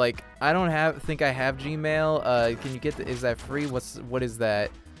someone was like, I don't think I have Gmail. Can you get is that free? What is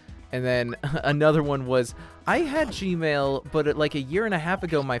that? And then another one was, I had Gmail, but like a year and a half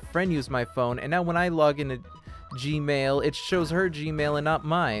ago, my friend used my phone, and now when I log into Gmail, it shows her Gmail and not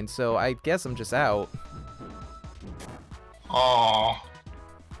mine, so I guess I'm just out. Aww.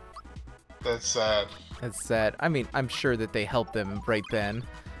 That's sad. That's sad. I mean, I'm sure that they helped them right then.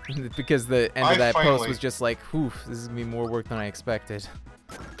 Because the end of that post was just like, oof, this is gonna be more work than I expected.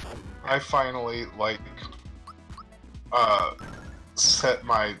 I finally, like, set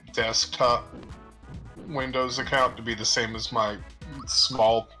my desktop Windows account to be the same as my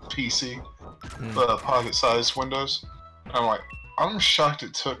small PC, the pocket-sized Windows. I'm like, I'm shocked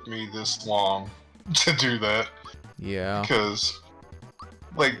it took me this long to do that. Yeah. Because,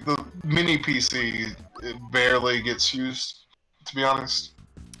 like, the mini PC, it barely gets used, to be honest.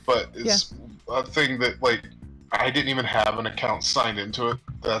 But it's a thing that, like, I didn't even have an account signed into it.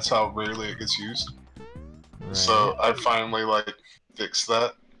 That's how rarely it gets used. Right. So I finally, like, fixed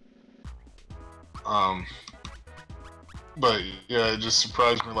that. But yeah, it just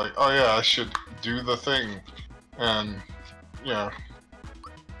surprised me, like, oh yeah, I should do the thing. And, yeah.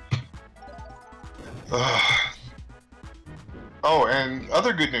 Oh, and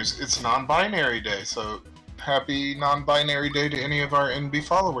other good news, it's non-binary day, so happy non-binary day to any of our NB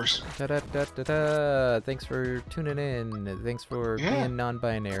followers. Da-da-da-da-da. Thanks for tuning in. Thanks for being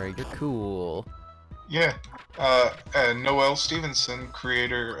non-binary. You're cool. Yeah. And Noelle Stevenson,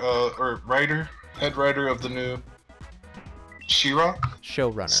 creator, or writer, head writer of the new She-Ra,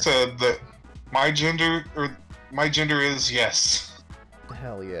 showrunner, said that my gender is yes.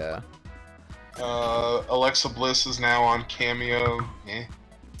 Hell yeah. Alexa Bliss is now on Cameo.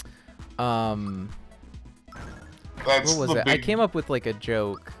 That's what was it? I came up with like a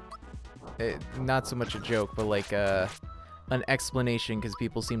joke. Not so much a joke, but like an explanation, because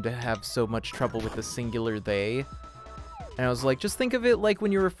people seem to have so much trouble with the singular they. And I was like, just think of it like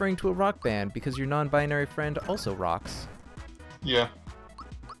when you're referring to a rock band, because your non-binary friend also rocks. Yeah.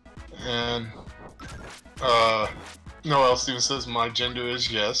 And Noelle Stevens says my gender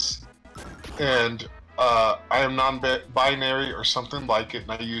is yes. And I am non-binary or something like it,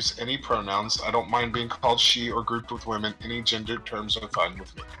 and I use any pronouns. I don't mind being called she or grouped with women. Any gender terms are fine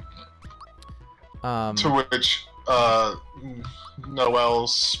with me. To which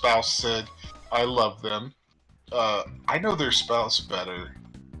Noelle's spouse said, I love them. I know their spouse better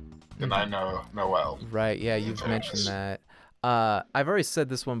than I know Noelle. Right, yeah, you've mentioned that. I've already said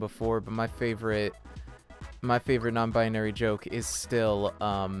this one before, but my favorite non-binary joke is still,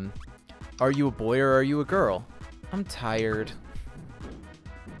 are you a boy or are you a girl? I'm tired.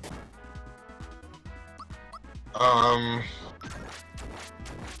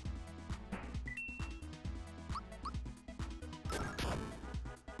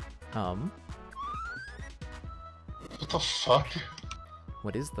 What the fuck?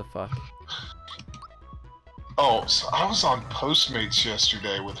 What is the fuck? Oh, so I was on Postmates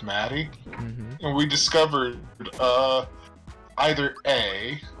yesterday with Maddie, and we discovered, either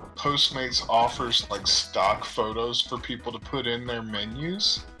A, Postmates offers like stock photos for people to put in their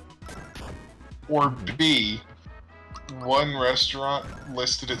menus, or B, one restaurant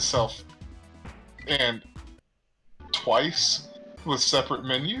listed itself and twice with separate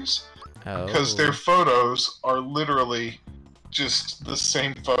menus, because their photos are literally just the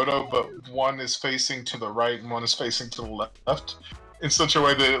same photo, but one is facing to the right and one is facing to the left in such a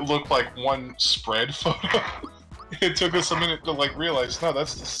way that it looked like one spread photo. It took us a minute to like realize, no,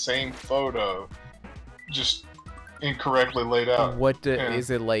 that's the same photo, just incorrectly laid out. What is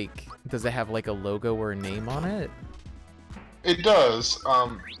it like? Does it have like a logo or a name on it? It does.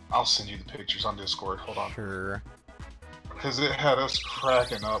 I'll send you the pictures on Discord. Hold on. Sure. Because it had us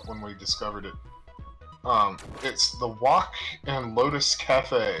cracking up when we discovered it. It's the Wok and Lotus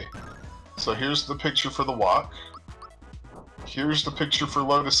Cafe. So here's the picture for the Wok. Here's the picture for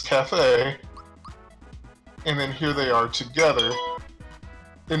Lotus Cafe. And then here they are together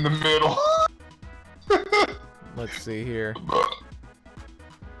in the middle. Let's see here.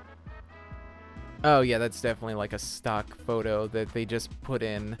 Oh yeah, that's definitely like a stock photo that they just put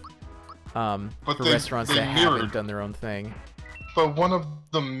in for restaurants that haven't done their own thing. But one of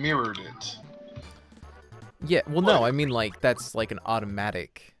them mirrored it. Yeah, well, no, I mean like that's like an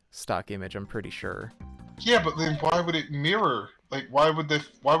automatic stock image, I'm pretty sure. Yeah, but then why would it mirror? Like, why would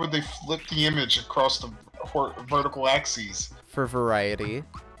they flip the image across the vertical axes? For variety.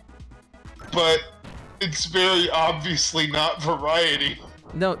 But it's very obviously not variety.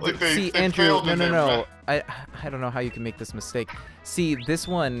 No, like see, Andrew, no. I don't know how you can make this mistake. See, this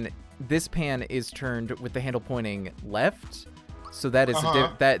pan is turned with the handle pointing left, so that is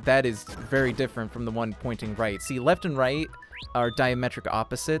that is very different from the one pointing right. See, left and right are diametric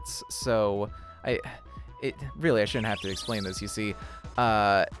opposites, so really I shouldn't have to explain this. You see,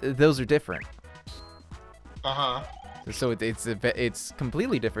 those are different. So it's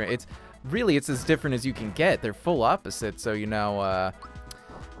completely different. It's as different as you can get. They're full opposites, so you know.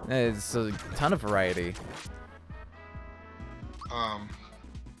 It's a ton of variety.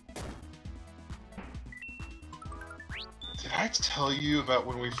 Did I tell you about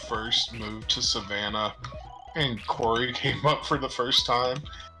when we first moved to Savannah and Corey came up for the first time?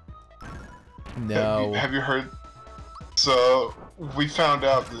 No. Have you heard? So we found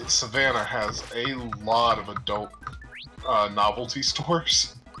out that Savannah has a lot of adult novelty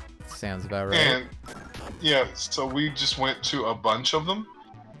stores. Sounds about right. And yeah, so we just went to a bunch of them.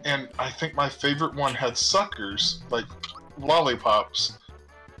 And I think my favorite one had suckers, like lollipops.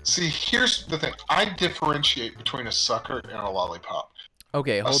 See, here's the thing. I differentiate between a sucker and a lollipop.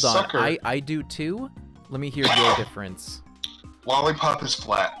 Okay, hold on. I do too. Let me hear your difference. Lollipop is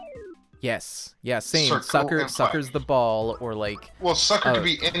flat. Yes. Yeah, same. Sucker's the ball, or like... Well, sucker could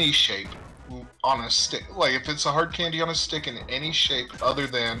be any shape on a stick. Like, if it's a hard candy on a stick in any shape other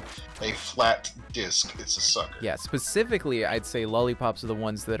than a flat disc, it's a sucker. Yeah, specifically, I'd say lollipops are the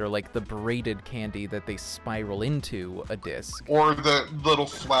ones that are like the braided candy that they spiral into a disc. Or the little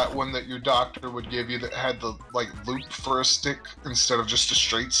flat one that your doctor would give you that had the, like, loop for a stick instead of just a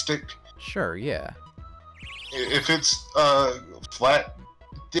straight stick. Sure, yeah. If it's a flat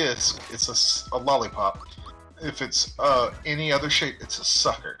disc, it's a lollipop. If it's any other shape, it's a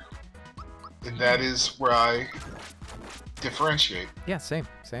sucker. And that is where I differentiate. Yeah, same.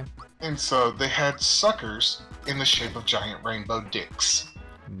 And so they had suckers in the shape of giant rainbow dicks.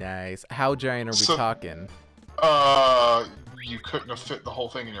 Nice. How giant are we talking? You couldn't have fit the whole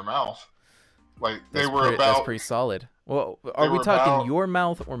thing in your mouth. Like, that's pretty solid. Well, are we talking your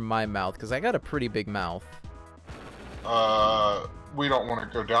mouth or my mouth? Because I got a pretty big mouth. We don't want to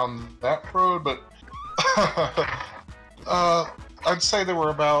go down that road, but I'd say they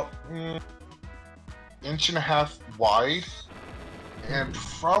were about inch and a half wide, and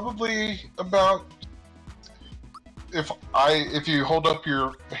probably about, if you hold up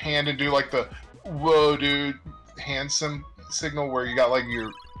your hand and do like the whoa dude hand signal where you got like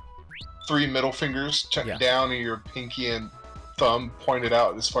your 3 middle fingers down and your pinky and thumb pointed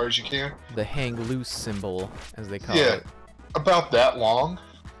out as far as you can. The hang loose symbol, as they call it. Yeah, about that long.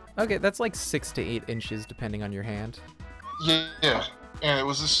 Okay, that's like 6 to 8 inches depending on your hand. Yeah, and it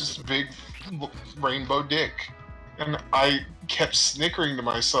was just big rainbow dick. And I kept snickering to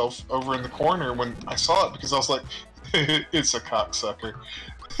myself over in the corner when I saw it because I was like, it's a cocksucker.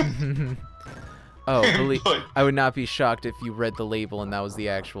 I would not be shocked if you read the label and that was the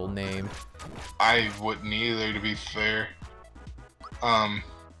actual name. I wouldn't either, to be fair.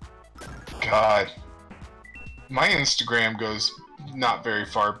 God. My Instagram goes not very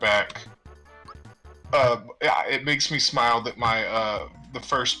far back. It makes me smile that my the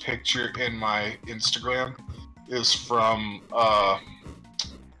first picture in my Instagram is from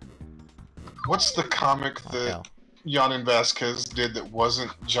what's the comic that Yanin Vasquez did that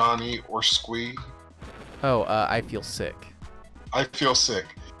wasn't Johnny or Squee? Oh, I Feel Sick. I Feel Sick.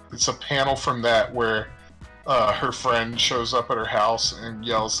 It's a panel from that where her friend shows up at her house and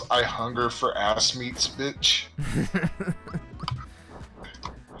yells, "I hunger for ass meats, bitch."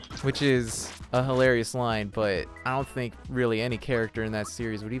 Which is a hilarious line, but I don't think really any character in that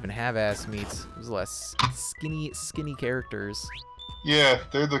series would even have ass meats. There's less skinny characters. Yeah,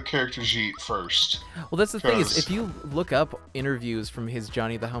 they're the characters you eat first. Well, that's the thing is, if you look up interviews from his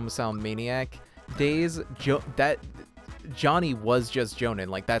Johnny the Homicidal Maniac days, Johnny was just Jonin.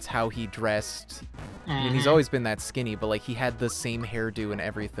 Like, that's how he dressed. I mean, he's always been that skinny, but like he had the same hairdo and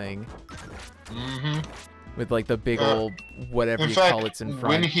everything. With like the big old whatever you call it's in front.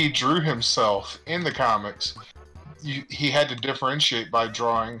 When he drew himself in the comics, he had to differentiate by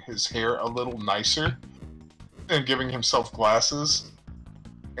drawing his hair a little nicer and giving himself glasses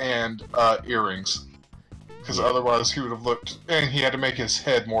and earrings, because otherwise he would have looked. And he had to make his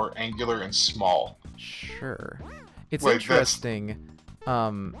head more angular and small. Sure, it's interesting.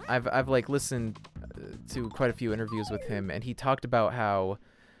 I've like listened to quite a few interviews with him, and he talked about how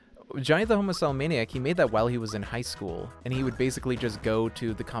Johnny the Homicidal Maniac, he made that while he was in high school, and he would basically just go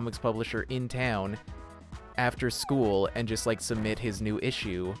to the comics publisher in town after school and just like submit his new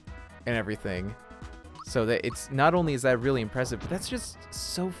issue and everything. So that it's not only is that really impressive, but that's just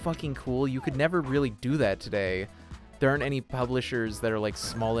so fucking cool. You could never really do that today. There aren't any publishers that are like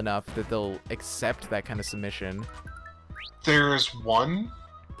small enough that they'll accept that kind of submission. There's one.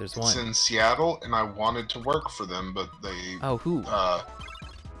 There's It's one. in Seattle, and I wanted to work for them, but they Oh, who?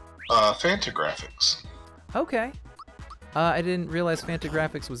 Fantagraphics. Okay. I didn't realize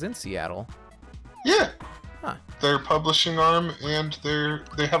Fantagraphics was in Seattle. Yeah. Huh. Their publishing arm, and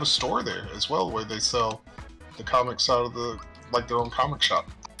they have a store there as well where they sell the comics out of their own comic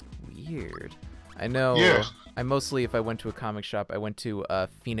shop. Weird. I know. Yeah. I mostly, if I went to a comic shop, I went to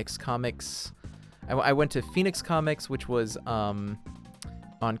Phoenix Comics. I went to Phoenix Comics, which was on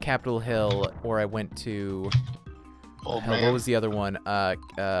Capitol Hill, or I went to. Old Hell, man. what was the other one?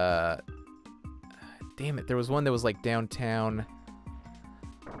 Damn it! There was one that was like downtown.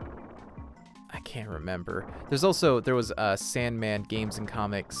 I can't remember. There was Sandman Games and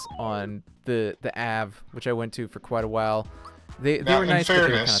Comics on the Ave, which I went to for quite a while. They Now, were in nice, but they were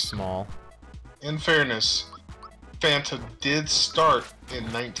kind of fairness- small. In fairness, Fanta did start in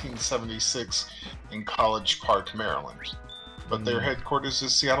 1976 in College Park, Maryland, but their headquarters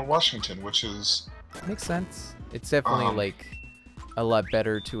is Seattle, Washington, which is Makes sense. It's definitely like a lot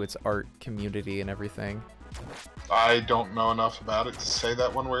better to its art community and everything. I don't know enough about it to say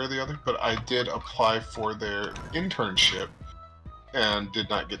that one way or the other, but I did apply for their internship and did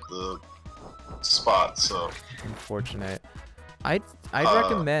not get the spot, so Unfortunate. I'd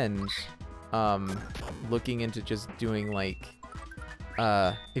recommend looking into just doing like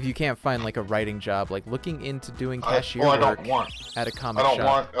if you can't find like a writing job, like looking into doing cashier I work don't want. at a I comic don't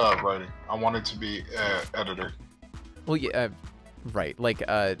shop. want writing. I wanted to be editor. Well, yeah, right, like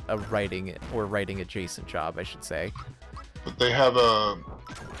a writing or writing adjacent job, I should say. But they have an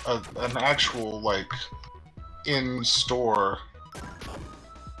actual like in-store,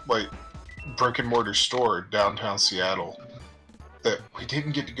 like brick and mortar store downtown Seattle that we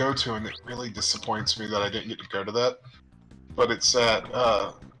didn't get to go to, and it really disappoints me that I didn't get to go to that. But it's at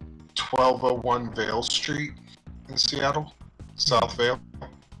 1201 Vale Street in Seattle, South Vale,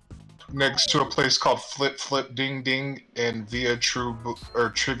 next to a place called Flip Flip Ding Ding and Via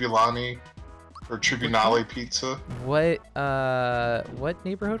Tribulani or Tribunale Pizza. What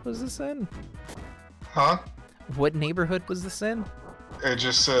neighborhood was this in? Huh? What neighborhood was this in? It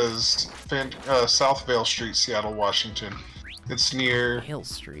just says South Vale Street, Seattle, Washington. It's near Hill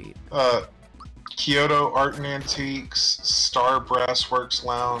Street. Kyoto Art and Star Brass Works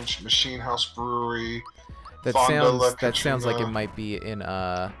Lounge, Machine House Brewery. That Fonda La sounds like it Katrina. might be in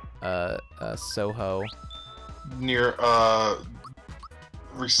Soho. Near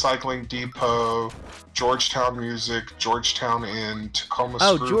Recycling Depot, Georgetown Music, Georgetown Inn, Tacoma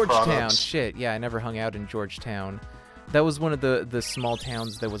Oh, Screw Georgetown. Products. Shit, yeah, I never hung out in Georgetown. That was one of the small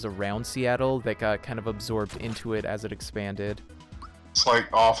towns that was around Seattle that got kind of absorbed into it as it expanded. It's like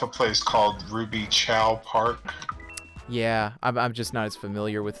off a place called Ruby Chow Park. Yeah, I'm just not as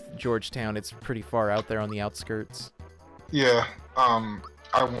familiar with Georgetown. It's pretty far out there on the outskirts. Yeah,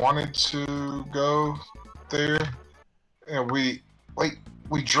 I wanted to go there, and we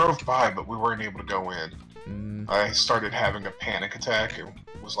drove by, but we weren't able to go in. I started having a panic attack and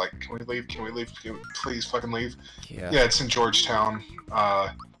was like, "Can we leave? Can we leave? Can we please fucking leave?" Yeah. Yeah, it's in Georgetown,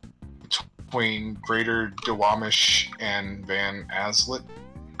 between Greater Duwamish and Van Asselt,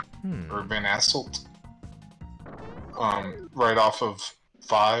 or Van Asselt. Right off of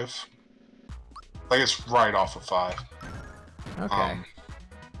 5. Like, it's right off of 5. Okay.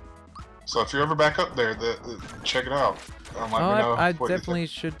 So if you're ever back up there, check it out. Let me know I what you definitely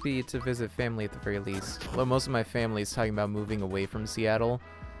think. should be to visit family at the very least. Well, most of my family is talking about moving away from Seattle.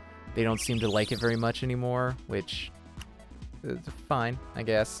 They don't seem to like it very much anymore, which is fine, I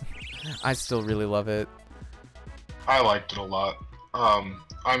guess. I still really love it. I liked it a lot.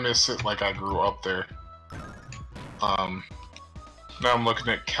 I miss it like I grew up there. Now I'm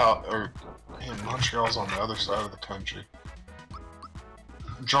looking at man, Montreal's on the other side of the country.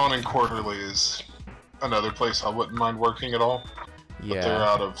 Drawn and Quarterly is another place I wouldn't mind working at all. Yeah. But they're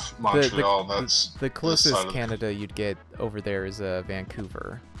out of Montreal. That's the closest side of the Canada you'd get over there is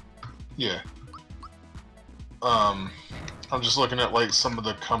Vancouver. Yeah. I'm just looking at like some of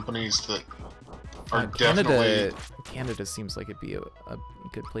the companies that are definitely. Canada seems like it'd be a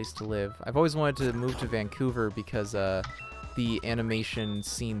good place to live. I've always wanted to move to Vancouver because the animation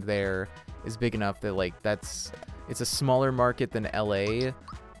scene there is big enough that like it's a smaller market than LA,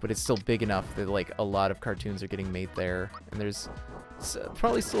 but it's still big enough that like a lot of cartoons are getting made there, and there's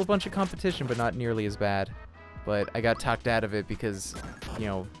probably still a bunch of competition, but not nearly as bad. But I got talked out of it because, you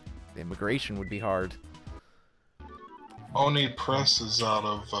know, immigration would be hard. Oni Press is out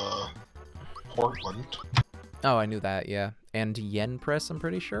of Portland. Oh, I knew that, yeah. And Yen Press, I'm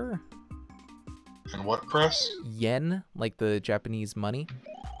pretty sure. And what press? Yen, like the Japanese money.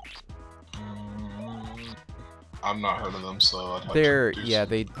 I've not heard of them, so I'd have They're, to do yeah,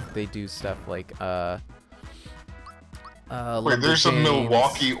 some... they do stuff like, Wait, there's a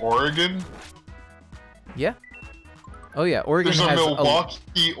Milwaukee, Oregon? Yeah. Oh yeah, Oregon There's has a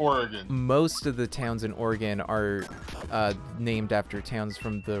Milwaukee, Oregon. Most of the towns in Oregon are named after towns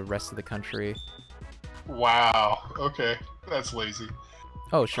from the rest of the country. Wow. Okay, that's lazy.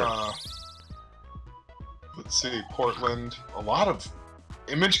 Oh sure. Let's see, Portland. A lot of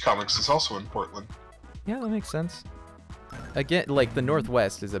Image Comics is also in Portland. Yeah, that makes sense. Again, like the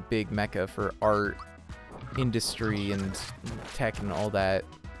Northwest is a big mecca for art, industry, and tech and all that.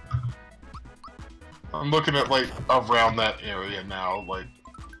 I'm looking at like around that area now, like,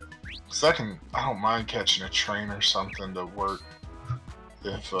 'cause I don't mind catching a train or something to work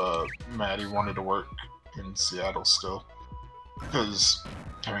if Maddie wanted to work in Seattle still. Because,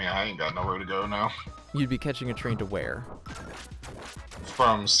 I mean, I ain't got nowhere to go now. You'd be catching a train to where?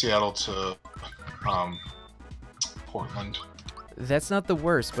 From Seattle to Portland. That's not the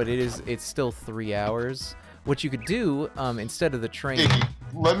worst, but it's still 3 hours. What you could do, instead of the train... Hey,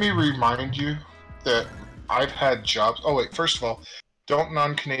 let me remind you that I've had jobs... Oh wait, first of all, don't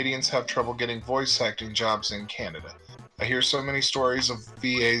non-Canadians have trouble getting voice acting jobs in Canada? I hear so many stories of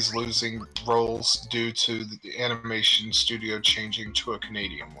VAs losing roles due to the animation studio changing to a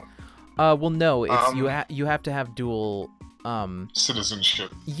Canadian one. Well, no, it's you have to have dual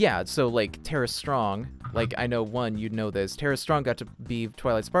citizenship. Yeah, so like Tara Strong, like I know you'd know this. Tara Strong got to be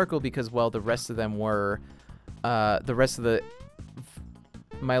Twilight Sparkle because, well, the rest of them were, the rest of the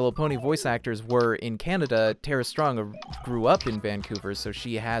My Little Pony voice actors were in Canada. Tara Strong grew up in Vancouver, so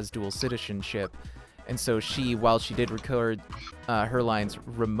she has dual citizenship. And so she, while she did record her lines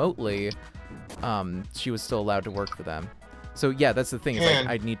remotely, she was still allowed to work for them. So yeah, that's the thing. Is like,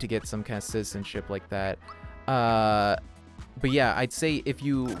 I'd need to get some kind of citizenship like that. But yeah, I'd say if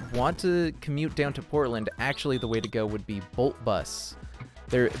you want to commute down to Portland, actually the way to go would be Bolt Bus.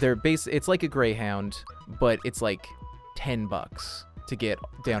 It's like a Greyhound, but it's like $10 to get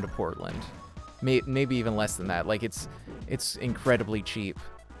down to Portland. Maybe even less than that. Like it's incredibly cheap.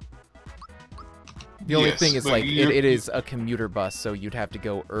 The only thing is, like, it is a commuter bus, so you'd have to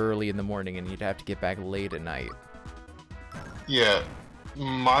go early in the morning and you'd have to get back late at night. Yeah,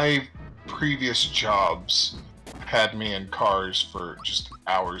 my previous jobs had me in cars for just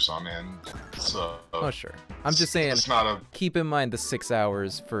hours on end, so... Oh, sure. I'm just saying, it's not a... keep in mind the 6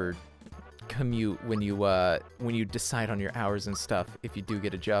 hours for commute when you decide on your hours and stuff, if you do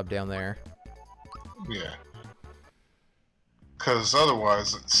get a job down there. Yeah. Because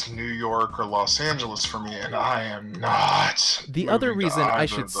otherwise it's New York or Los Angeles for me, and I am not. The other reason I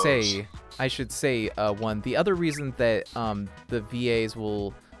should say, the other reason that the VAs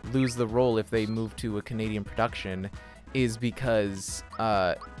will lose the role if they move to a Canadian production is because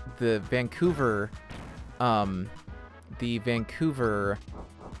the Vancouver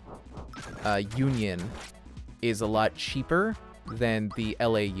union is a lot cheaper than the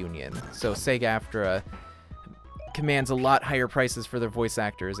LA union. So SAG-AFTRA commands a lot higher prices for their voice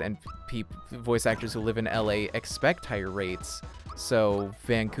actors, and voice actors who live in LA expect higher rates. So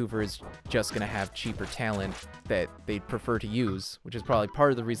Vancouver is just going to have cheaper talent that they'd prefer to use, which is probably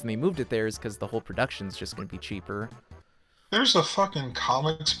part of the reason they moved it there, is because the whole production's just going to be cheaper. There's a fucking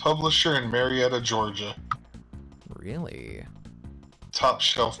comics publisher in Marietta, Georgia. Really? Top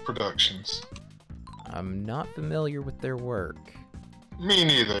Shelf Productions. I'm not familiar with their work. Me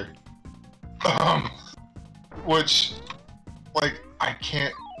neither. Which, like, I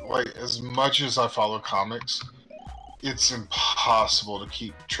can't, like, as much as I follow comics, it's impossible to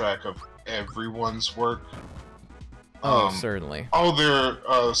keep track of everyone's work. Oh, certainly. Oh, they're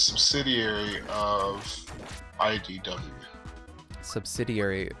a subsidiary of IDW.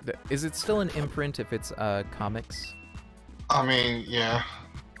 Subsidiary. Is it still an imprint if it's comics? I mean, yeah.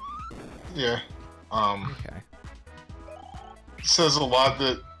 Yeah. Okay. It says a lot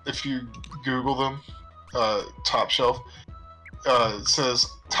that if you Google them, Top Shelf, it says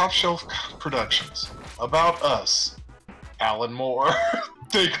Top Shelf Productions. About us. Alan Moore.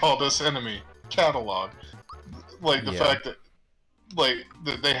 They called us enemy. Catalog. Like, the fact that, like,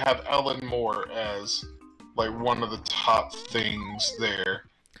 that they have Alan Moore as, like, one of the top things there.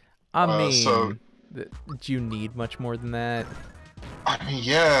 I mean, so, do you need much more than that? I mean,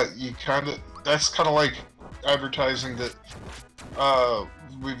 yeah, you kind of, that's kind of like advertising that,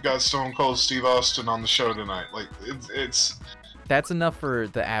 we've got Stone Cold Steve Austin on the show tonight. Like, it's... That's enough for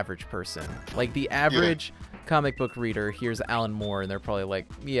the average person. Like, the average... comic book reader hears Alan Moore and they're probably like,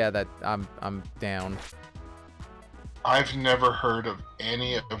 yeah, that I'm down. I've never heard of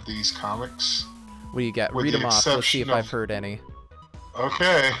any of these comics. What do you got? Read them off. Let's see if I've heard any.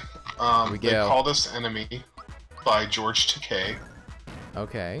 Okay. Here we They go. Called Us Enemy by George Takei.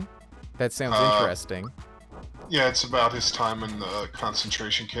 Okay. That sounds interesting. Yeah, it's about his time in the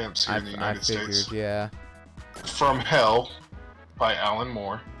concentration camps here in the United States. Yeah. From Hell by Alan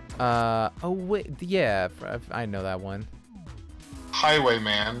Moore. Oh wait, yeah, I know that one.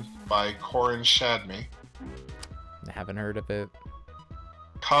 Highwayman by Corin Shadme. I haven't heard of it.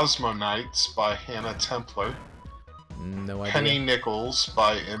 Cosmonauts by Hannah Templar. No idea. Penny Nichols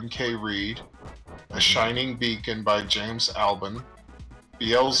by M.K. Reed. A Shining Beacon by James Albin.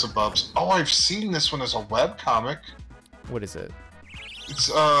 Beelzebubs. Oh, I've seen this one as a webcomic. What is it? It's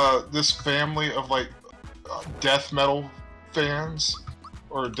this family of like death metal fans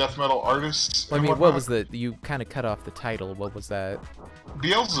or death metal artists. Well, I mean, what was the? You kind of cut off the title. What was that?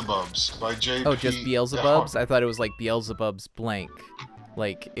 Beelzebubs by J.P. Oh, just Beelzebubs? I thought it was like Beelzebubs blank.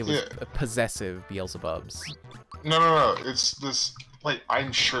 Like it was a possessive Beelzebubs. No. It's this. Like,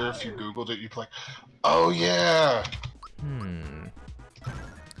 I'm sure if you Googled it, you'd be like, oh yeah.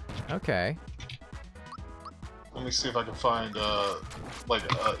 Okay. Let me see if I can find like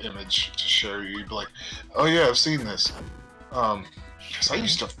an image to share you. You'd be like, oh yeah, I've seen this. Because I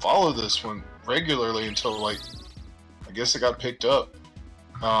used to follow this one regularly until like, I guess it got picked up.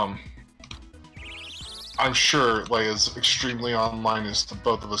 I'm sure, like, as extremely online as the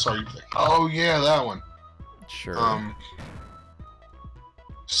both of us are, you'd be like, oh yeah, that one. Sure.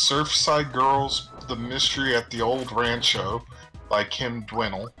 Surfside Girls: The Mystery at the Old Rancho by Kim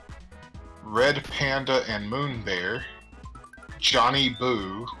Dwinnell. Red Panda and Moon Bear. Johnny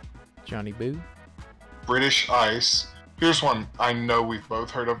Boo. Johnny Boo. British Ice. Here's one I know we've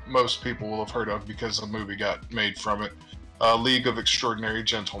both heard of. Most people will have heard of because a movie got made from it. League of Extraordinary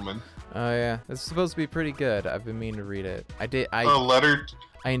Gentlemen. Oh yeah, it's supposed to be pretty good. I've been meaning to read it.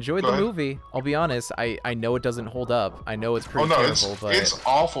 I enjoyed the movie. I'll be honest. I know it doesn't hold up. I know it's pretty terrible, but it's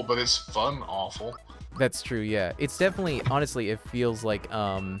awful, but it's fun awful. That's true. Yeah, it's definitely. Honestly, it feels like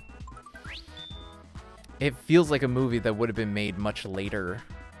a movie that would have been made much later.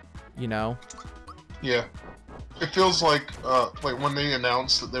 You know? Yeah. It feels like when they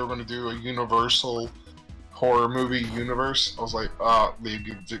announced that they were going to do a Universal horror movie universe, I was like, League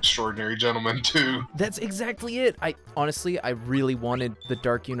of Extraordinary Gentlemen 2. That's exactly it. I really wanted the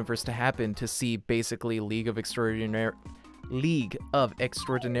Dark Universe to happen, to see basically League of Extraordinary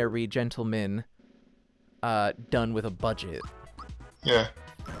Gentlemen done with a budget. Yeah.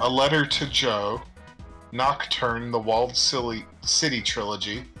 A Letter to Joe. Nocturne, the Walled City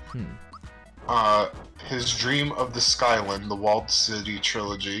Trilogy. His Dream of the Skyland, the Walled City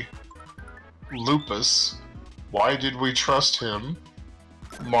Trilogy. Lupus, Why Did We Trust Him?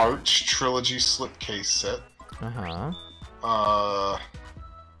 March Trilogy Slipcase Set.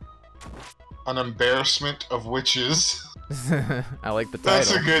 An Embarrassment of Witches. I like the title.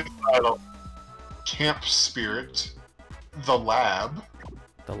 That's a good title. Camp Spirit. The Lab.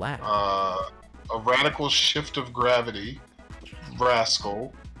 The Lab. A Radical Shift of Gravity.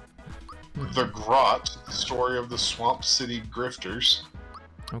 Rascal. The Grot, Story of the Swamp City Grifters.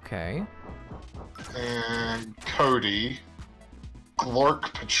 Okay. And Cody.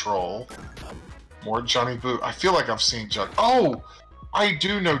 Glork Patrol. More Johnny Boo. I feel like I've seen Johnny... Oh! I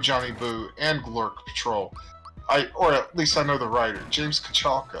do know Johnny Boo and Glork Patrol. Or at least I know the writer. James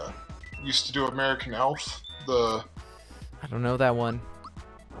Kachalka. Used to do American Elf. I don't know that one.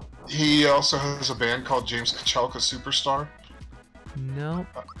 He also has a band called James Kachalka Superstar. Nope.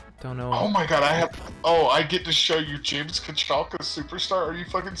 Don't know. Oh my god, I get to show you James Kachalka Superstar? Are you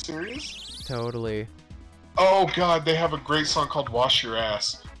fucking serious? Totally. Oh god, they have a great song called Wash Your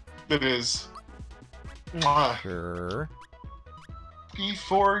Ass. That is... Mwah. Sure.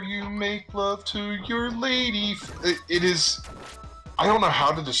 Before you make love to your lady... It is... I don't know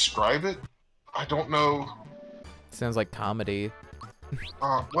how to describe it. I don't know... Sounds like comedy.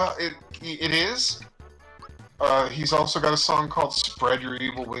 Well, it is. He's also got a song called Spread Your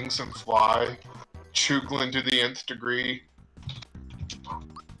Evil Wings and Fly. Chuglin to the Nth Degree.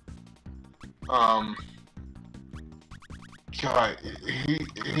 God,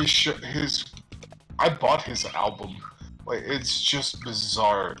 I bought his album. Like, it's just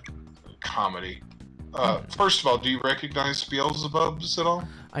bizarre comedy. First of all, do you recognize Beelzebubs at all?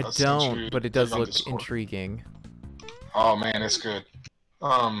 I don't, but it does look intriguing. Oh man, it's good.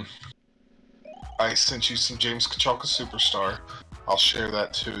 I sent you some James Kachalka Superstar. I'll share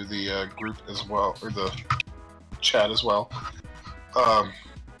that to the group as well, or the chat as well.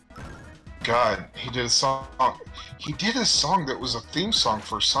 God, he did a song. He did a song that was a theme song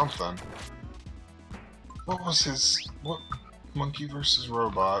for something. What was his? What? Monkey versus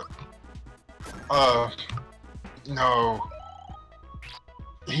Robot. No.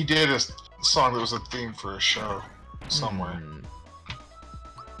 He did a song that was a theme for a show somewhere.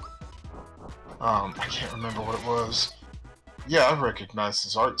 I can't remember what it was. Yeah, I recognize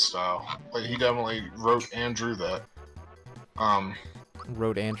his art style. Like, he definitely wrote and drew that.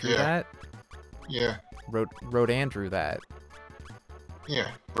 Wrote and drew yeah. that? Yeah. Wrote and drew that.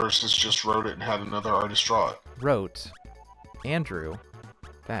 Yeah, versus just wrote it and had another artist draw it. Wrote and drew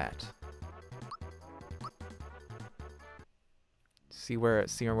that. See where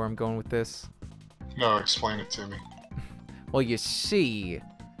I'm going with this? No, explain it to me. Well, you see,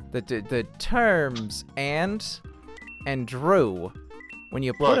 the terms and drew, when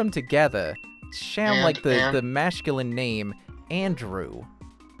you put them together, sound like the masculine name Andrew.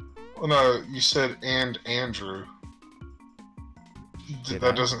 Well, no, you said and Andrew.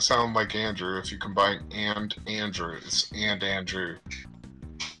 That doesn't sound like Andrew. If you combine and Andrew, it's and Andrew.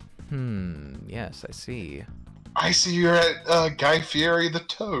 Yes, I see. I see you're at Guy Fieri the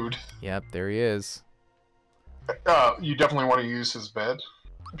Toad. Yep, there he is. You definitely want to use his bed,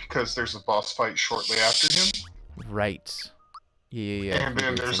 because there's a boss fight shortly after him. Right. Yeah. And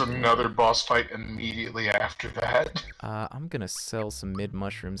then there's another boss fight immediately after that. I'm gonna sell some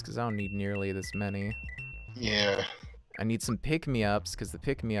mid-mushrooms, because I don't need nearly this many. Yeah. I need some pick-me-ups, because the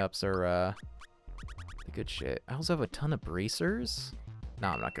pick-me-ups are, the good shit. I also have a ton of bracers. No,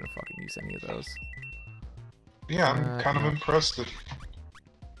 I'm not gonna fucking use any of those. Yeah, I'm kind of impressed that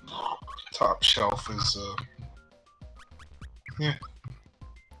Top Shelf is, yeah.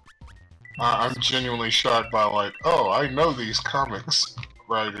 I'm genuinely shocked by, like, oh, I know these comics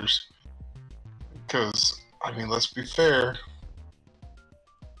writers. Because, I mean, let's be fair.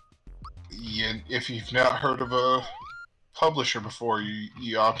 If you've not heard of a publisher before,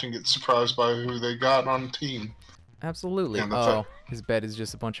 you often get surprised by who they got on the team. Absolutely. Oh, his bed is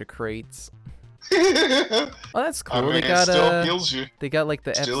just a bunch of crates. Oh, that's cool. I mean, they got it still heals you. They got like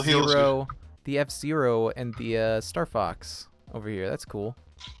the F-Zero, and the Star Fox over here. That's cool.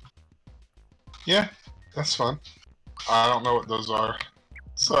 Yeah, that's fun. I don't know what those are,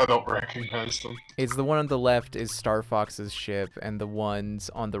 so I don't recognize them. It's the one on the left is Star Fox's ship, and the ones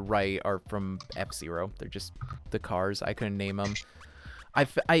on the right are from F-Zero. They're just the cars. I couldn't name them. I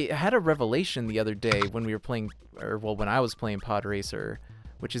had a revelation the other day when we were playing, or well, when I was playing Pod Racer,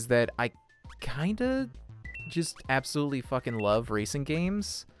 which is that I kinda just absolutely fucking love racing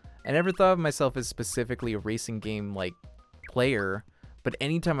games. I never thought of myself as specifically a racing game like player, but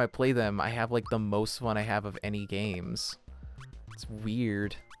anytime I play them, I have like the most fun I have of any games. It's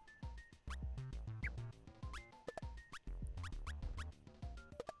weird.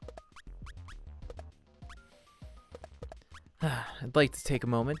 I'd like to take a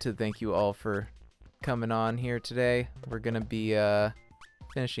moment to thank you all for coming on here today. We're gonna be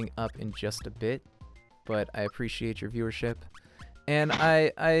finishing up in just a bit, but I appreciate your viewership, and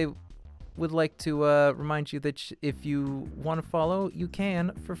I would like to remind you that if you want to follow, you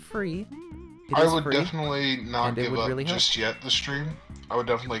can for free. I would definitely not give up really just yet the stream. I would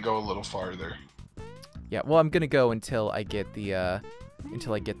definitely go a little farther. Yeah, well, I'm gonna go until I get the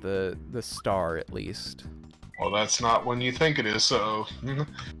star at least. Well, that's not when you think it is, so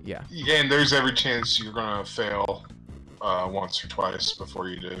yeah. And there's every chance you're gonna fail once or twice before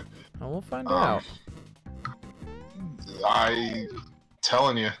you do. Well, we'll find out. I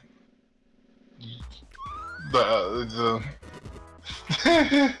telling you, the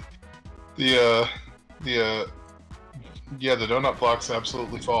donut blocks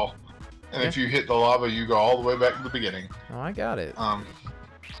absolutely fall, and if you hit the lava, you go all the way back to the beginning. Oh, I got it. God,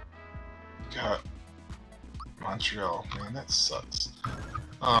 Montreal, man, that sucks.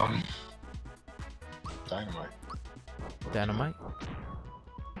 Dynamite.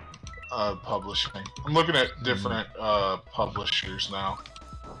 Publishing. I'm looking at different publishers now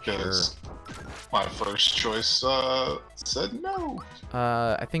because my first choice said no.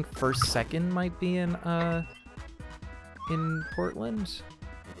 I think First Second might be in Portland.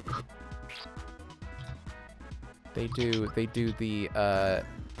 They do the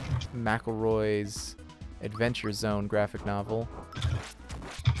McElroy's Adventure Zone graphic novel,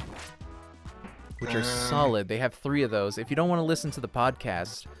 which are solid. They have 3 of those. If you don't want to listen to the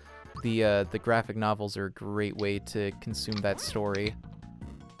podcast, the graphic novels are a great way to consume that story.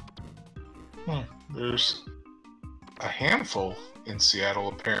 There's a handful in Seattle,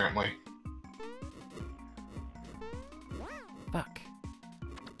 apparently. Fuck.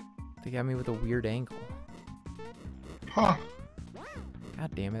 They got me with a weird angle. Huh.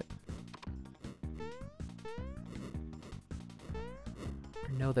 God damn it.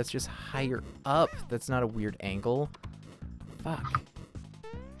 no, that's just higher up. That's not a weird angle. Fuck.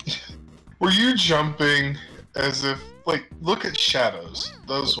 Were you jumping as if, like, look at shadows.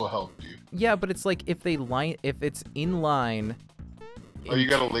 Those will help you. Yeah, but it's like if it's in line. Oh, you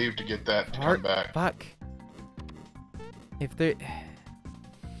gotta leave to get that to come back. Fuck. If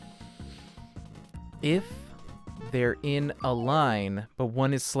they're in a line, but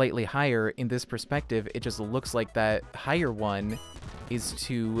one is slightly higher in this perspective, it just looks like that higher one is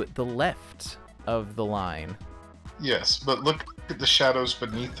to the left of the line. Yes, but look at the shadows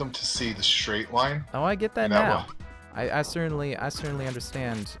beneath them to see the straight line. Oh, I get that now. I certainly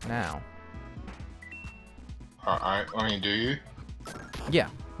understand now. I mean, do you? Yeah.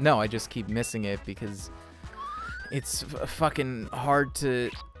 No, I just keep missing it because it's fucking hard to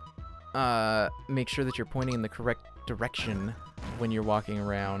make sure that you're pointing in the correct direction when you're walking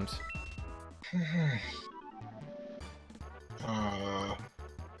around.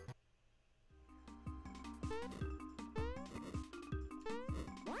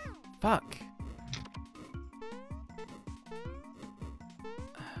 Fuck.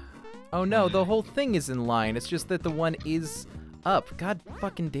 Oh no, the whole thing is in line. It's just that the one is up. God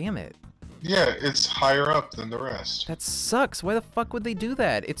fucking damn it. Yeah, it's higher up than the rest. That sucks. Why the fuck would they do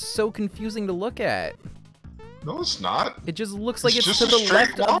that? It's so confusing to look at. No, it's not. It just looks like it's just to a the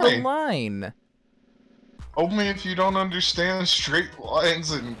straight left of the line. Only if you don't understand straight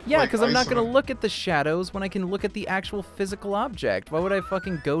lines and yeah, because like, I'm not gonna look at the shadows when I can look at the actual physical object. Why would I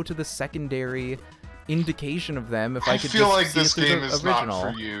fucking go to the secondary indication of them if I could feel just like see this it through game the is original?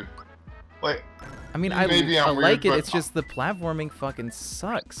 not for you. Like, I mean, maybe I I'm like weird, it. It's just the platforming fucking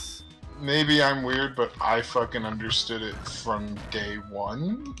sucks. Maybe I'm weird, but I fucking understood it from day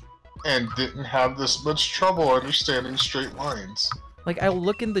one and didn't have this much trouble understanding straight lines. Like, I'll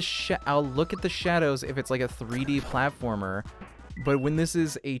look at the shadows if it's like a 3D platformer, but when this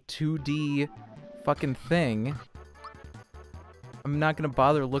is a 2D fucking thing, I'm not gonna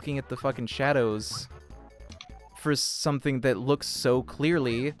bother looking at the fucking shadows for something that looks so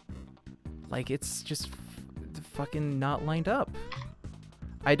clearly like it's just fucking not lined up.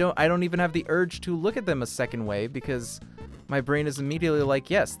 I don't even have the urge to look at them a second way because my brain is immediately like,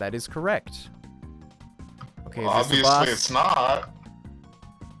 yes, that is correct. Okay, well, is this the boss? obviously it's not.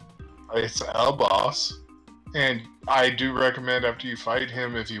 It's El Boss. And I do recommend after you fight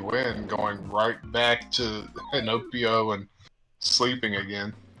him, if you win, going right back to Inopio and sleeping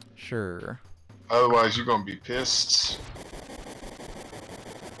again. Sure. Otherwise, you're gonna be pissed.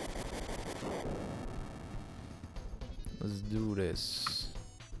 Let's do this.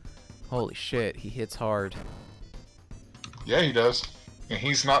 Holy shit, he hits hard. Yeah, he does. And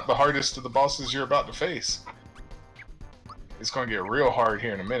he's not the hardest of the bosses you're about to face. It's gonna get real hard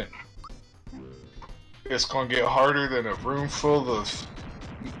here in a minute. It's gonna get harder than a room full of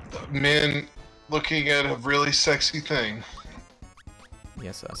men looking at a really sexy thing.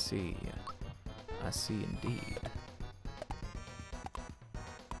 Yes, I see. I see indeed.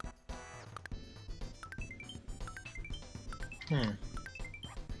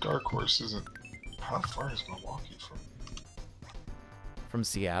 Dark Horse isn't... How far is Milwaukee from? From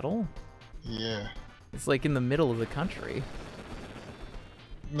Seattle? Yeah. It's like in the middle of the country.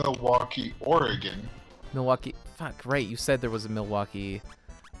 Milwaukee, Oregon. Milwaukee... Fuck, right, you said there was a Milwaukee,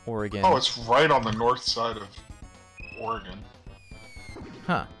 Oregon. Oh, it's right on the north side of Oregon.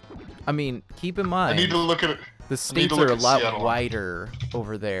 Huh. I mean, keep in mind... I need to look at it. The states are a lot wider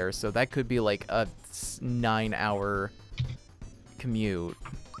over there, so that could be like a 9-hour commute.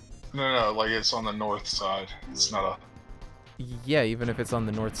 No, like it's on the north side. It's not a... Yeah, even if it's on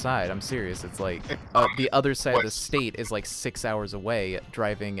the north side, I'm serious. It's like the other side of the state is like 6 hours away,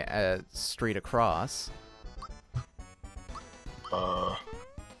 driving straight across.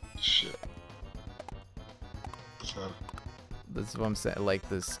 Shit. Is that... That's what I'm saying. Like,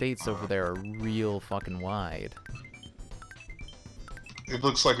 the states over there are real fucking wide. It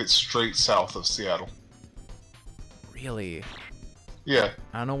looks like it's straight south of Seattle. Really? Yeah.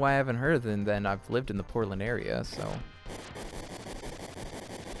 I don't know why I haven't heard of them then. I've lived in the Portland area, so...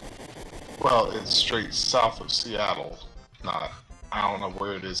 Well, it's straight south of Seattle. Not... I don't know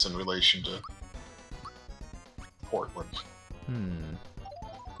where it is in relation to Portland.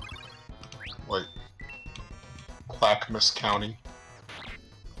 Like... Clackamas County.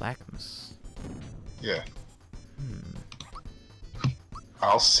 Clackamas? Yeah.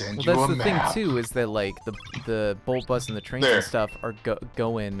 I'll send well, you a that's the map. thing too, is that like the Bolt Bus and the trains and stuff are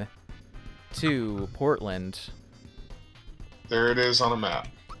going to Portland. There it is on a map.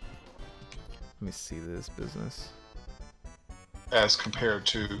 Let me see this business. As compared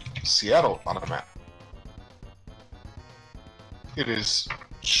to Seattle on a map. It is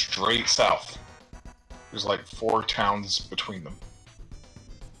straight south. There's like 4 towns between them.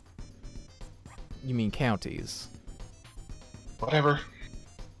 You mean counties? Whatever.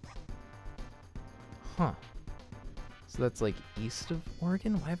 Huh. So that's like east of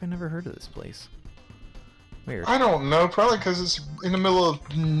Oregon? Why have I never heard of this place? Weird. I don't know. Probably because it's in the middle of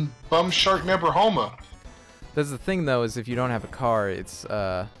Bumshark, Nebrahoma. That's the thing, though, is if you don't have a car, it's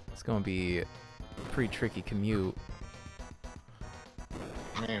going to be a pretty tricky commute.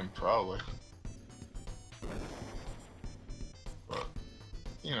 Man, probably. But,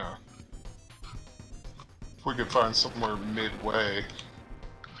 you know, if we could find somewhere midway,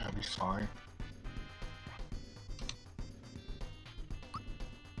 that'd be fine.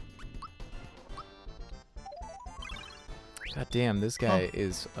 God damn, this guy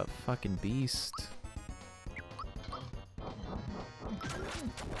is a fucking beast.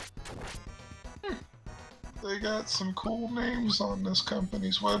 They got some cool names on this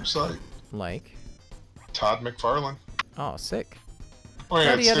company's website. Like? Todd McFarlane. Oh, sick. Well,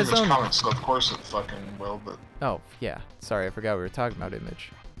 yeah, it's Image Comics, so of course it fucking will, but... Oh, yeah. Sorry, I forgot we were talking about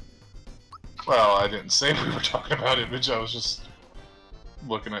Image. Well, I didn't say we were talking about Image, I was just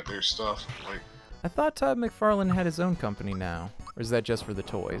looking at their stuff, like... I thought Todd McFarlane had his own company now. Or is that just for the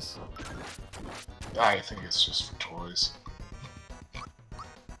toys? I think it's just for toys.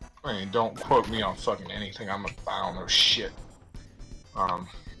 I mean, don't quote me on fucking anything, I don't know shit. Oh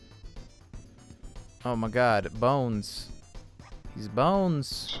my god, Bones. He's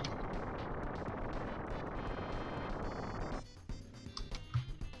Bones.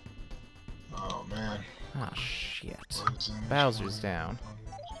 Oh man. Ah, shit. Bowser's down.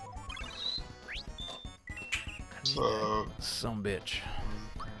 So... Some bitch.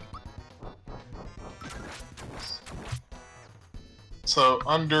 So,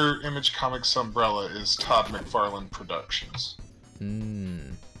 under Image Comics umbrella is Todd McFarlane Productions.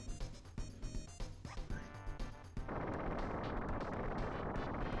 Hmm.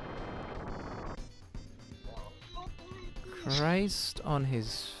 Christ on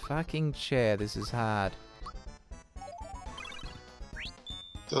his fucking chair, this is hard.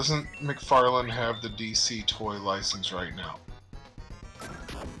 Doesn't McFarlane have the DC toy license right now?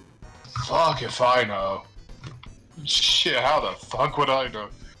 Fuck if I know. Shit, how the fuck would I know?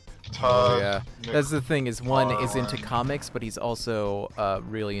 Oh yeah, that's the thing, is one is into comics, but he's also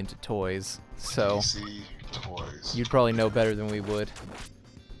really into toys, so DC toys. You'd probably know better than we would.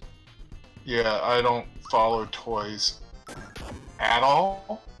 Yeah, I don't follow toys at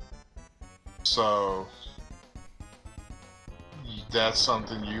all, so that's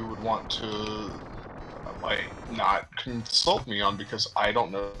something you would want to like not consult me on because I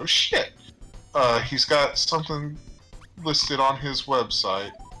don't know shit. He's got something listed on his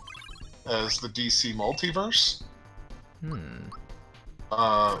website as the DC Multiverse.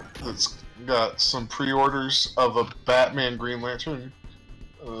 It's got some pre-orders of a Batman Green Lantern.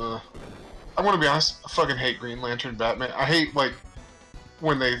 I'm gonna be honest, I fucking hate Green Lantern Batman. I hate, like,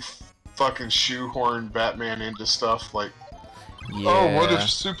 when they fucking shoehorn Batman into stuff like, yeah. Oh, what if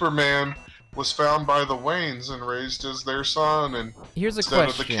Superman was found by the Waynes and raised as their son and here's a instead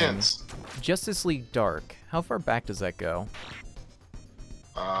question. of the Kents? Justice League Dark, how far back does that go?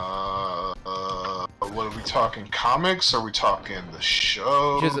 What are we talking, comics? Are we talking the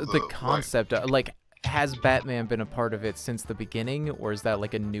show? Just the concept, like, has Batman been a part of it since the beginning, or is that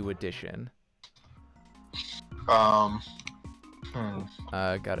like a new addition? Gotta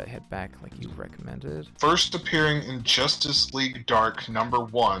head back like you recommended. First appearing in Justice League Dark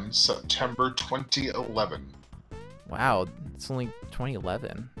 #1, September 2011. Wow, it's only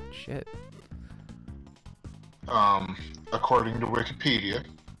 2011. Shit. According to Wikipedia,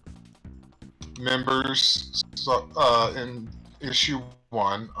 members in issue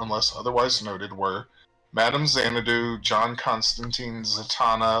 1, unless otherwise noted, were Madame Xanadu, John Constantine,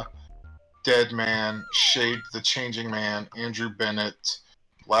 Zatanna, Deadman, Shade the Changing Man, Andrew Bennett,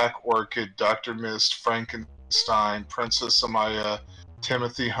 Black Orchid, Dr. Mist, Frankenstein, Princess Amaya,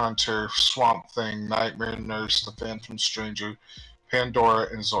 Timothy Hunter, Swamp Thing, Nightmare Nurse, The Phantom Stranger, Pandora,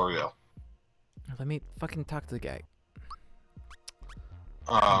 and Zoriel. Let me fucking talk to the guy.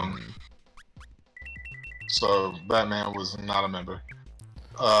 So Batman was not a member.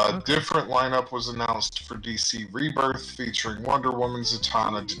 Different lineup was announced for DC Rebirth, featuring Wonder Woman,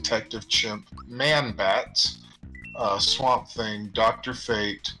 Zatanna, Detective Chimp, Man-Bat, Swamp Thing, Dr.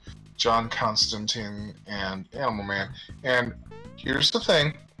 Fate, John Constantine, and Animal Man. And here's the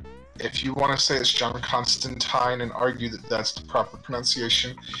thing. If you want to say it's John Constantine and argue that that's the proper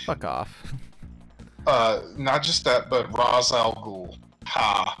pronunciation... Fuck off. Not just that, but Ra's al Ghul.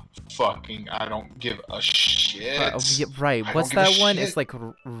 Ha! Fucking, I don't give a shit. Yeah, right. What's that one? It's like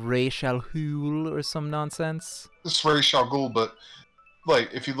Ra's al Ghul or some nonsense. It's Ra's al Ghul, but like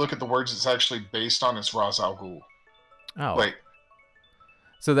if you look at the words, it's actually based on it's Ra's al Ghul. Oh. Like.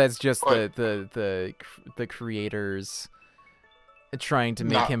 So that's just the creators trying to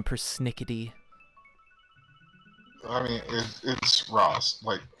make him persnickety. I mean, it's Ra's.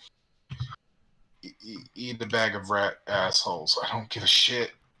 Like, eat a bag of rat assholes. I don't give a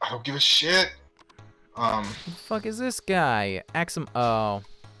shit. I don't give a shit. Who the fuck is this guy? Axum. Oh,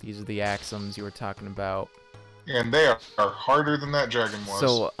 these are the Axums you were talking about. And they are harder than that dragon was.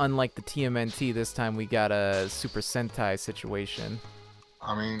 So, unlike the TMNT, this time we got a Super Sentai situation.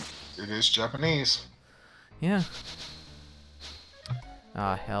 I mean, it is Japanese. Yeah.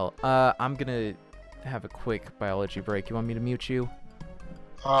 Ah, hell. I'm gonna have a quick biology break. You want me to mute you?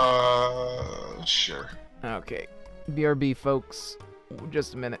 Sure. Okay. BRB, folks.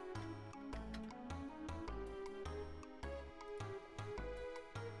 Just a minute.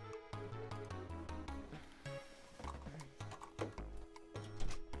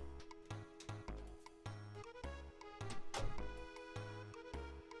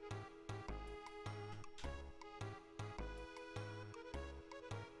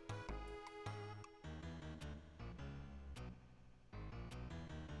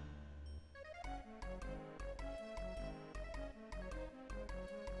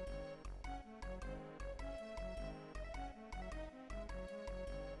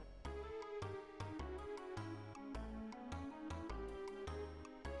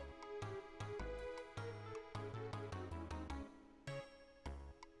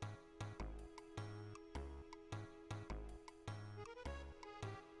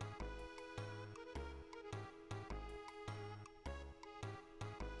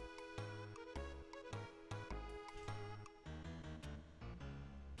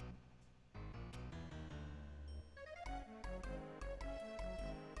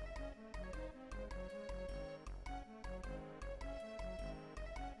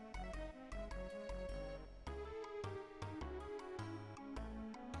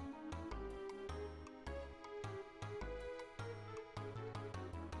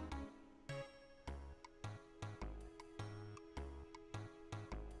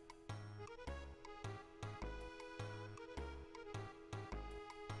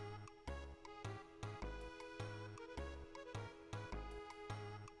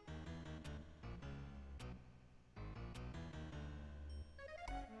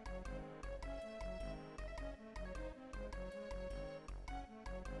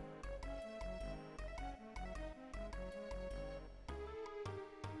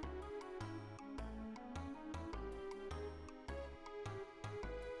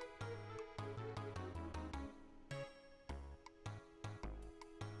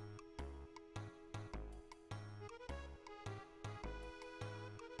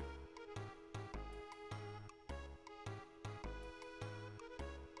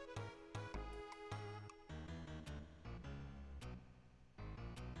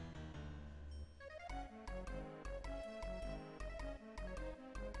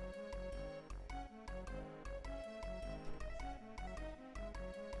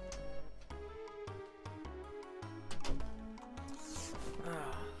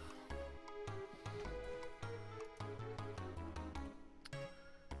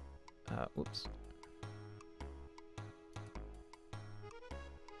 Whoops.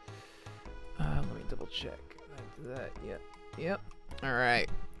 Let me double check. That, yep. All right.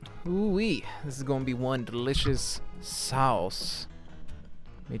 Ooh-wee. This is going to be one delicious sauce.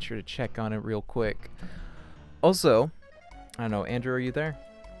 Made sure to check on it real quick. Also, I don't know, Andrew, are you there?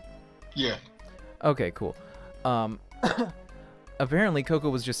 Yeah. Okay, cool. Apparently, Coco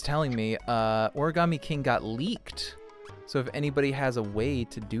was just telling me Origami King got leaked. So if anybody has a way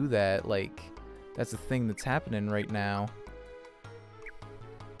to do that, like, that's a thing that's happening right now.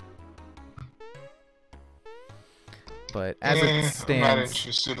 But as it stands, I'm not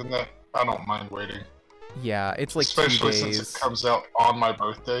interested in that. I don't mind waiting. Yeah, it's like especially 2 days. Since it comes out on my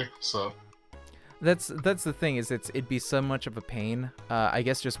birthday, so. That's the thing, is it'd be so much of a pain. I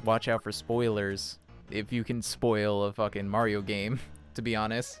guess just watch out for spoilers if you can spoil a fucking Mario game, to be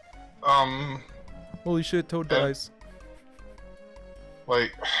honest. Holy shit, Toad dies.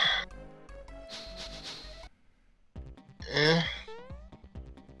 Like,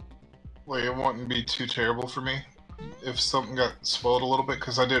 like it wouldn't be too terrible for me if something got spoiled a little bit,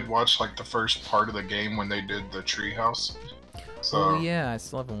 because I did watch like the first part of the game when they did the treehouse. So. Oh yeah, I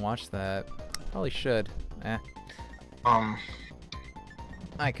still haven't watched that. Probably should.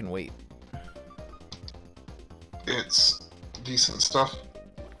 I can wait. It's decent stuff.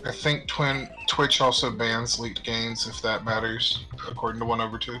 I think Twitch also bans leaked games if that matters, according to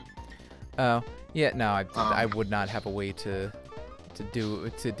 1/2. Oh, yeah, no, I would not have a way to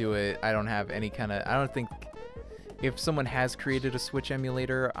do it. I don't have any kind of. I don't think if someone has created a Switch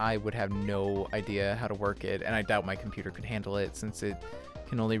emulator, I would have no idea how to work it, and I doubt my computer could handle it since it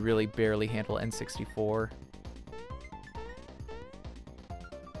can only really barely handle N64.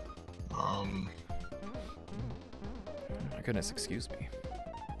 Oh my goodness, excuse me.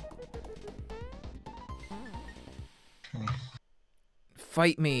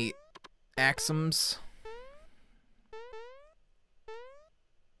 Fight me, Axums.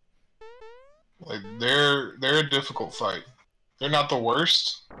 Like they're a difficult fight. They're not the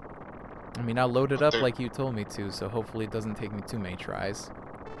worst. I mean, I'll load it up like you told me to, so hopefully it doesn't take me too many tries.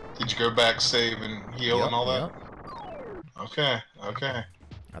 Did you go back, save, and heal and all that? Yep. Okay.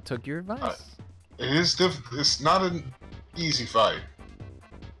 I took your advice. It is it's not an easy fight,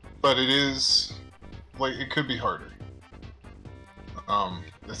 but it is like it could be harder.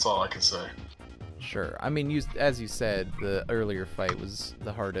 That's all I can say. Sure. I mean, as you said, the earlier fight was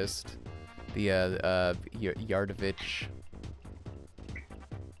the hardest. The Yardovich.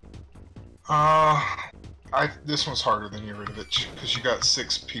 This one's harder than Yardovich because you got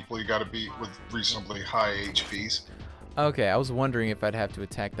 6 people you got to beat with reasonably high HPs. Okay, I was wondering if I'd have to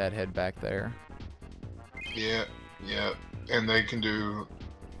attack that head back there. Yeah, and they can do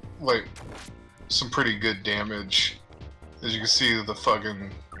like some pretty good damage. As you can see, the fucking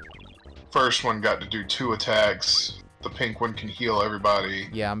first one got to do 2 attacks. The pink one can heal everybody.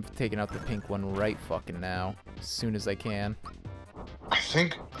 Yeah, I'm taking out the pink one right fucking now, as soon as I can. I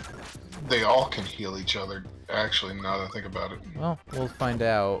think they all can heal each other, actually, now that I think about it. Well, we'll find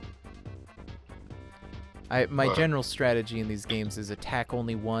out. My general strategy in these games is attack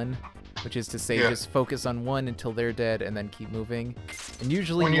only one, which is to say just focus on one until they're dead and then keep moving. And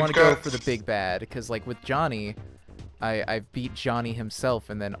usually you want to go for the big bad, because like with Johnny, I beat Johnny himself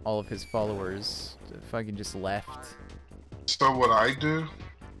and then all of his followers fucking just left. So what I do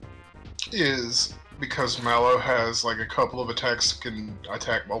is, because Mallow has like a couple of attacks that can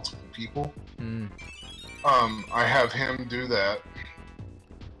attack multiple people, I have him do that,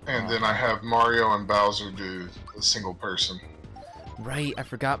 and then I have Mario and Bowser do a single person. Right, I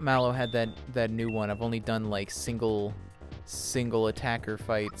forgot Mallow had that new one. I've only done like single attacker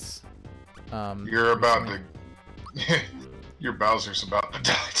fights. You're about to... Your Bowser's about to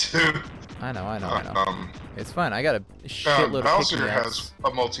die too. I know. It's fine. I got a shitload of Bowser has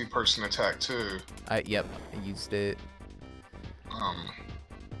a multi-person attack too. Yep, I used it.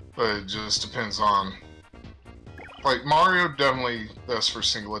 But it just depends on. Like Mario, definitely best for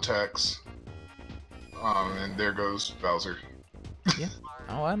single attacks. And there goes Bowser. Yeah.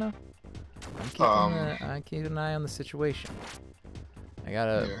 Oh, I know. I'm keeping an eye on the situation. I got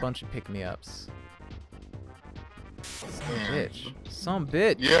a bunch of pick-me-ups. Some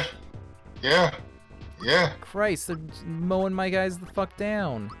bitch. Yeah. Christ, they're mowing my guys the fuck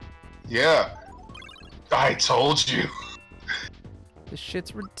down. Yeah. I told you. This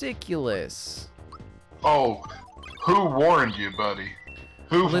shit's ridiculous. Oh, who warned you, buddy?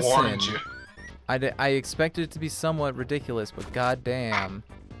 Who warned you? I expected it to be somewhat ridiculous, but goddamn,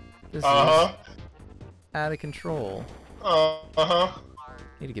 this is out of control.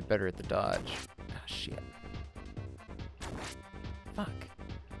 Need to get better at the dodge. Ah, shit. Fuck.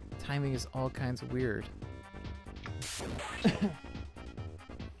 Timing is all kinds of weird.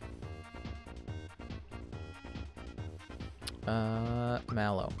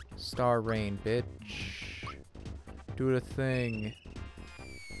 Mallow. Star Rain, bitch. Do the thing.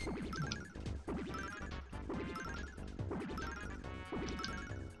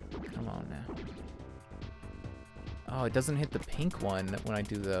 Come on now. Oh, it doesn't hit the pink one when I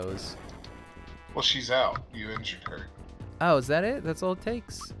do those. Well, she's out. You injured her. Oh, is that it? That's all it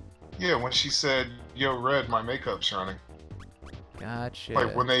takes? Yeah, when she said, "Yo, Red, my makeup's running." Gotcha.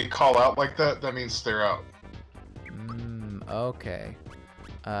 Like, when they call out like that, that means they're out. Okay.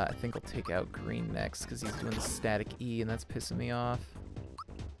 I think I'll take out Green next, because he's doing the static E, and that's pissing me off.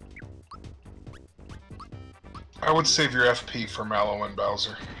 I would save your FP for Mallow and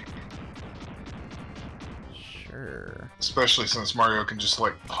Bowser. Sure. Especially since Mario can just,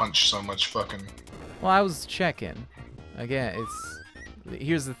 like, punch so much fucking... Well, I was checking. Again,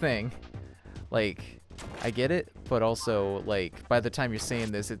 here's the thing. Like, I get it, but also, like, by the time you're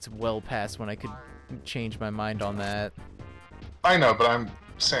saying this, it's well past when I could change my mind on that. I know, but I'm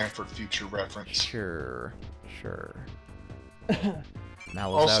saying for future reference. Sure.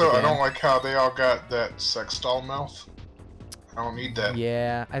 Also, I don't like how they all got that sex doll mouth. I don't need that.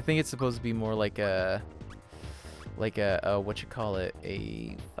 Yeah, I think it's supposed to be more like a like a what you call it,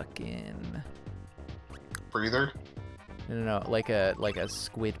 a fucking Breather? no, like a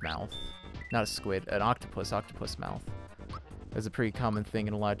squid mouth. Not a squid, an octopus mouth. That's a pretty common thing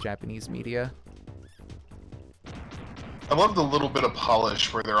in a lot of Japanese media. I love the little bit of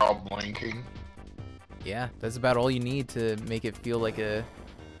polish where they're all blinking. Yeah, that's about all you need to make it feel like a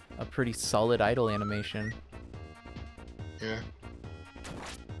pretty solid idle animation. Yeah.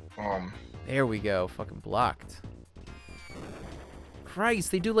 There we go. Fucking blocked.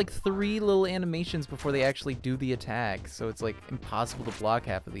 Christ, they do like 3 little animations before they actually do the attack, so it's like impossible to block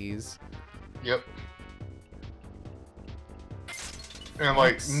half of these. Yep. And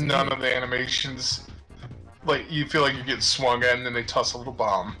like none of the animations, like you feel like you get swung at and then they toss a little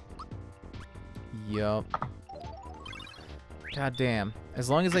bomb. Yup. God damn. As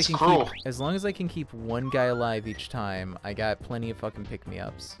long as I can keep one guy alive each time, I got plenty of fucking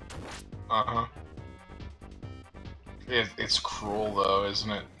pick-me-ups. Uh-huh. It's cruel though,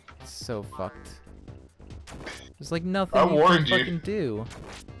 isn't it? It's so fucked. There's like nothing you can fucking do.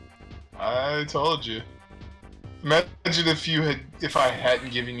 I told you. Imagine if I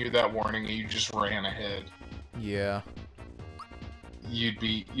hadn't given you that warning and you just ran ahead. Yeah.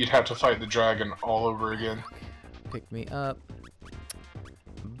 You'd have to fight the dragon all over again. Pick me up.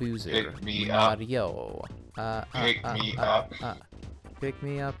 Boozer. Pick me Mario. Pick me up. Pick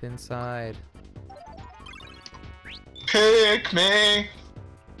me up inside. Pick me!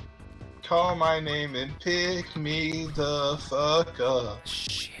 Call my name and pick me the fuck up.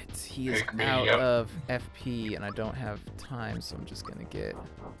 Shit, he is out of FP and I don't have time, so I'm just gonna get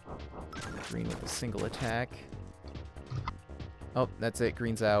green with a single attack. Oh, that's it,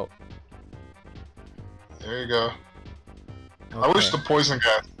 green's out. There you go. Okay. I wish the poison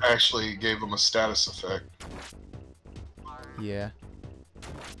gas actually gave them a status effect. Yeah.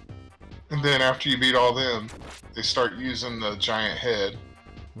 And then after you beat all them, they start using the giant head.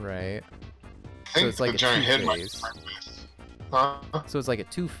 Right. I think so it's like the giant head might. Huh? So it's like a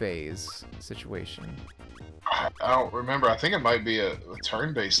 2-phase situation. I don't remember. I think it might be a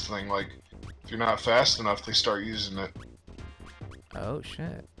turn-based thing. Like, if you're not fast enough, they start using it. Oh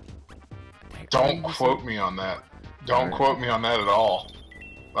shit. Don't quote me on that. Don't quote me on that at all.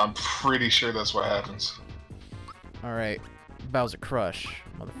 I'm pretty sure that's what happens. Alright. Bowser Crush,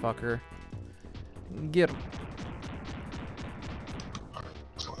 motherfucker. Get him.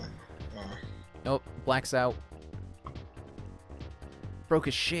 Nope, black's out. Broke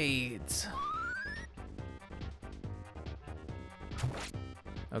his shades.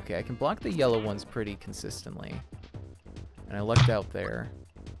 Okay, I can block the yellow ones pretty consistently. And I lucked out there.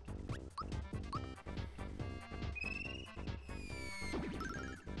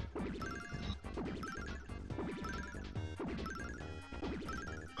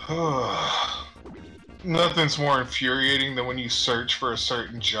 Nothing's more infuriating than when you search for a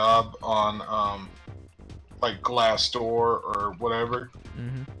certain job on, like Glassdoor or whatever,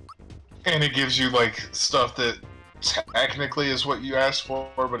 and it gives you like stuff that technically is what you asked for,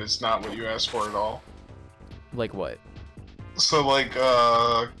 but it's not what you asked for at all. Like what? So like,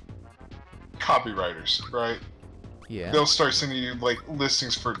 copywriters, right? Yeah. They'll start sending you like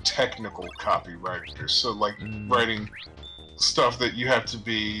listings for technical copywriters. So like writing stuff that you have to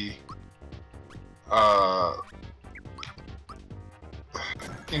be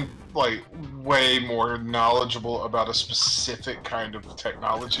like way more knowledgeable about a specific kind of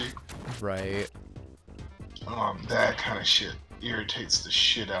technology. Right. That kind of shit irritates the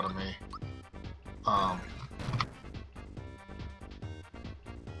shit out of me.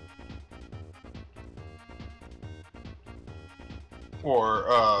 Or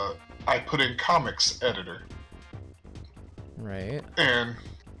I put in comics editor. Right. And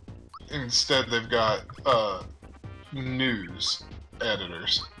instead they've got news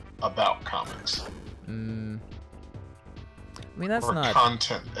editors about comics. I mean, that's not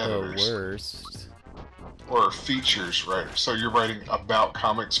content editors. The worst. Or features writer. So you're writing about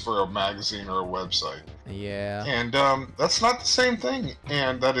comics for a magazine or a website. Yeah. And that's not the same thing.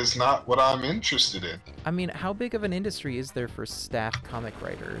 And that is not what I'm interested in. I mean, how big of an industry is there for staff comic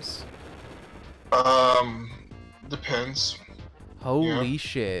writers? Depends. Holy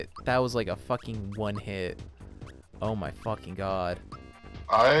shit. That was like a fucking one hit. Oh my fucking god.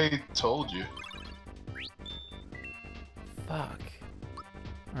 I told you. Fuck.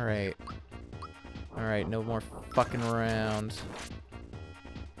 Alright. Alright, no more fucking around.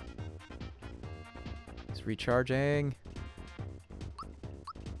 It's recharging.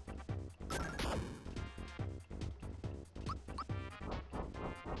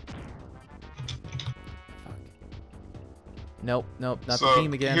 Nope, nope, not the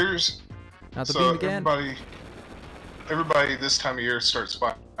beam again. Not the beam again. Everybody, everybody this time of year starts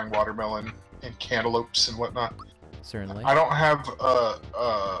buying watermelon and cantaloupes and whatnot. Certainly. I don't have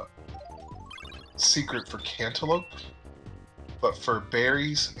a secret for cantaloupe, but for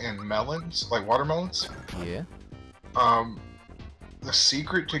berries and melons, like watermelons. Yeah. The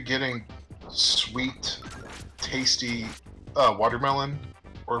secret to getting sweet, tasty watermelon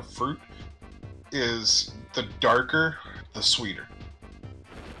or fruit is the darker, the sweeter.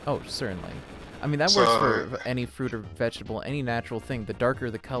 Oh, certainly. I mean, that works for any fruit or vegetable, any natural thing. The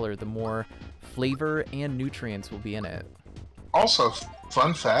darker the color, the more flavor and nutrients will be in it. Also,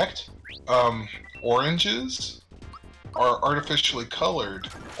 fun fact, oranges are artificially colored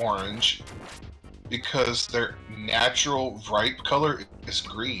orange because their natural ripe color is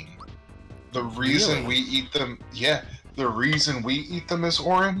green. The reason we eat them, the reason we eat them as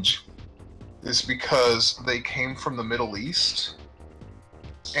orange is because they came from the Middle East,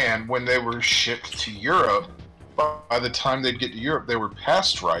 and when they were shipped to Europe, by the time they'd get to Europe, they were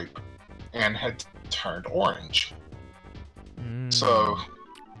past ripe and had turned orange. So,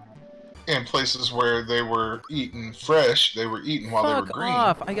 in places where they were eaten fresh, they were eaten while they were green.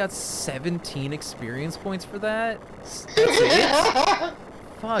 Fuck off! I got 17 experience points for that? That's it?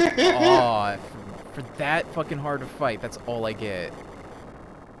 Fuck off. For that fucking hard to fight, that's all I get.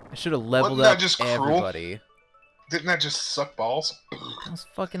 I should have leveled up everybody. Didn't that just suck balls? That was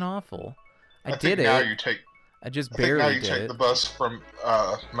fucking awful. I did it. Now you take. I just barely did it. Now you take the bus from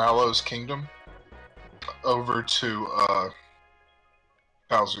Mallow's Kingdom over to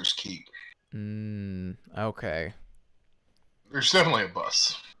Bowser's Keep. Okay. There's definitely a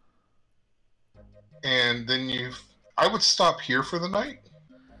bus. And then I would stop here for the night.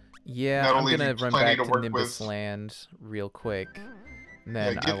 Yeah, I'm gonna run back to Nimbus Land real quick. And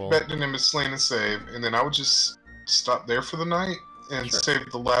then get back to Nimbus Land and save, and then I would just stop there for the night and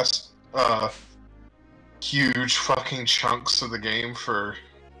save the last huge fucking chunks of the game for,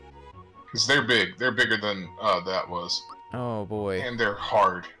 because they're big. They're bigger than that was. Oh boy. And they're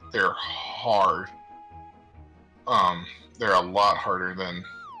hard. They're hard. They're a lot harder than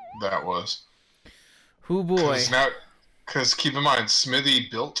that was. Oh boy. Because keep in mind, Smithy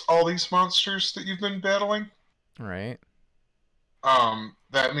built all these monsters that you've been battling. Right.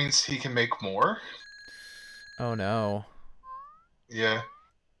 That means he can make more. Oh no. Yeah.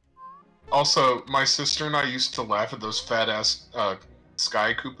 Also, my sister and I used to laugh at those fat-ass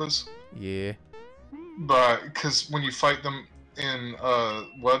Sky Koopas. Yeah. But, because when you fight them in,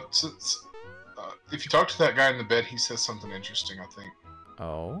 if you talk to that guy in the bed, he says something interesting, I think.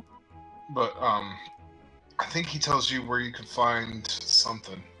 Oh? But, I think he tells you where you can find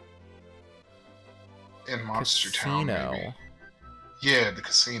something. In Monster Town, maybe. Yeah, the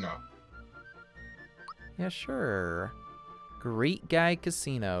casino. Yeah, sure. Great Guy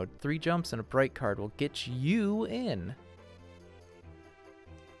Casino. 3 jumps and a bright card will get you in.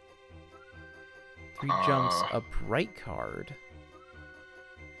 3 jumps, a bright card.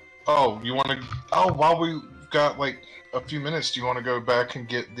 Oh, you want to... Oh, while we've got, like, a few minutes, do you want to go back and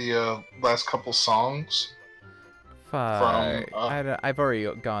get the last couple songs? Fine. I've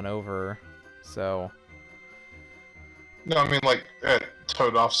already gone over, so... No, I mean, like, at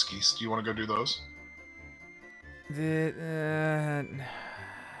Toadofsky's. Do you want to go do those? Yeah,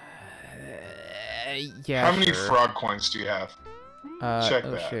 How many frog coins do you have? Check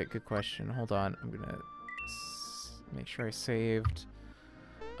that. Oh shit, good question. Hold on, I'm gonna make sure I saved.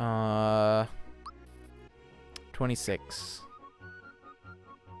 26.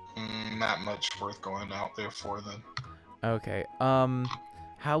 Not much worth going out there for then. Okay.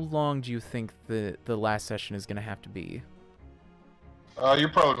 How long do you think the last session is gonna have to be? You're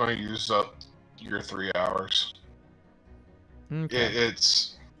probably going to use up your 3 hours. Okay.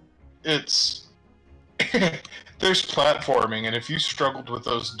 It's there's platforming, and if you struggled with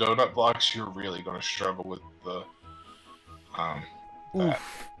those donut blocks, you're really going to struggle with the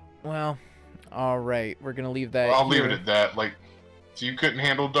Oof. Well, all right, we're gonna leave that. I'll leave it at that. Like, if you couldn't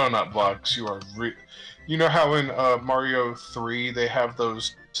handle donut blocks, you are you know how in Mario 3 they have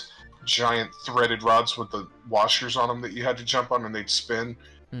those giant threaded rods with the washers on them that you had to jump on and they'd spin?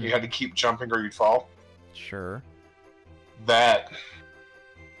 You had to keep jumping or you'd fall? Sure. That.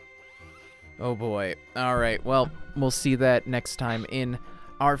 Oh boy. Alright, well, we'll see that next time in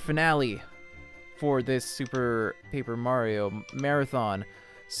our finale for this Super Paper Mario Marathon.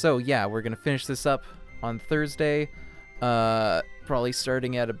 So yeah, we're gonna finish this up on Thursday. Probably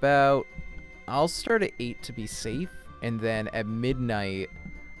starting at about... I'll start at 8 to be safe, and then at midnight,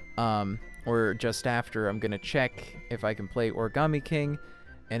 or just after, I'm gonna check if I can play Origami King,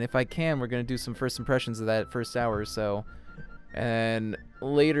 and if I can, we're gonna do some first impressions of that first hour or so. And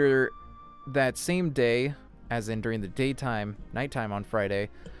later that same day, as in during the daytime, nighttime on Friday,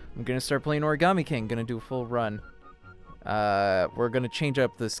 I'm going to start playing Origami King. Going to do a full run. We're going to change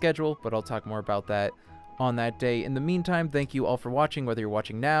up the schedule, but I'll talk more about that on that day. In the meantime, thank you all for watching, whether you're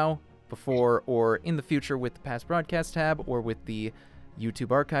watching now, before, or in the future with the past broadcast tab, or with the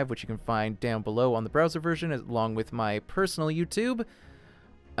YouTube archive, which you can find down below on the browser version, along with my personal YouTube,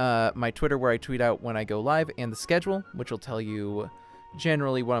 my Twitter, where I tweet out when I go live, and the schedule, which will tell you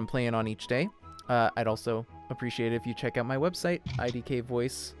generally what I'm playing on each day. I'd also appreciate it if you check out my website,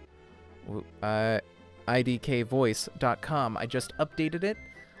 idkvoice.com. I just updated it.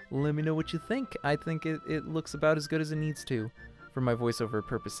 Let me know what you think. I think it looks about as good as it needs to for my voiceover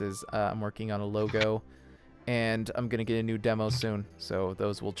purposes. I'm working on a logo, and I'm going to get a new demo soon, so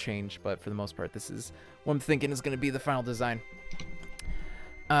those will change, but for the most part, this is what I'm thinking is going to be the final design.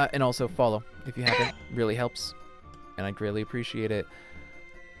 And also follow if you haven't. Really helps, and I'd greatly appreciate it.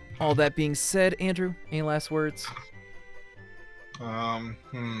 All that being said, Andrew, any last words? Buy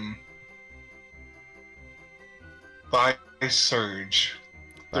Surge.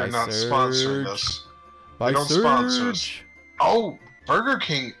 They're not sponsoring us. They don't sponsor us. Oh, Burger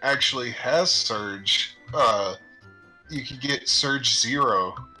King actually has Surge. You can get Surge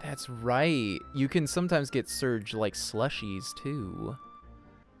Zero. That's right. You can sometimes get Surge like slushies too.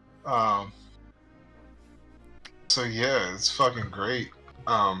 So yeah, it's fucking great.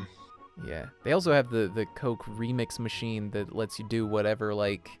 Yeah. They also have the Coke remix machine that lets you do whatever,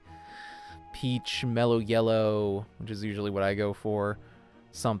 like peach, mellow yellow, which is usually what I go for.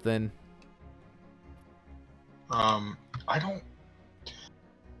 Something. I don't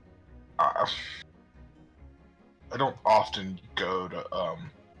often go to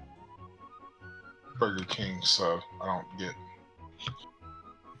Burger King, so I don't get.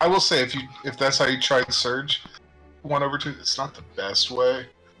 I will say if that's how you try the Surge 1/2, it's not the best way.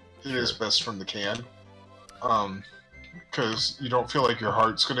 It is best from the can. Because you don't feel like your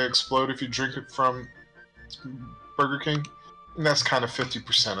heart's gonna explode if you drink it from Burger King, and that's kind of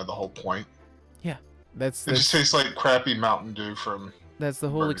 50% of the whole point. Yeah, it just tastes like crappy Mountain Dew from. That's the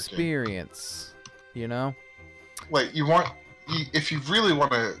whole experience, you know. Like if you really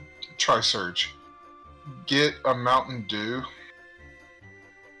want to try Surge, get a Mountain Dew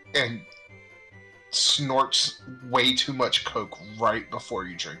and snorts way too much Coke right before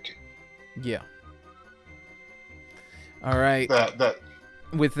you drink it. Yeah. All right.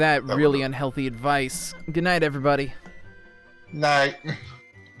 With that really unhealthy advice. Good night, everybody. Night.